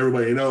did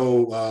everybody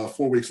know,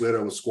 4 weeks later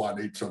I was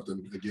squatting 8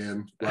 something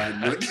again, right?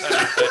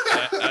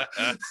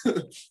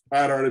 I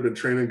had already been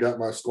training, got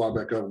my squat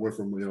back up, went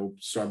from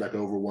starting back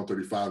over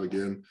 135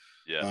 again.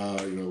 Yeah.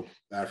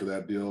 After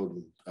that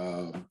deal,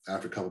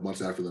 after a couple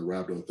months after the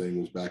rhabdo thing,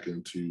 was back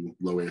into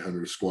low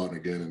 800 squatting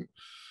again, and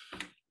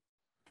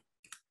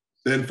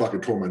then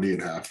fucking tore my knee in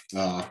half.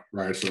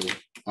 Right, so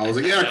I was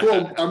like, yeah,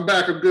 cool, I'm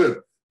back, I'm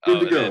good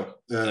to go.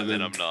 And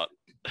then I'm not.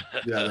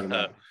 Yeah, then I'm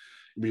not.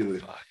 Immediately.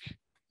 Fuck.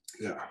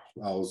 Yeah,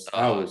 I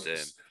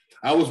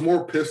was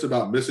more pissed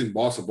about missing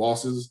Boss of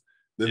Bosses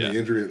than the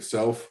injury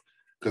itself,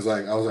 because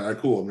I was like, all right,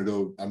 cool,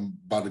 I'm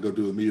about to go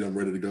do a meet, I'm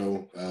ready to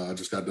go. I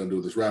just got done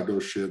doing this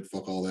rhabdo shit,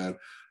 fuck all that.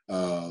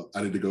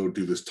 I need to go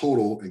do this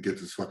total and get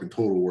this fucking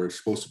total where it's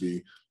supposed to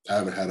be. I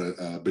haven't had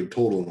a big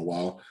total in a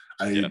while.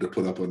 I needed to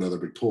put up another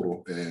big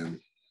total, and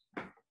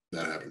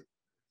that happened.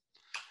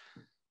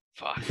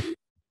 Fuck. So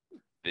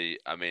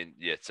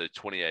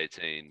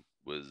 2018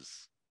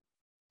 was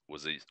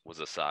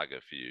a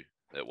saga for you.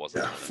 It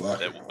wasn't.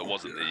 It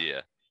wasn't the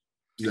year.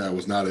 Yeah, it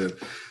was not it.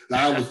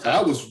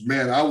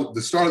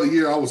 The start of the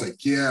year, I was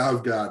like, yeah,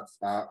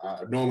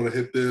 I know I'm gonna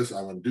hit this.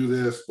 I'm gonna do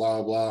this.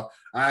 Blah blah.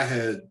 I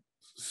had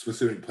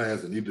specific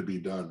plans that needed to be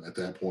done at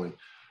that point,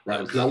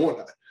 right? Because I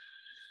want.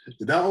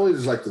 Not only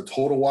is like the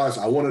total wise,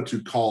 I wanted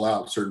to call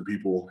out certain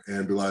people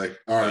and be like,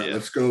 all right,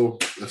 let's go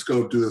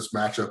do this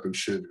matchup and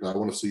shit. I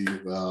want to see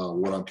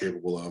what I'm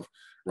capable of,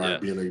 right?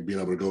 Being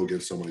able to go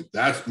against somebody.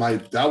 That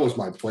was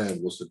my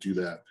plan, was to do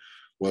that,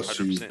 was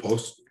 100%. To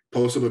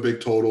post up a big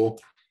total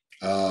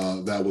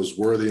that was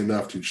worthy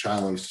enough to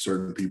challenge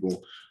certain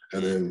people,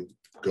 and then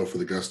go for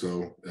the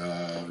gusto,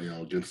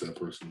 against that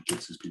person,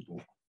 against these people.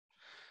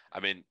 I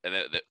mean, and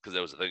because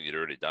there was a thing, you'd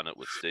already done it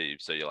with Steve,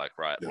 so you're like,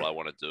 right, well, I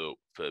want to do it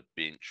for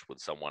bench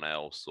with someone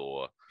else,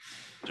 or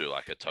do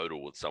like a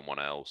total with someone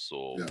else,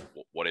 or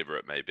whatever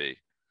it may be.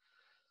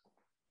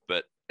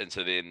 And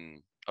so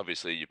then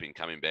obviously you've been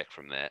coming back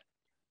from that,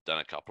 done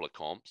a couple of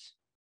comps.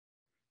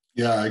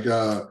 Yeah, I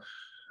got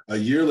a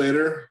year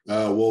later.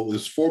 It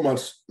was 4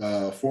 months.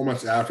 4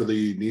 months after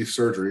the knee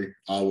surgery,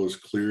 I was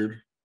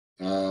cleared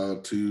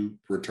to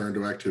return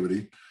to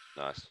activity.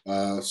 Nice.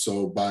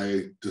 So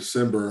by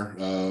December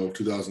of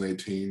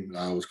 2018,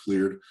 I was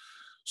cleared.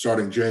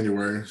 Starting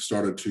January,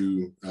 started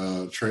to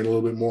train a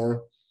little bit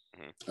more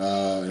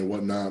and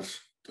whatnot.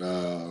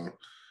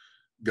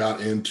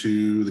 Got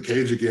into the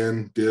cage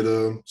again, did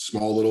a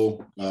small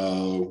little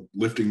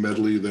lifting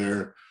medley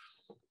there.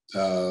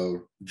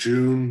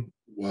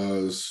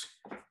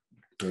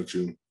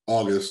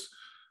 August,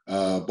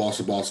 Boss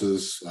of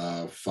Bosses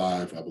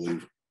 5, I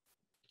believe,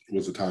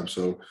 was the time.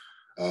 So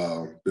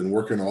been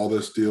working all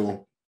this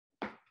deal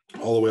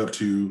all the way up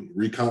to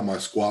recomp my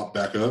squat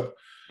back up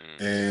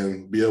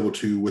and be able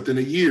to, within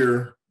a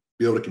year,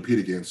 be able to compete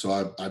again.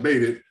 So I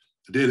made it.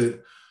 I did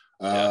it.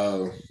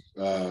 I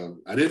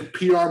didn't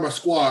PR my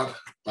squat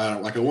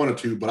like I wanted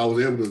to, but I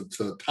was able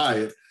to tie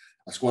it.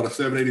 I squatted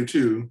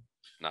 782.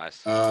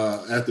 Nice.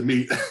 At the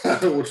meet,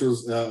 which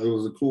was it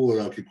was a cool.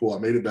 Okay, cool. I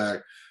made it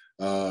back.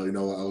 I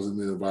was in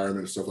the environment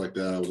and stuff like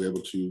that. I was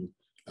able to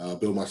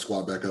build my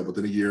squat back up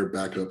within a year,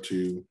 back up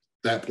to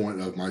that point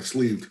of my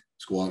sleeved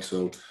squat.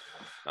 So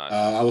nice.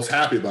 I was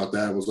happy about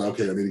that. I was like,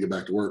 okay, I need to get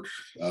back to work.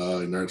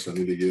 And so I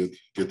need to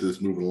get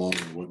this moving along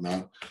and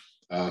whatnot.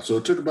 So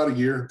it took about a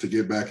year to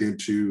get back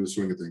into the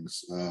swing of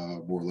things,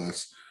 more or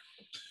less,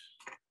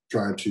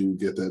 trying to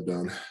get that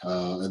done.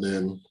 And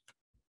then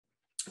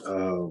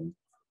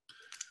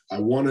I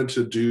wanted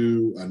to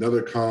do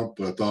another comp,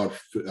 but I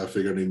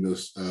figured I need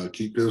to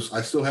keep this.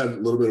 I still had a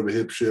little bit of a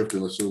hip shift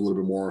and still a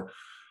little bit more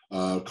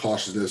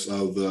cautiousness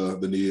of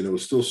the knee, and it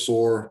was still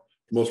sore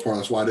for the most part.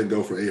 That's why I didn't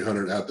go for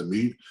 800 at the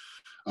meet.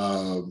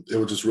 It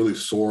was just really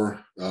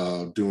sore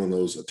doing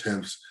those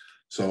attempts.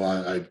 So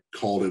I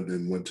called it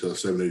and went to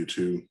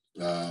 782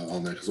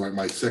 on that, because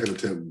my second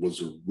attempt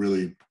was a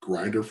really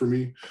grinder for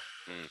me.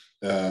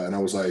 And I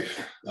was like,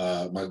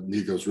 my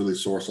knee goes really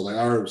sore. So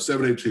all right,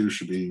 782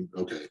 should be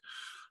okay.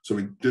 So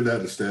we did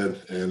that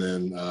instead. And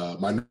then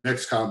my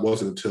next comp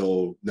wasn't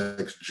until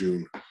next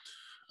June.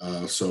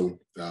 So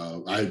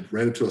I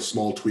ran into a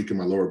small tweak in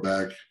my lower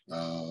back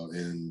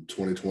in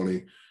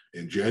 2020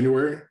 in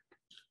January.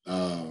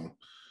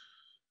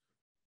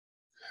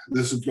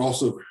 This is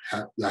also,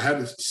 I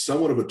had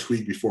somewhat of a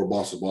tweak before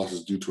Boss of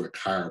Bosses due to a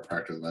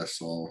chiropractor that I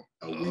saw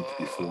a week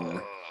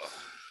before,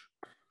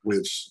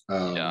 which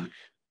I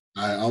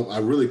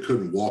really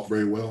couldn't walk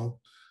very well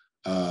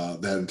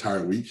that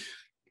entire week.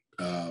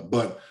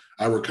 But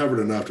I recovered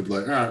enough to be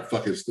like, all right,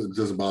 fuck it. It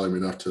doesn't bother me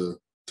enough to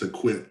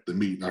quit the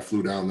meet. And I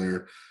flew down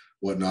there,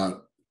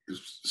 whatnot. It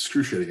was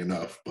excruciating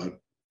enough. But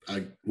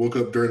I woke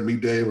up during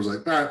meet day and was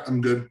like, all right,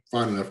 I'm good,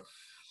 fine enough.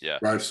 Yeah.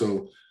 Right.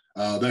 So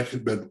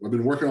I've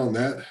been working on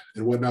that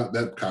and whatnot.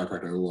 That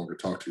chiropractor I no longer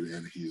talk to,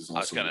 and he's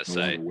also no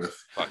longer with.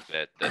 Fuck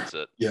that. That's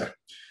it. Yeah.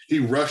 He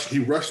rushed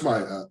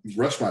my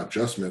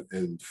adjustment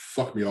and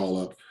fucked me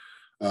all up.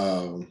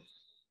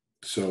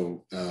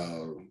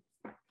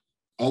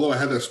 Although I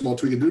had that small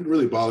tweak, it didn't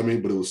really bother me,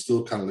 but it was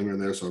still kind of lingering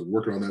there. So I was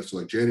working on that. So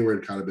like January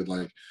had kind of been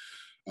like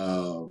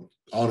on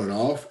and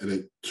off, and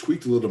it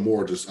tweaked a little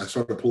more. I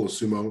started pulling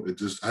sumo.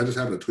 I just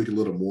happened to tweak a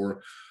little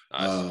more.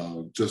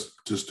 Nice.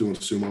 Just doing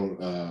sumo,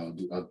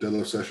 a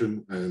deadlift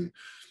session, and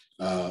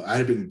I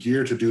had been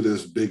geared to do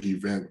this big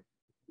event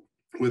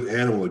with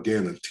Animal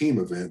again, a team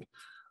event.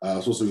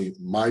 Supposed to be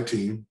my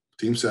team,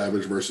 Team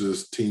Savage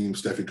versus Team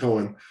Steffi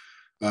Cohen,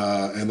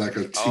 and like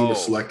a team of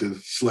selected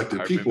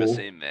people. I remember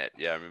seeing that.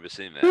 Yeah, I remember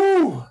seeing that.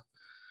 Woo!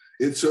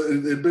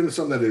 It'd been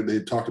something that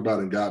they talked about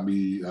and got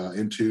me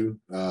into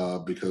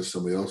because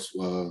somebody else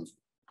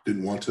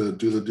didn't want to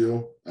do the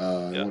deal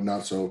and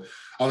whatnot. So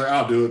I was like,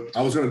 I'll do it.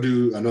 I was going to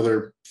do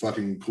another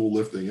fucking cool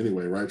lift thing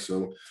anyway, right?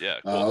 So yeah,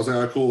 cool. I was like,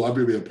 all right, cool. I'll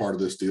be a part of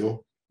this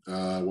deal,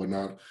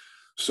 whatnot.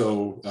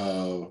 So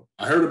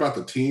I heard about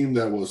the team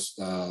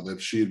that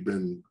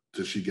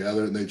she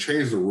gathered, and they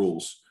changed the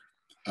rules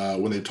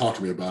when they talked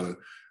to me about it.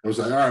 I was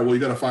like, all right, well,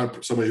 you got to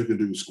find somebody who can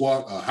do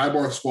squat, a high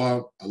bar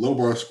squat, a low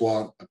bar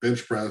squat, a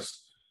bench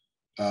press,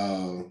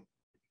 sumo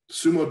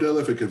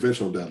deadlift, and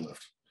conventional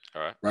deadlift.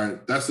 All right.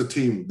 Right. That's the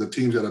team. The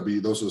team's got to be,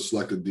 those are the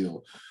selected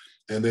deal.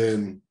 And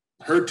then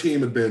her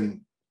team had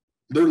been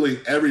literally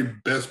every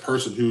best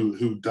person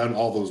who done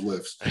all those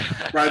lifts.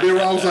 Right.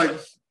 I was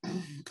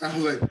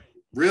like,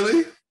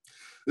 really?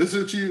 This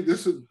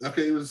is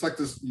okay. It was like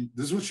this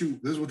is what you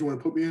want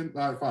to put me in?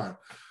 All right, fine.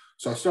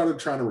 So I started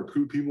trying to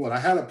recruit people, and I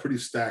had a pretty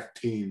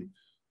stacked team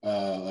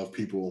of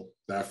people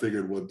that I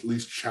figured would at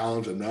least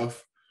challenge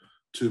enough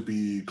to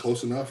be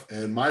close enough.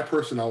 And my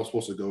person I was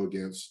supposed to go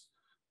against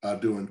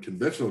doing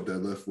conventional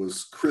deadlift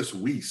was Chris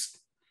Weiss.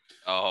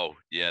 Oh,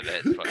 yeah,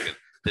 that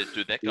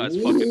guy's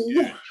fucking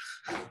huge.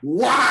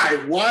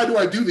 Why do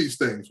I do these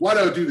things? Why do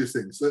I do these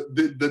things?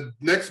 The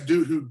next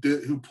dude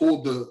who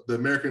pulled the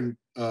American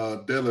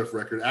deadlift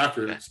record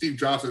after Steve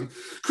Johnson,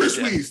 Chris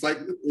Weiss, like,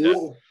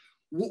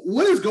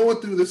 what is going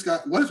through this guy?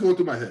 What is going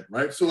through my head,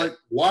 right? So, like,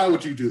 why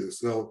would you do this?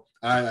 So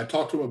I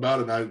talked to him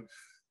about it, and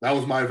that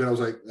was my event. I was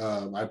like,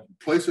 I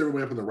placed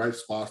everybody up in the right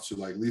spots to,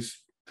 like, at least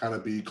kind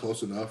of be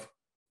close enough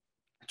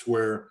to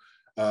where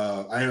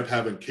I ended up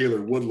having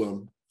Kaylor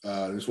Woodlam.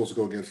 He's supposed to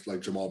go against,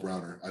 like, Jamal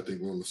Browner, I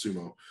think, on the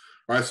sumo.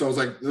 Right, so I was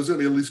like, it was going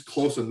to be at least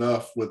close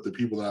enough with the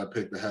people that I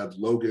picked that had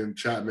Logan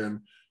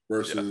Chapman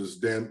versus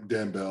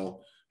Dan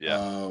Bell.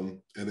 Yeah.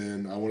 And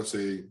then I want to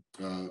say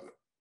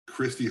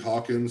Christy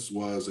Hawkins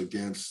was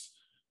against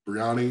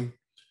Brianni.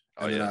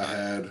 And then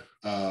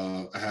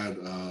I had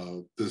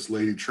this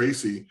lady,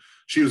 Tracy.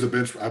 She was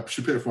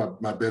she picked for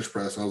my bench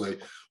press. And I was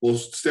like, well,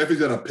 Steffi's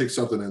got to pick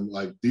something. And,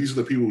 like, these are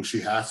the people she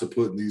has to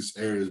put in these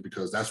areas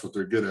because that's what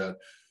they're good at.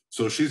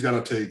 So she's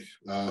got to take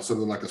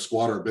something like a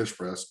squat or a bench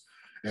press.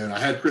 And I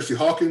had Christy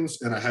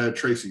Hawkins and I had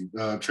Tracy.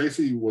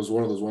 Tracy was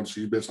one of those ones,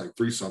 she benched like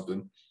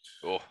 3-something.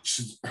 Oh.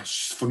 She's a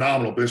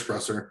phenomenal bench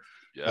presser.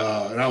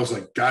 Yeah. And I was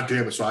like, God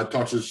damn it. So I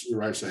talked to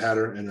her, so I had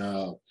her.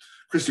 And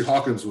Christy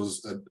Hawkins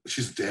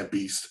she's a damn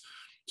beast.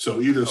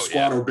 So either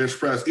squat or bench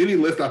press, any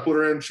lift I put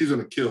her in, she's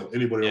going to kill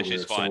anybody over there.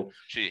 She's fine. So,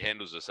 she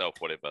handles herself,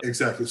 whatever.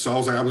 Exactly. So I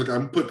was like, I'm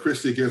going to put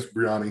Christy against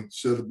Brianni.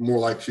 She's more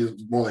likely going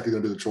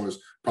to be the choice,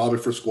 probably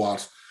for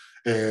squats.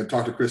 And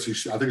talk to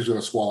Chrissy. I think she's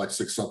going to squat like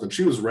 6-something.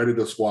 She was ready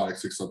to squat like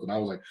 6-something. I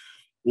was like,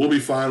 we'll be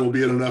fine. We'll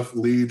be at enough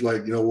lead,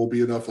 like, we'll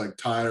be enough like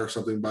tie or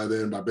something by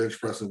then, by bench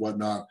press and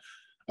whatnot.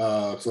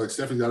 So like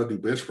Stephanie's got to do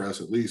bench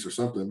press at least or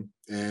something.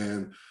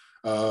 And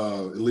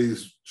it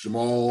leaves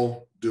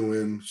Jamal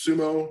doing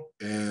sumo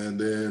and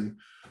then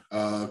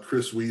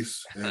Chris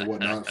Weiss and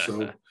whatnot.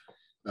 So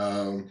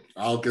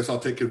I'll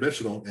take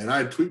conventional. And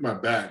I tweaked my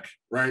back,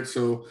 right?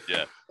 So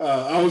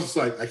I was just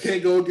like, I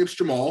can't go against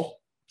Jamal.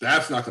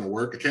 That's not going to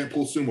work. I can't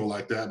pull sumo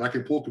like that. But I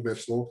can pull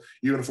conventional.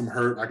 Even if I'm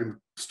hurt, I can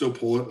still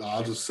pull it.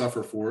 I'll just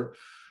suffer for it,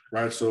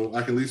 right? So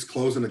I can at least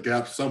close in the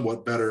gap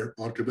somewhat better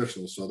on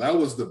conventional. So that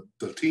was the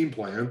team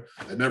plan.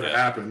 It never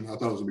happened. I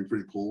thought it was going to be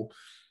pretty cool.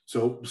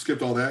 So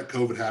skipped all that.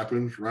 COVID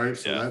happened, right?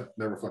 So that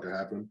never fucking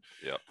happened.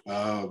 Yeah.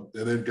 And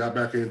then got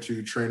back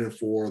into training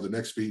for the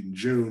next meet in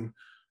June,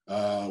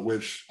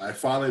 which I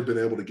finally been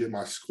able to get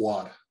my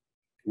squat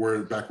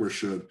back where it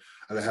should.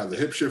 I didn't have the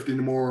hip shift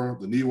anymore.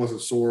 The knee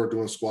wasn't sore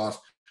doing squats.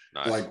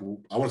 Nice. Like,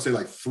 I want to say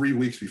like 3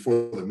 weeks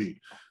before the meet.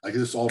 Like,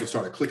 this all just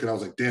started clicking. I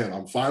was like, damn,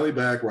 I'm finally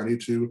back where I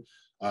need to.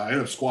 I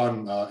ended up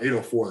squatting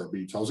 804 that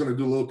meet. So I was going to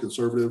do a little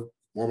conservative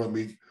warm-up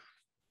meet.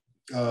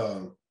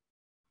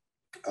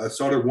 I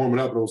started warming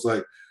up and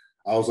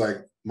I was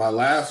like, my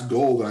last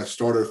goal that I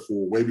started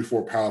for way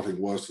before powerlifting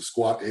was to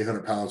squat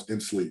 800 pounds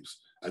in sleeves.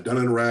 I'd done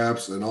it in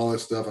wraps and all that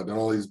stuff. I'd done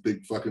all these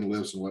big fucking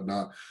lifts and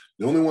whatnot.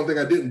 The only one thing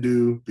I didn't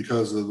do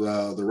because of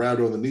the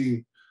rhabdo in the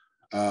knee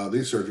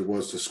surgery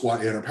was to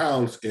squat 800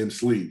 pounds in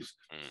sleeves.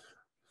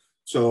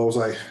 So I was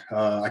like,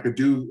 I could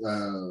do,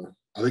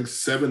 I think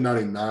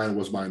 799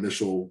 was my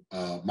initial,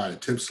 my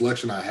attempt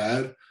selection I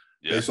had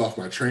based off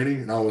my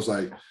training. And I was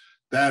like,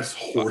 that's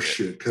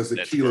horseshit because the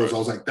kilos, gross. I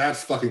was like,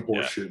 that's fucking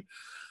horseshit. Yeah.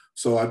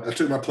 So I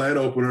took my plan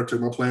opener,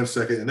 took my plan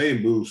second, and they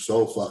moved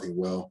so fucking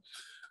well.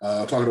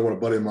 Talking to one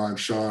buddy of mine,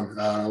 Sean,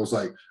 I was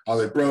like,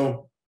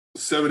 bro,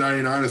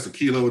 799 is the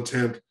kilo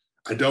attempt.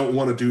 I don't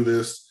want to do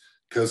this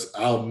because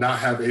I'll not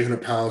have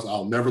 800 pounds.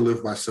 I'll never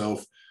live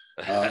myself.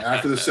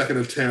 After the second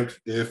attempt,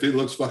 if it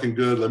looks fucking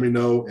good, let me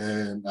know.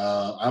 And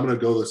I'm going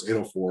to go this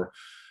 804.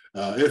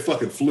 It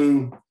fucking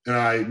flew. And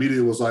I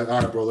immediately was like,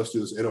 all right, bro, let's do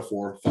this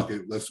 804. Fuck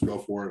it. Let's go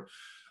for it.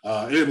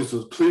 It was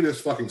the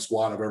cleanest fucking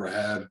squat I've ever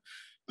had.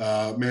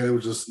 Man, it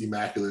was just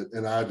immaculate.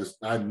 And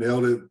I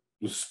nailed it.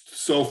 Was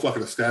so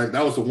fucking ecstatic.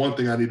 That was the one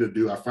thing I needed to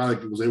do. I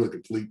finally was able to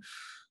complete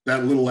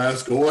that little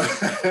ass goal.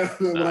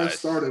 When I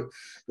started,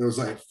 it was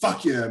like,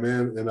 fuck yeah,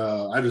 man. And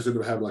I just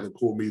ended up having like a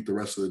cool meet the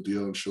rest of the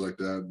deal and shit like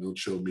that. You know,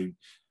 chill meet.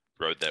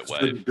 Rode that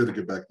wave. Good to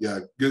get back. Yeah,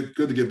 good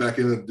to get back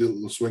in and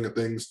do the swing of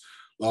things.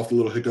 Off the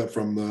little hiccup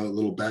from the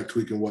little back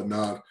tweak and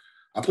whatnot.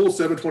 I pulled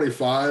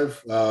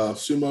 725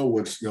 sumo,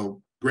 which, you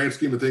know, grand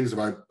scheme of things, if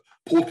I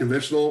pulled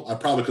conventional, I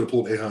probably could have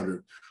pulled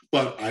 800.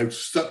 But I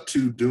stuck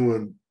to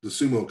doing the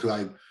sumo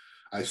because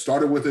I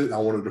started with it. I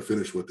wanted to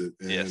finish with it.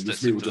 And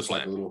this meet was just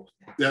like a little,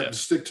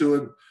 just stick to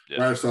it.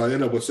 Yeah. Right. So I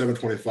ended up with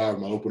 725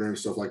 my opener and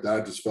stuff like that.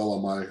 I just fell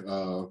on my,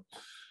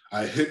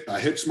 I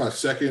hit my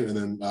second and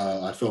then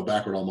I fell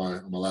backward on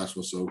my last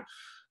one. So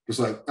it's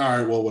like, all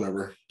right, well,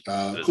 whatever.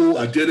 Cool.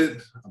 I did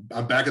it.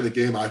 I'm back in the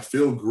game. I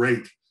feel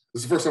great.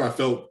 This is the first time I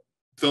felt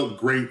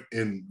great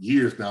in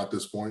years now at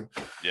this point.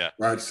 Yeah.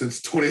 Right.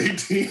 Since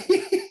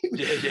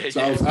 2018.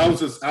 So I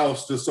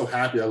was just so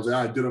happy. I was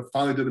like,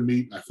 finally did a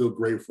meet. I feel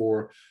great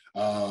for.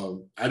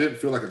 I didn't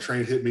feel like a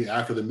train hit me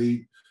after the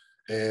meet,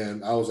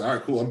 and I was like, all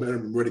right, cool.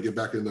 I'm ready to get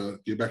back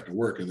to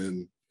work. And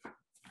then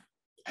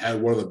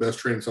had one of the best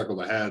training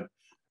cycles I had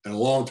in a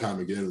long time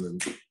again. And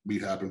then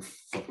meet happened.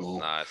 Fuck all.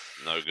 Nice.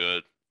 No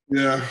good.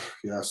 Yeah.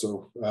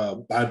 So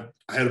I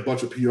had a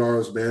bunch of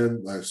PRs,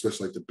 man,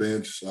 especially like the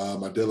bench.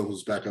 My deadlift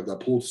was back up. I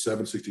pulled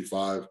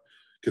 765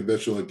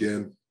 conventional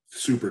again,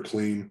 super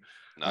clean.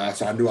 Nice.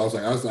 So I knew I was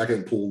like, I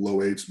can pull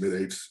low eights, mid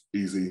eights,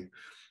 easy.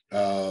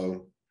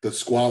 The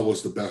squat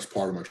was the best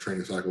part of my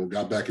training cycle.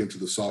 Got back into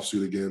the soft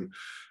suit again,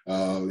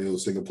 the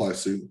single ply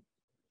suit.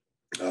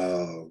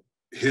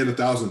 Hit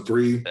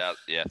 1,003.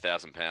 Yeah,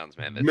 1,000 pounds,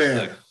 man. It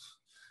was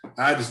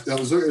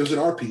an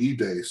RPE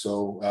day,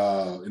 so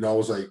I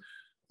was like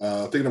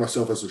thinking to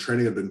myself as the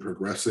training had been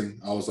progressing.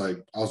 I was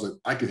like,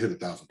 I can hit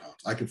 1,000 pounds.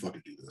 I can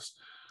fucking do this.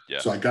 Yeah.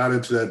 So I got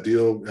into that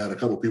deal. Had a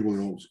couple of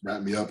people,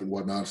 wrap me up and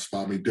whatnot,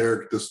 spot me.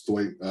 Derek, this is the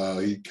way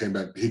he came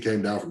back. He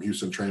came down from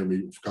Houston, trained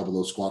me for a couple of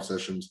those squat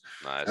sessions.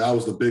 Nice. And that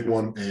was the big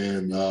one.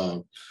 And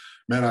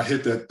man, I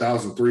hit that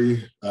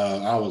 1,003.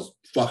 I was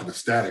fucking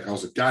ecstatic. I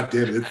was like, God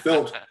damn it! It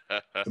felt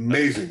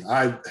amazing.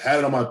 I had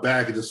it on my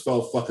back. It just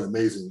felt fucking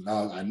amazing.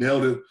 I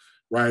nailed it.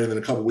 Right. And then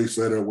a couple of weeks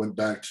later, I went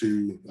back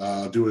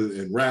to do it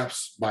in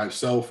wraps by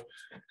itself.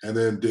 And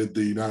then did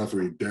the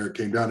 903. Derek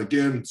came down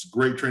again. It's a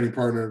great training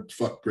partner.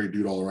 Fuck, great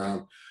dude all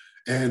around.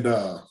 And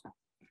the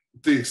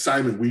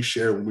excitement we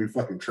share when we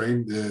fucking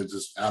train is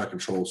just out of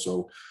control.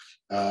 So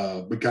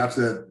we got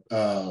to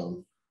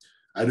that.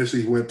 I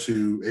initially went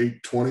to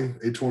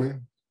 820,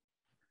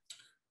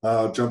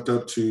 jumped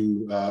up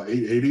to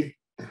 880.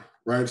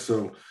 Right.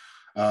 So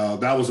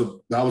that was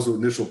an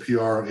initial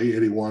PR,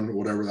 881 or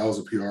whatever. That was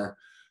a PR.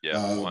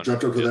 Yeah.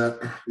 Jumped up to that.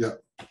 Yeah.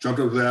 Jumped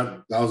up to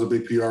that. That was a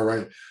big PR,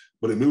 right?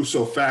 But it moved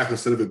so fast.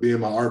 Instead of it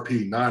being my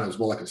RP 9, it was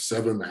more like a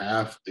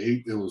 7.5,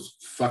 8. It was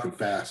fucking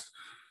fast.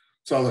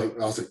 So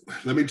I was like,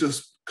 let me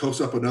just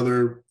coast up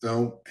another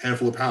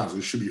handful of pounds.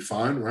 It should be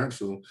fine, right?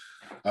 So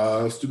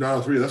let's do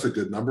 903. That's a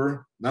good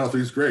number.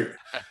 903 is great,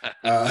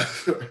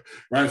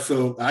 right?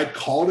 So I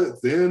called it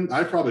then.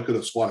 I probably could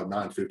have squatted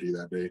 950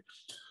 that day,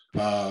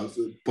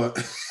 but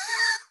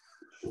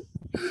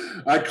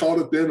I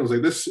called it then. I was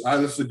like, this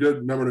is a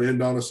good number to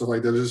end on and stuff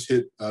like that. Just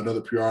hit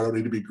another PR. I don't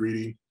need to be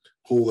greedy.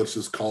 Cool, let's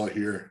just call it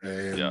here.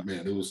 And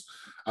man,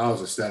 I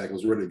was ecstatic. I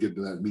was ready to get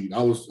to that meet.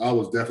 I was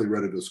definitely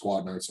ready to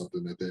squat 9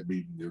 something at that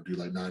meet, do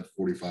like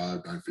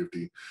 945,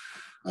 950,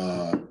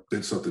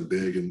 bench something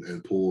big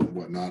and pull and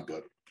whatnot.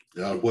 But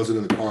it wasn't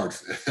in the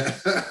cards.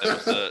 That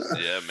was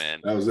it. Yeah,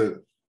 man. That was it.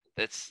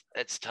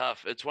 It's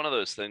tough. It's one of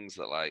those things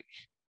that, like,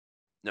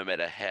 no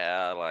matter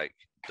how like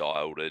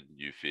dialed in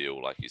you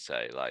feel, like you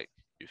say, like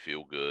you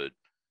feel good,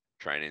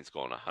 training's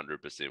gone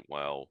 100%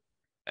 well,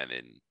 and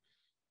then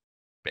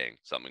bang,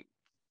 something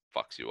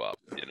fucks you up,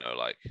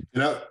 like.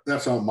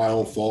 That's not my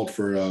own fault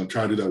for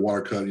trying to do that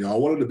water cut. I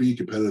wanted to be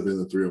competitive in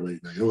the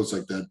 308. It was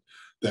like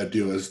that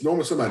deal. It's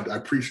normally something I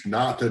preach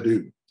not to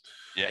do.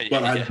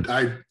 But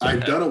I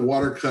done a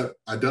water cut.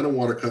 I done a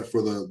water cut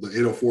for the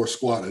 804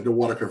 squat. I did a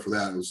water cut for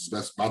that. It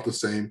was about the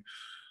same.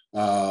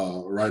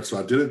 Right. So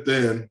I did it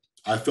then.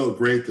 I felt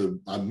great. The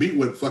meet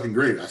went fucking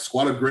great. I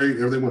squatted great.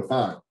 Everything went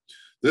fine.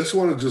 This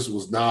one just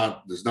was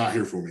not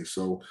here for me.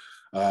 So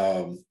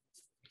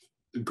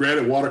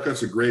granted, water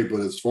cuts are great,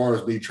 but as far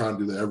as me trying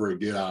to do that ever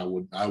again, I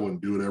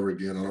wouldn't do it ever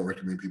again. I don't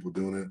recommend people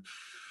doing it.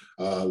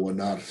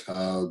 Whatnot.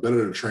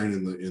 Better to train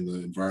in the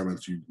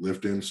environments you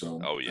lift in. So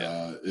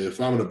if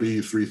I'm gonna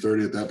be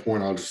 330 at that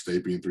point, I'll just stay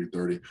being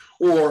 330.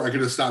 Or I can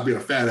just stop being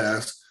a fat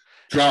ass,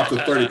 drop the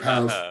 30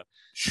 pounds,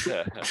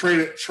 train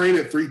at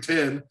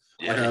 310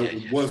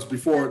 I was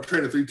before,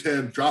 train at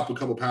 310, drop a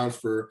couple pounds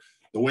for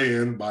the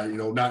weigh-in by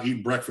not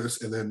eating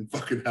breakfast, and then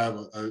fucking have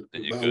a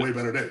way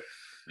better day.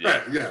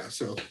 Right, yeah.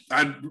 So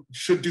I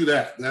should do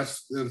that.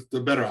 That's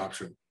the better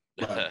option.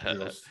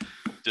 But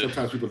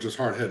sometimes people are just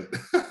hard headed.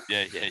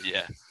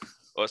 Yeah.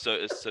 Oh, so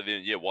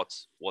then, yeah.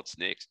 What's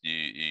next?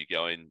 You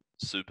going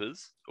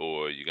supers,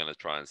 or are you going to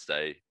try and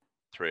stay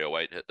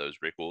 308, hit those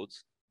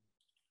records?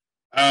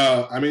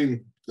 I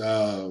mean,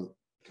 right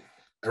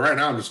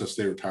now I'm just gonna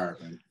stay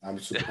retired, man. I'm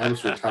just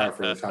retired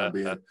for the time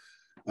being.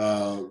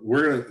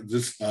 We're gonna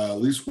just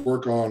at least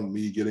work on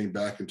me getting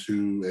back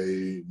into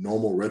a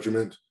normal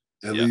regiment.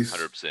 At least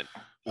 100%.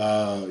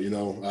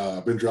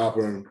 I've been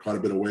dropping quite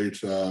a bit of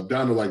weight,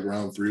 down to like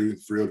around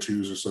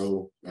 302s or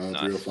so,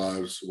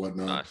 305s,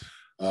 whatnot.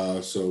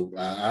 Nice. So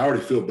I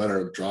already feel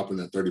better dropping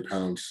that 30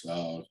 pounds,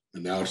 and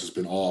now it's just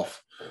been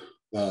off.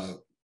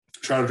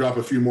 Trying to drop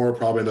a few more,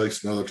 probably at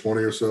least another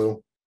 20 or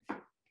so.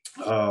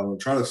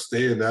 Trying to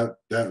stay in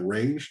that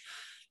range.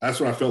 That's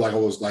when I felt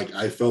like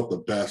I felt the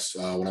best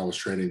when I was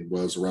training,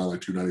 was around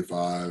like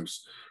 295s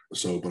or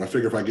so. But I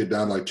figure if I get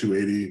down like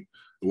 280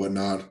 and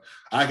whatnot,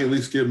 I can at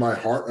least give my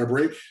heart a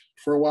break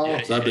for a while,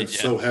 because I've been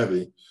so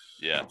heavy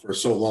for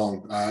so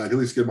long. I can at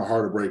least give my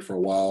heart a break for a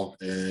while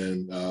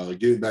and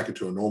getting back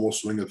into a normal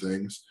swing of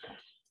things,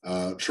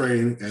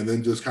 train, and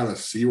then just kind of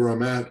see where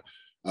I'm at.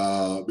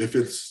 If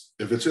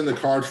it's in the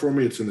cards for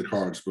me, it's in the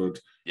cards. But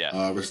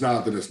if it's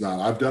not, then it's not.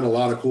 I've done a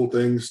lot of cool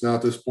things now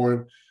at this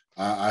point.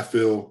 I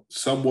feel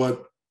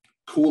somewhat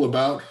cool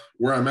about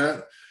where I'm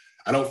at.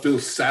 I don't feel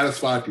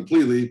satisfied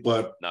completely,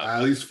 but I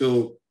at least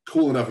feel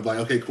cool enough of like,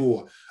 okay,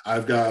 cool.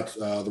 I've got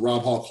the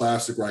Rob Hall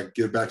Classic where I can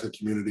give back to the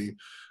community.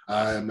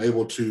 I am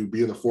able to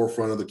be in the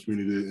forefront of the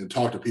community and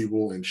talk to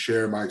people and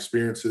share my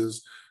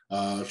experiences,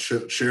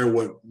 share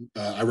what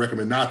I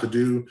recommend not to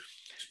do,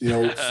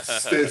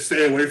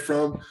 stay away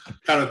from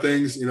kind of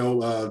things,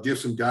 give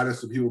some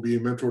guidance to people,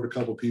 being mentored a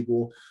couple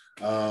people.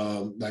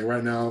 Like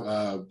right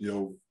now,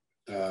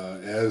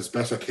 as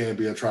best I can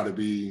be, I try to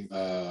be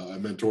a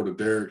mentor to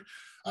Derek.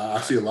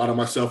 I see a lot of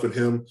myself in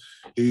him.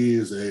 He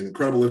is an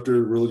incredible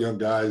lifter, really young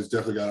guy. He's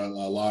definitely got a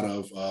lot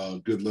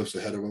of good lifts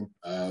ahead of him.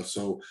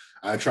 So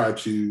I try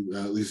to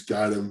at least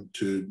guide him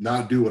to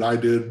not do what I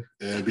did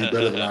and be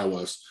better than I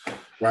was.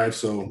 Right.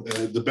 So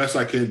the best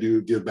I can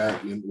do, give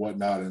back and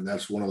whatnot. And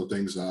that's one of the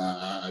things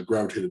I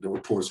gravitated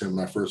towards him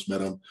when I first met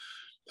him.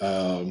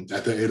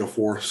 At the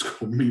 804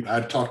 school meet,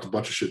 I talked a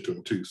bunch of shit to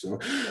him too. So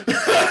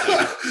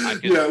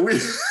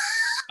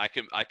I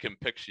can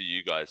picture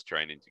you guys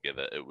training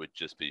together. It would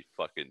just be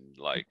fucking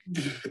like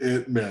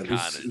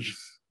carnage.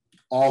 It's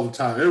all the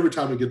time. Every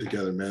time we get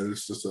together, man,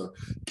 it's just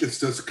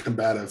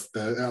combative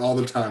all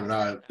the time, and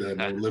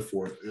I live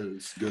for it.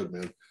 It's good,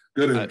 man.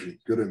 Good energy.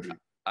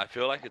 I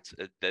feel like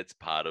that's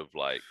part of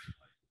like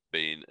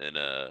being in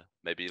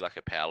maybe like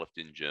a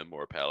powerlifting gym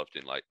or a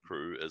powerlifting like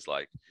crew, is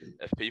like,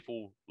 if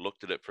people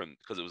looked at it from,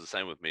 because it was the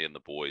same with me and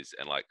the boys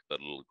and like the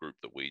little group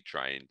that we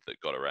trained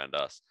that got around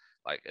us.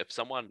 Like if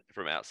someone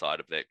from outside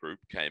of that group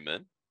came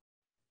in,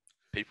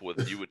 they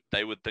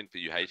would think that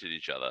you hated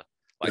each other.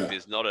 Like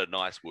there's not a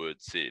nice word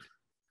said.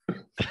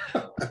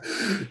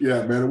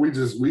 Yeah, man,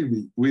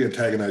 we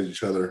antagonize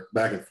each other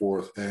back and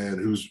forth, and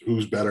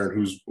who's better and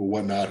who's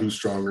whatnot, who's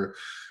stronger,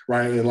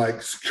 right? And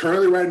like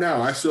currently right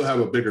now, I still have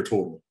a bigger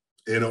total.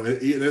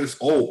 It's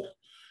old.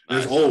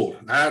 Nice. It's old.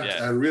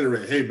 I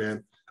reiterate, hey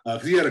man,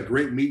 because he had a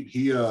great meet.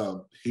 He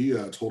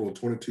totaled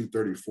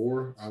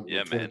 2234.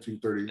 Yeah, man,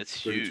 it's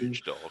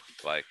huge, dog.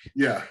 Like,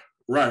 yeah,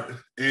 right.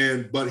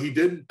 But he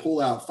didn't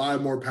pull out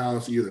 5 more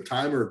pounds to either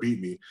time or beat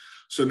me.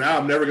 So now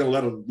I'm never gonna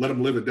let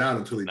him live it down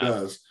until he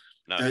does.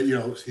 No.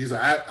 And he's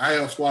like, I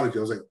outsquatted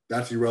you. I was like,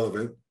 that's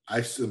irrelevant. I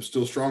am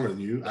still stronger than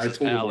you. I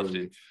told more than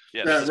you.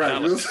 Yeah, this is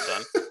right.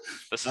 Son.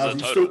 This is a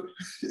total.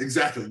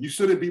 Exactly. You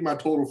shouldn't beat my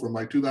total from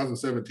like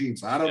 2017.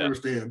 So I don't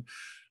understand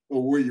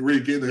where you're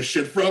getting this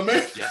shit from,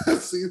 man. Yeah.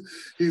 See,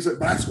 he's like,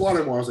 but I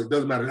squatted more. I was like,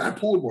 doesn't matter. And I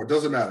pulled more.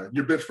 Doesn't matter.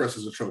 Your bench press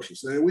is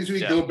atrocious. And we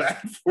go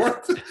back and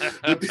forth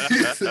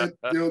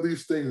with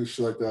these things and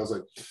shit like that. I was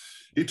like,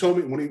 he told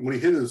me when he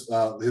hit his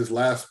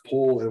last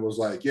pull and was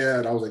like, yeah.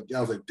 And I was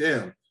like,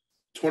 damn,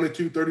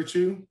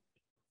 22-32.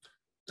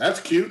 That's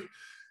cute.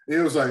 And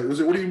it was like,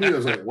 what do you mean? I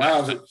was like, wow. I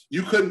was like,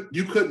 you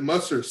couldn't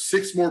muster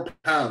 6 more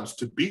pounds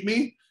to beat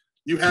me.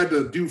 You had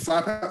to do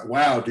 5 pounds.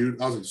 Wow,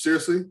 dude. I was like,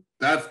 seriously?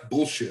 That's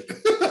bullshit.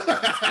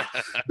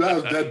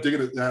 that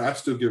digging it. I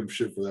still give him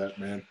shit for that,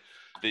 man.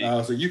 I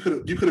was like, you could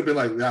have been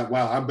like, yeah,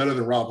 wow, I'm better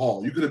than Rob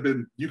Hall. You could have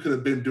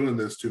been doing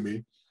this to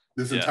me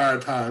this entire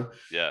time.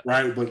 Yeah.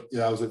 Right. But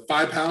I was like,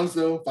 5 pounds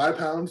though. 5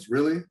 pounds,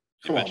 really?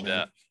 Come on,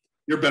 man.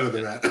 You're better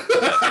than that.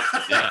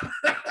 Yeah.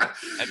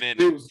 I mean,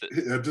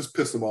 it just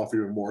pissed him off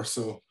even more.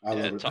 So I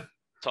love it.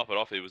 Top it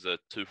off, he was a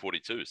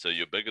 242, so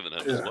you're bigger than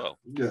him as well.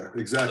 Yeah,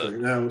 exactly.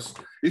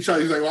 He's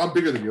like, well, I'm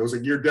bigger than you. I was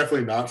like, you're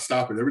definitely not.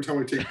 Stop it. Every time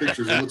we take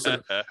pictures, it looks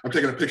like I'm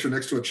taking a picture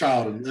next to a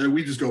child, and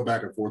we just go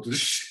back and forth.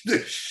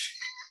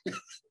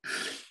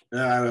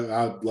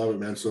 I love it,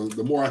 man. So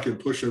the more I can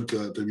push him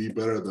to be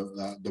better,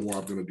 the more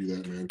I'm going to do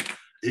that, man.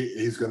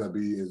 He's going to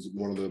be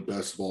one of the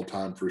best of all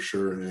time for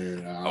sure,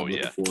 and I'm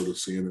looking forward to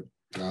seeing it.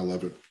 I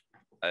love it.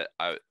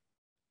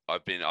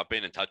 I've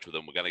been in touch with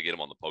him. We're going to get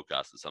him on the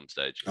podcast at some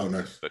stage. Oh,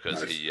 nice.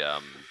 Because nice. he,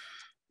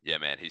 yeah,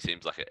 man, he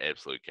seems like an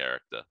absolute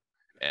character,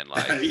 and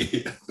like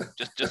Yeah.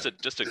 just a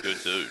good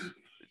dude.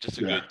 Just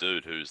a good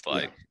dude who's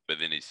like, but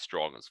then he's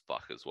strong as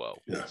fuck as well.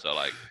 Yeah. So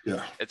like,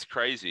 it's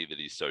crazy that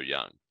he's so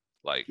young.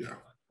 Like,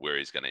 where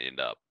he's going to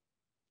end up.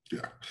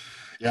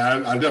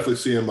 Yeah, I definitely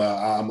see him.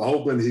 I'm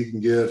hoping he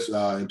can get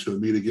into a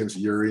meet against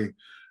Yuri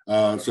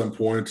at some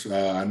point.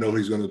 I know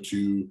he's going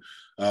to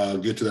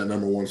get to that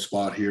number one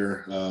spot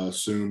here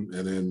soon,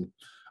 and then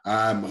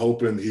I'm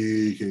hoping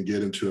he can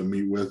get into a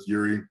meet with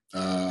Yuri.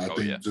 I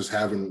think just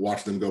having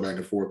watched them go back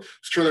and forth.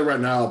 It's truly right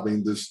now. I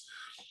mean,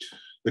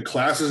 the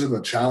classes and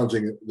the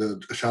challenging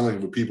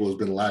of people has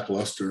been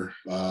lackluster.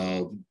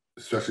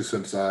 Especially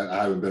since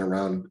I haven't been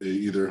around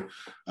either.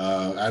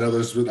 I know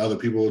there's been other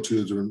people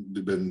too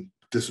who've been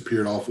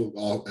disappeared off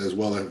as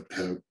well,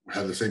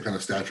 have the same kind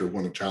of stature of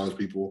wanting to challenge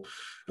people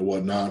and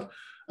whatnot.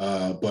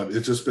 But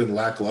it's just been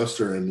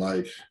lackluster and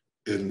like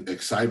in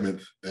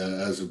excitement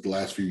as of the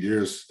last few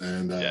years.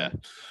 And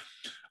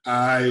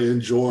I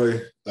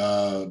enjoy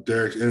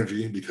Derek's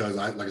energy because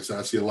like I said,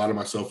 I see a lot of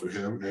myself in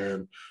him,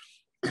 and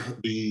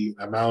the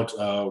amount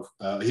of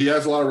he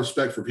has a lot of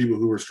respect for people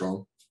who are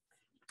strong,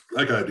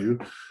 like I do.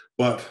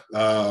 But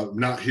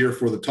not here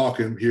for the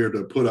talking, here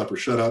to put up or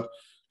shut up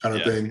kind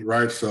of thing,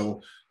 right?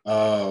 So,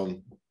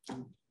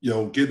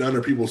 getting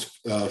under people's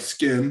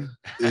skin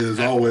is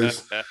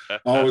always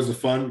a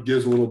fun,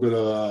 gives a little bit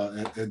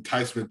of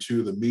enticement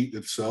to the meat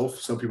itself.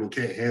 Some people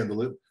can't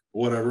handle it,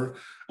 whatever.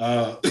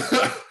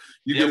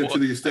 You get into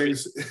these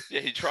things. I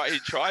mean, he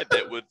tried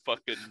that with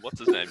fucking, what's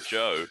his name,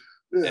 Joe,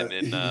 and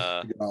then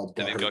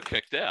got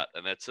kicked out,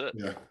 and that's it.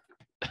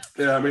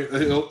 Yeah, I mean,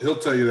 he'll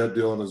tell you that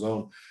deal on his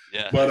own.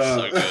 Yeah, but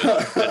so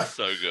good. That's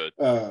so good.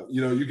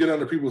 You get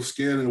under people's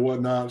skin and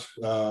whatnot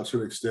to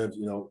an extent.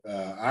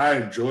 I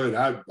enjoy it.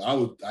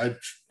 I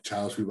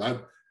challenge people. I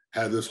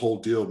had this whole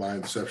deal. My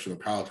inception of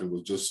powerlifting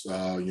was just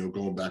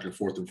going back and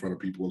forth in front of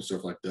people and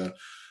stuff like that,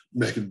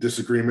 making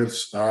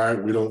disagreements. All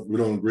right, we don't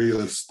agree.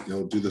 Let's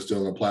do this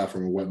deal on a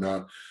platform and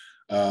whatnot.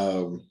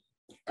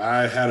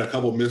 I had a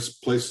couple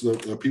misplaced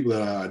people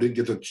that I didn't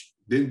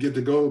get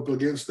to go up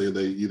against. They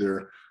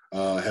either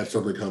had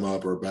something come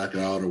up or back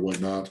out or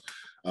whatnot.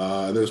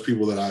 There's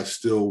people that I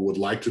still would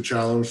like to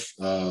challenge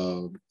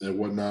and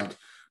whatnot,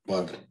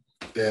 but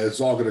it's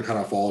all going to kind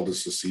of fall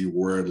just to see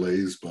where it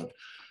lays. But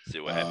see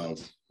what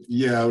happens.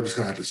 Yeah, we're just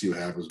going to have to see what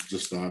happens.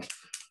 Just not.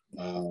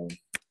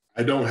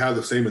 I don't have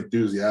the same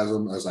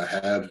enthusiasm as I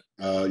had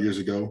years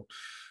ago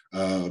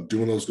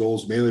doing those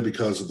goals, mainly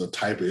because of the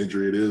type of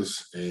injury it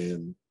is,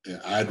 and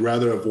I'd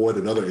rather avoid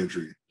another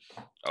injury.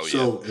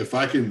 So if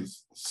I can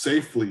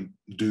safely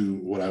do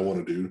what I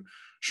want to do,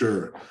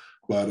 sure.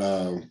 But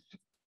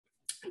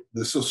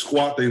this is a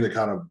squat thing that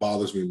kind of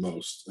bothers me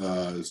most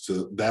is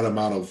to that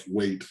amount of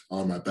weight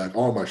on my back,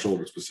 on my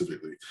shoulder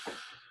specifically.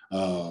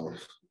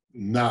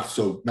 Not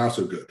so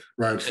good,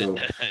 right? So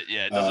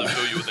it doesn't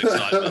fill you with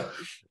excitement.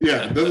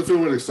 It doesn't fill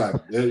me with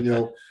excitement.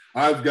 And,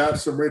 I've got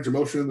some range of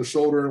motion in the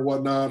shoulder and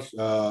whatnot.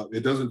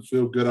 It doesn't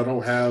feel good. I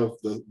don't have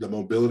the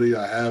mobility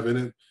I have in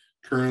it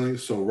currently.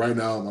 So right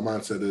now, my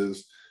mindset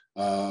is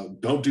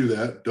don't do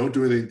that. Don't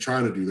do anything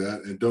trying to do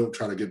that, and don't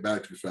try to get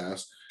back too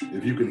fast.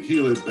 If you can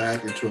heal it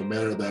back into a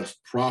manner that's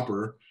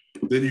proper,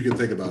 then you can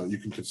think about it. You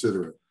can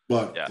consider it.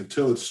 But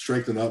until it's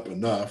strengthened up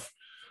enough,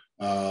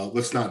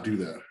 let's not do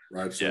that,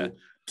 right? So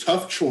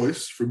tough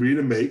choice for me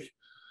to make.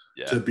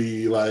 To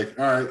be like,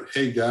 all right,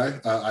 hey guy,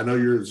 I know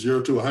you're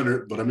 0 to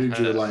 100, but I need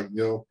you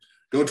to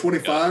go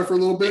 25 for a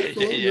little bit.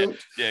 Go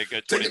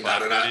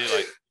 25.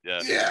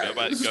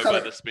 Go by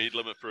the speed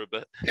limit for a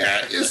bit.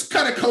 Just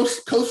kind of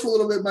coast for a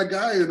little bit, my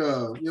guy,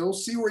 and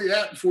see where you're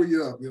at before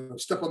you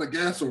step on the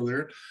gas over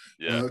there.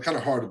 Kind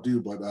of hard to do,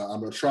 but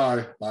I'm gonna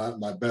try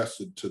my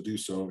best to do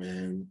so,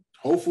 and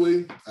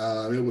hopefully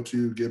I'm able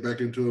to get back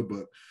into it.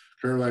 But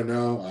currently, right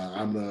now,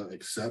 I'm gonna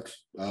accept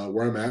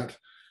where I'm at.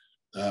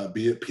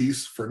 Be at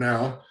peace for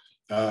now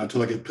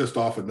until I get pissed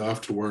off enough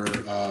to where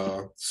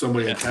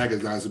somebody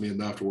antagonizes me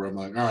enough to where I'm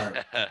like, all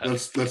right,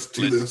 let's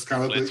do this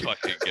kind of thing. Let's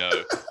fucking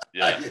go.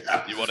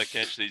 You want to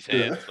catch these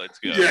hands? Let's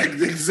go. Yeah,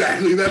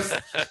 exactly. That's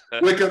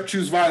wake up,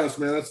 choose violence,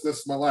 man.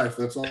 That's my life.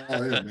 That's all I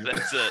am, man.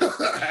 That's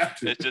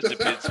it. It just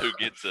depends who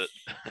gets it.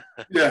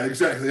 Yeah,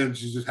 exactly.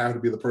 And you just have to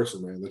be the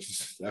person, man.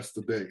 That's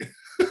the thing.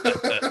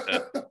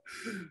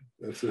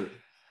 That's it.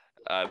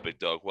 Big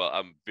dog. Well,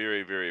 I'm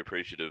very, very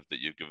appreciative that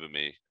you've given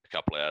me a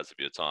couple of hours of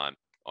your time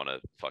on a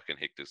fucking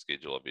hectic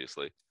schedule,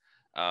 obviously.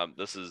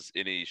 This is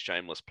any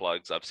shameless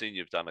plugs. I've seen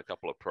you've done a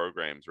couple of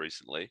programs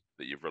recently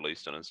that you've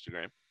released on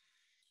Instagram.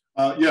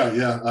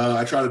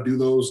 I try to do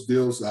those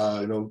deals.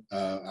 I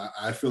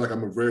feel like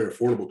I'm a very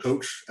affordable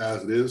coach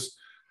as it is,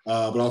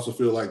 but I also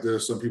feel like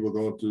there's some people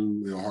going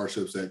through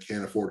hardships that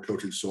can't afford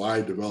coaching. So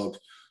I developed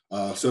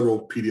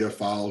several PDF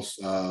files,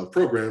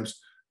 programs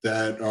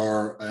that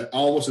are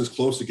almost as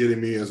close to getting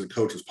me as a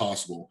coach as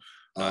possible.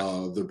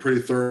 They're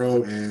pretty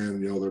thorough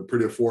and, they're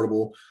pretty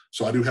affordable.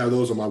 So I do have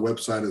those on my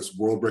website. It's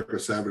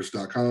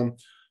worldbreakersavage.com.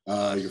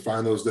 You can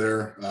find those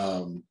there.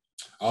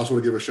 I also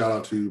want to give a shout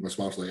out to my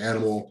sponsor, like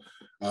Animal.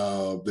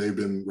 They've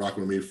been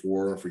rocking with me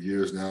for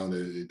years now, and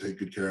they take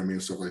good care of me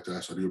and stuff like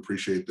that. So I do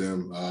appreciate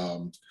them.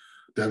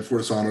 Devin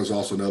Fortisano is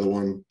also another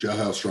one.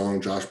 Jailhouse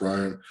Strong, Josh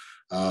Bryant.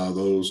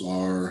 Those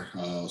are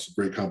some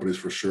great companies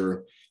for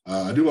sure.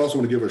 I do also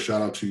want to give a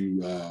shout out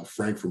to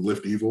Frank from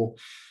Lift Evil.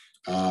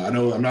 I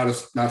know I'm not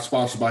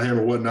sponsored by him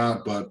or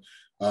whatnot, but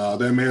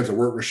that man's a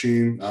work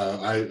machine.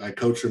 I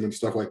coach him and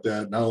stuff like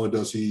that. Not only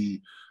does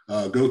he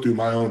go through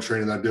my own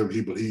training that I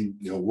do, but he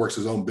works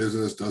his own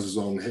business, does his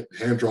own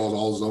hand draws,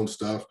 all his own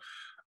stuff.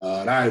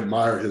 And I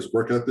admire his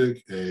work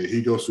ethic.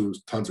 He goes through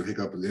tons of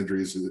hiccups and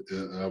injuries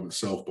of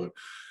himself, but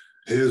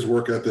his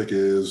work ethic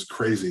is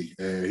crazy,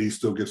 and he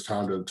still gets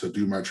time to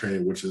do my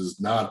training, which is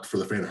not for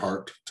the faint of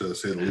heart, to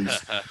say the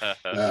least,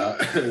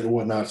 and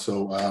whatnot.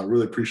 So I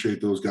really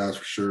appreciate those guys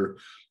for sure.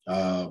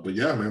 But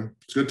yeah, man,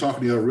 it's good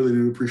talking to you. I really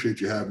do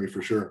appreciate you having me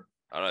for sure.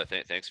 I don't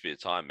know. Thanks for your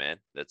time, man.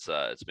 It's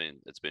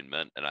been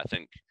mint, and I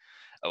think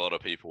a lot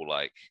of people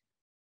like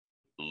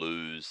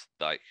lose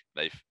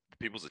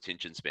people's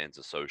attention spans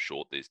are so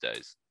short these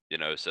days,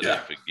 so they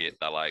forget.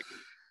 They're like,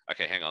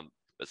 okay, hang on,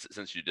 but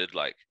since you did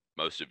like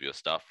most of your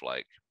stuff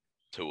like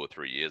 2 or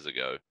 3 years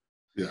ago,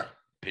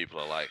 people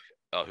are like,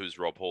 oh, who's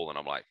Rob Hall? And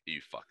I'm like, are you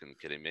fucking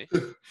kidding me?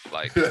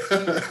 Like,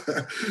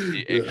 are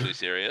you actually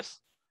serious?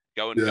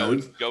 Go and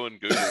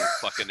Google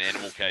fucking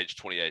Animal Cage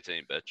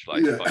 2018, bitch.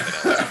 Like,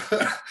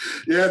 fucking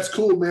yeah, it's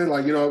cool, man.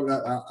 Like,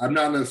 I'm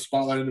not in the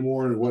spotlight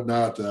anymore and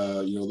whatnot.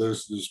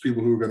 There's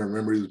people who are gonna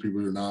remember you, there's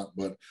people who are not.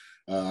 But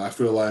I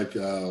feel like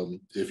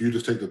if you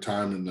just take the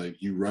time and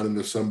like you run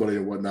into somebody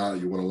and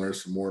whatnot, you want to learn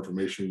some more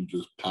information, you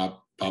just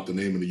pop the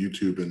name into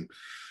YouTube and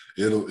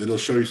it'll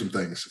show you some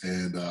things.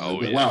 And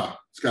wow,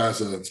 this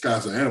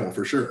guy's an animal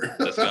for sure.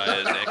 This guy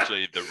is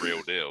actually the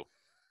real deal.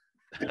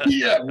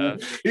 Yeah, man.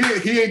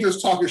 He ain't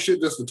just talking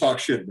shit just to talk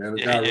shit, man.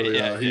 The guy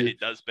really, he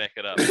does back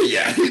it up.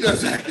 Yeah, he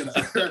does back it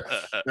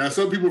up. Now,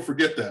 some people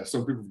forget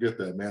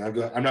that.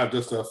 Man. I'm not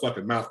just a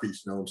fucking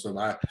mouthpiece, you know what I'm saying?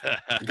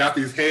 I got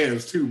these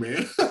hands too,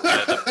 man.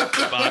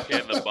 The bark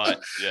and the bite.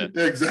 Yeah,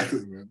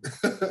 exactly, man.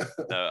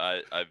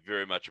 No, I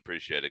very much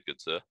appreciate it,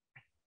 good sir.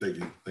 Thank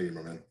you,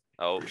 my man.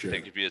 Oh,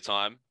 thank you for your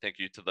time. Thank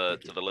you to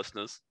the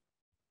listeners,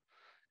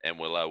 and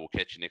we'll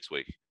catch you next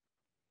week.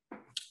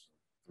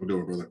 We'll do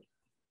it, brother.